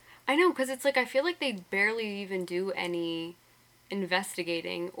back? I know, because it's like, I feel like they barely even do any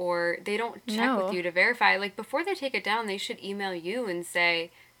investigating, or they don't check No. with you to verify. Like, before they take it down, they should email you and say,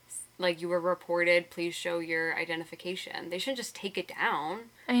 like, you were reported, please show your identification. They shouldn't just take it down.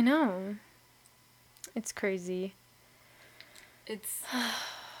 I know. It's crazy. It's,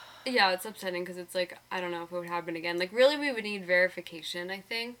 yeah, it's upsetting, because it's like, I don't know if it would happen again. Like, really, we would need verification, I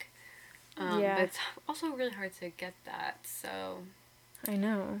think. Yeah. But it's also really hard to get that, so... I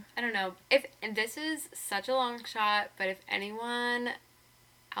know. I don't know. And this is such a long shot, but if anyone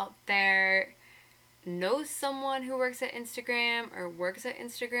out there knows someone who works at Instagram or works at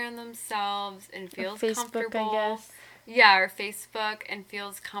Instagram themselves and feels Facebook, comfortable, I guess. yeah, or Facebook, and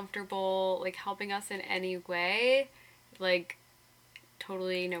feels comfortable, like, helping us in any way, like,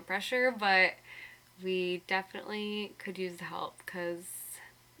 totally no pressure, but we definitely could use the help, because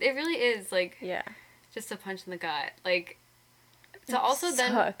it really is, like, Yeah. just a punch in the gut. Like, so also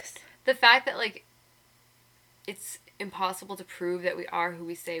then Sucks. the fact that, like, it's impossible to prove that we are who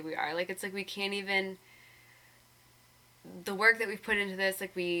we say we are. Like, it's like we can't even, the work that we've put into this,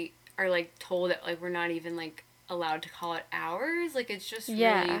 like, we are, like, told that, like, we're not even, like, allowed to call it ours. Like, it's just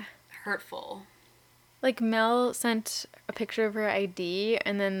Yeah. really hurtful. Like, Mel sent a picture of her ID,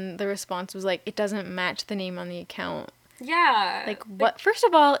 and then the response was like, it doesn't match the name on the account. Yeah. Like, what? First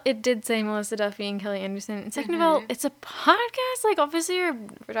of all, it did say Melissa Duffy and Kelly Anderson. And second of all, it's a podcast. Like, obviously your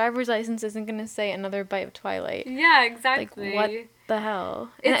driver's license isn't going to say Another Bite of Twilight. Yeah, Like, exactly. what the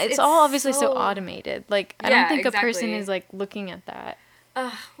hell? And It's it's all obviously so so- automated. Like, I Yeah, don't think a person exactly. is, like, looking at that.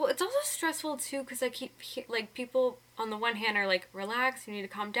 Well, it's also stressful, too, because I keep, like, people, on the one hand, are like, relax, you need to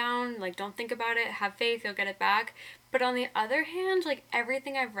calm down, like, don't think about it, have faith, you'll get it back. But on the other hand, like,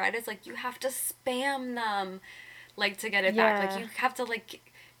 everything I've read is, like, you have to spam them, like, to get it back. Like, Yeah. you have to, like,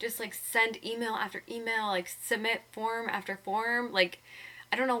 just, like, send email after email, like, submit form after form. Like,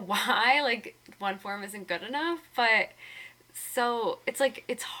 I don't know why, like, one form isn't good enough, but, so, it's, like,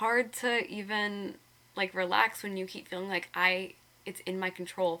 it's hard to even, like, relax when you keep feeling like it's in my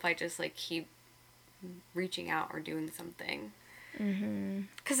control if I just, like, keep reaching out or doing something.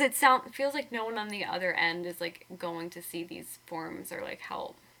 Because it feels like no one on the other end is, like, going to see these forms or, like,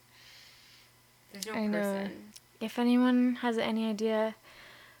 help. There's no I know. person. If anyone has any idea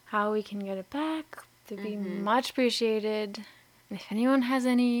how we can get it back, it'd be much appreciated. And if anyone has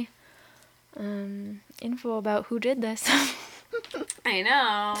any info about who did this I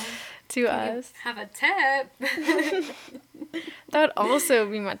know. to us, Have a tip. that would also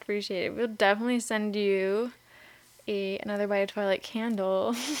be much appreciated. We'll definitely send you Another Bite of Twilight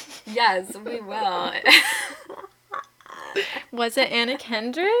candle. Yes, we will. Was it Anna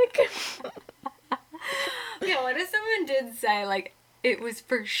Kendrick? Yeah, what if someone did say, like, it was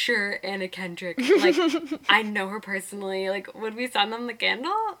for sure Anna Kendrick? Like, I know her personally. Like, would we send them the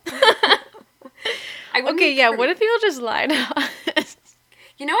candle? Okay, yeah, what if people just lied to us?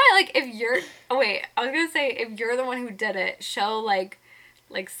 You know what? Like, if you're... Oh, wait. I was gonna say, if you're the one who did it, show, like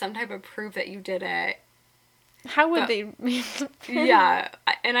some type of proof that you did it. How would But- they... Yeah.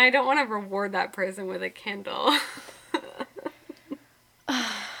 And I don't want to reward that person with a candle.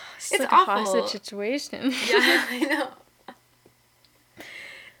 It's It's like awful. a hostage situation. Yeah, I know.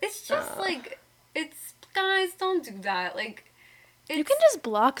 It's just, like... It's... Guys, don't do that. Like... It's, You can just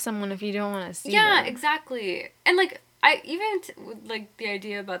block someone if you don't want to see Yeah, them. exactly. And, like... I even with, like, the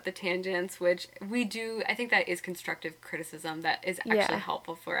idea about the tangents, which we do, I think that is constructive criticism that is actually Yeah.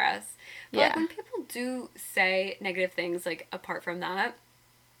 helpful for us. But, Yeah. like, when people do say negative things, like, apart from that,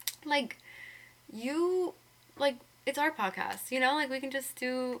 like, it's our podcast, you know? Like, we can just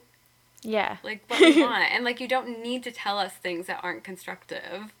do, Yeah. like, what we want. And, like, you don't need to tell us things that aren't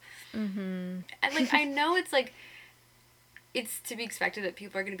constructive. Mm-hmm. And, like, I know it's, like, it's to be expected that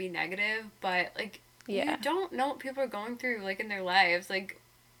people are going to be negative, but, like, Yeah. you don't know what people are going through, like, in their lives. Like,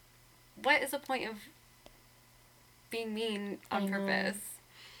 what is the point of being mean on I know. purpose?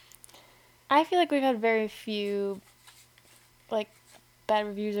 I feel like we've had very few like bad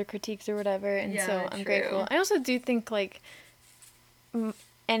reviews or critiques or whatever, and Yeah, so I'm true. grateful. I also do think like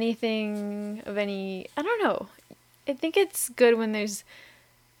anything of any, I don't know. I think it's good when there's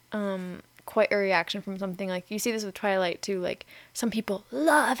quite a reaction from something. Like you see this with Twilight too, like some people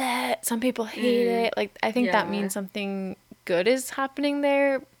love it, some people hate it. Like I think that Yeah. means something good is happening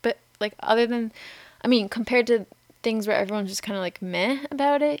there, but like other than, I mean, compared to things where everyone's just kind of like meh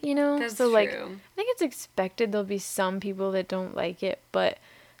about it, you know? That's so like true. I think it's expected there'll be some people that don't like it, but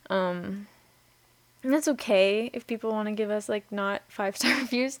and that's okay if people want to give us like not 5-star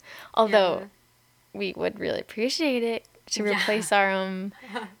reviews, although we would really appreciate it to Yeah. replace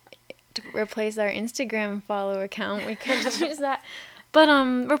our Instagram follow account. We could use that. But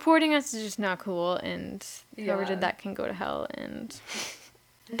reporting us is just not cool, and whoever Yeah. did that can go to hell. And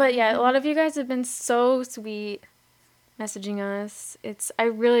but yeah, a lot of you guys have been so sweet messaging us. I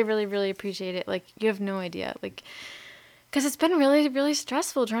really, really, really appreciate it. Like you have no idea. Like, because it's been really, really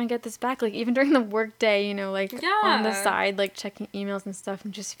stressful trying to get this back. Like even during the work day, you know, like on the Yeah. side, like checking emails and stuff,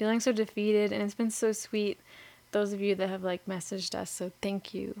 and just feeling so defeated. And it's been so sweet. Those of you that have like messaged us, so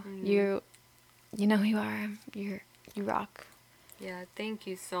thank you. You know who you are. You rock. Yeah, thank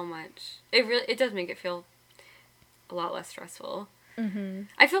you so much. It does make it feel a lot less stressful. Mm-hmm.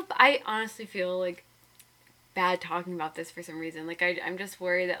 I honestly feel like bad talking about this for some reason. Like I'm just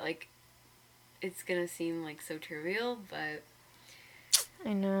worried that like it's gonna seem like so trivial, but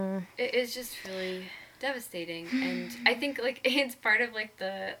I know. it is just really devastating. And I think like it's part of like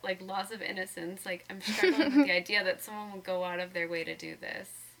the like loss of innocence. Like I'm struggling with the idea that someone would go out of their way to do this.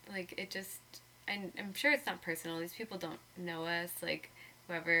 Like it just, I'm sure it's not personal. These people don't know us. Like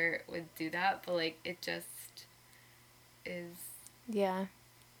whoever would do that, but like it just is Yeah.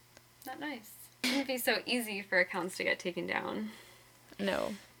 not nice. It shouldn't be so easy for accounts to get taken down.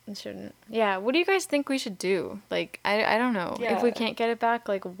 No, it shouldn't. Yeah. What do you guys think we should do? Like, I don't know. If we Yeah. can't get it back,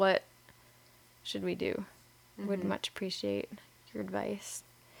 like, what should we do? Would much appreciate your advice.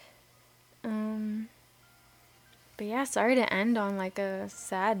 But yeah, sorry to end on like a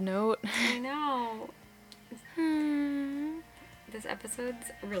sad note. I know. This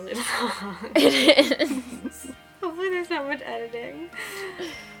episode's really long. It is. Hopefully there's not much editing.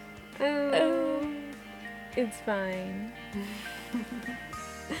 It's fine.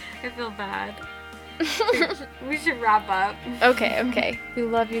 I feel bad. We should wrap up. Okay. We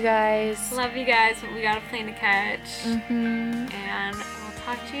love you guys. Love you guys, but we got a plane to catch. Mm-hmm. And we'll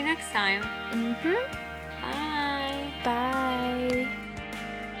talk to you next time. Mm-hmm. Bye. Bye.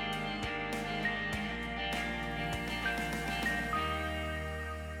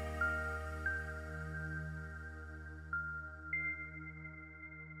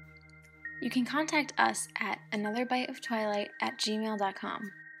 You can contact us at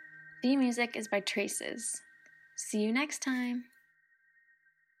anotherbiteoftwilight@gmail.com. Theme music is by Traces. See you next time.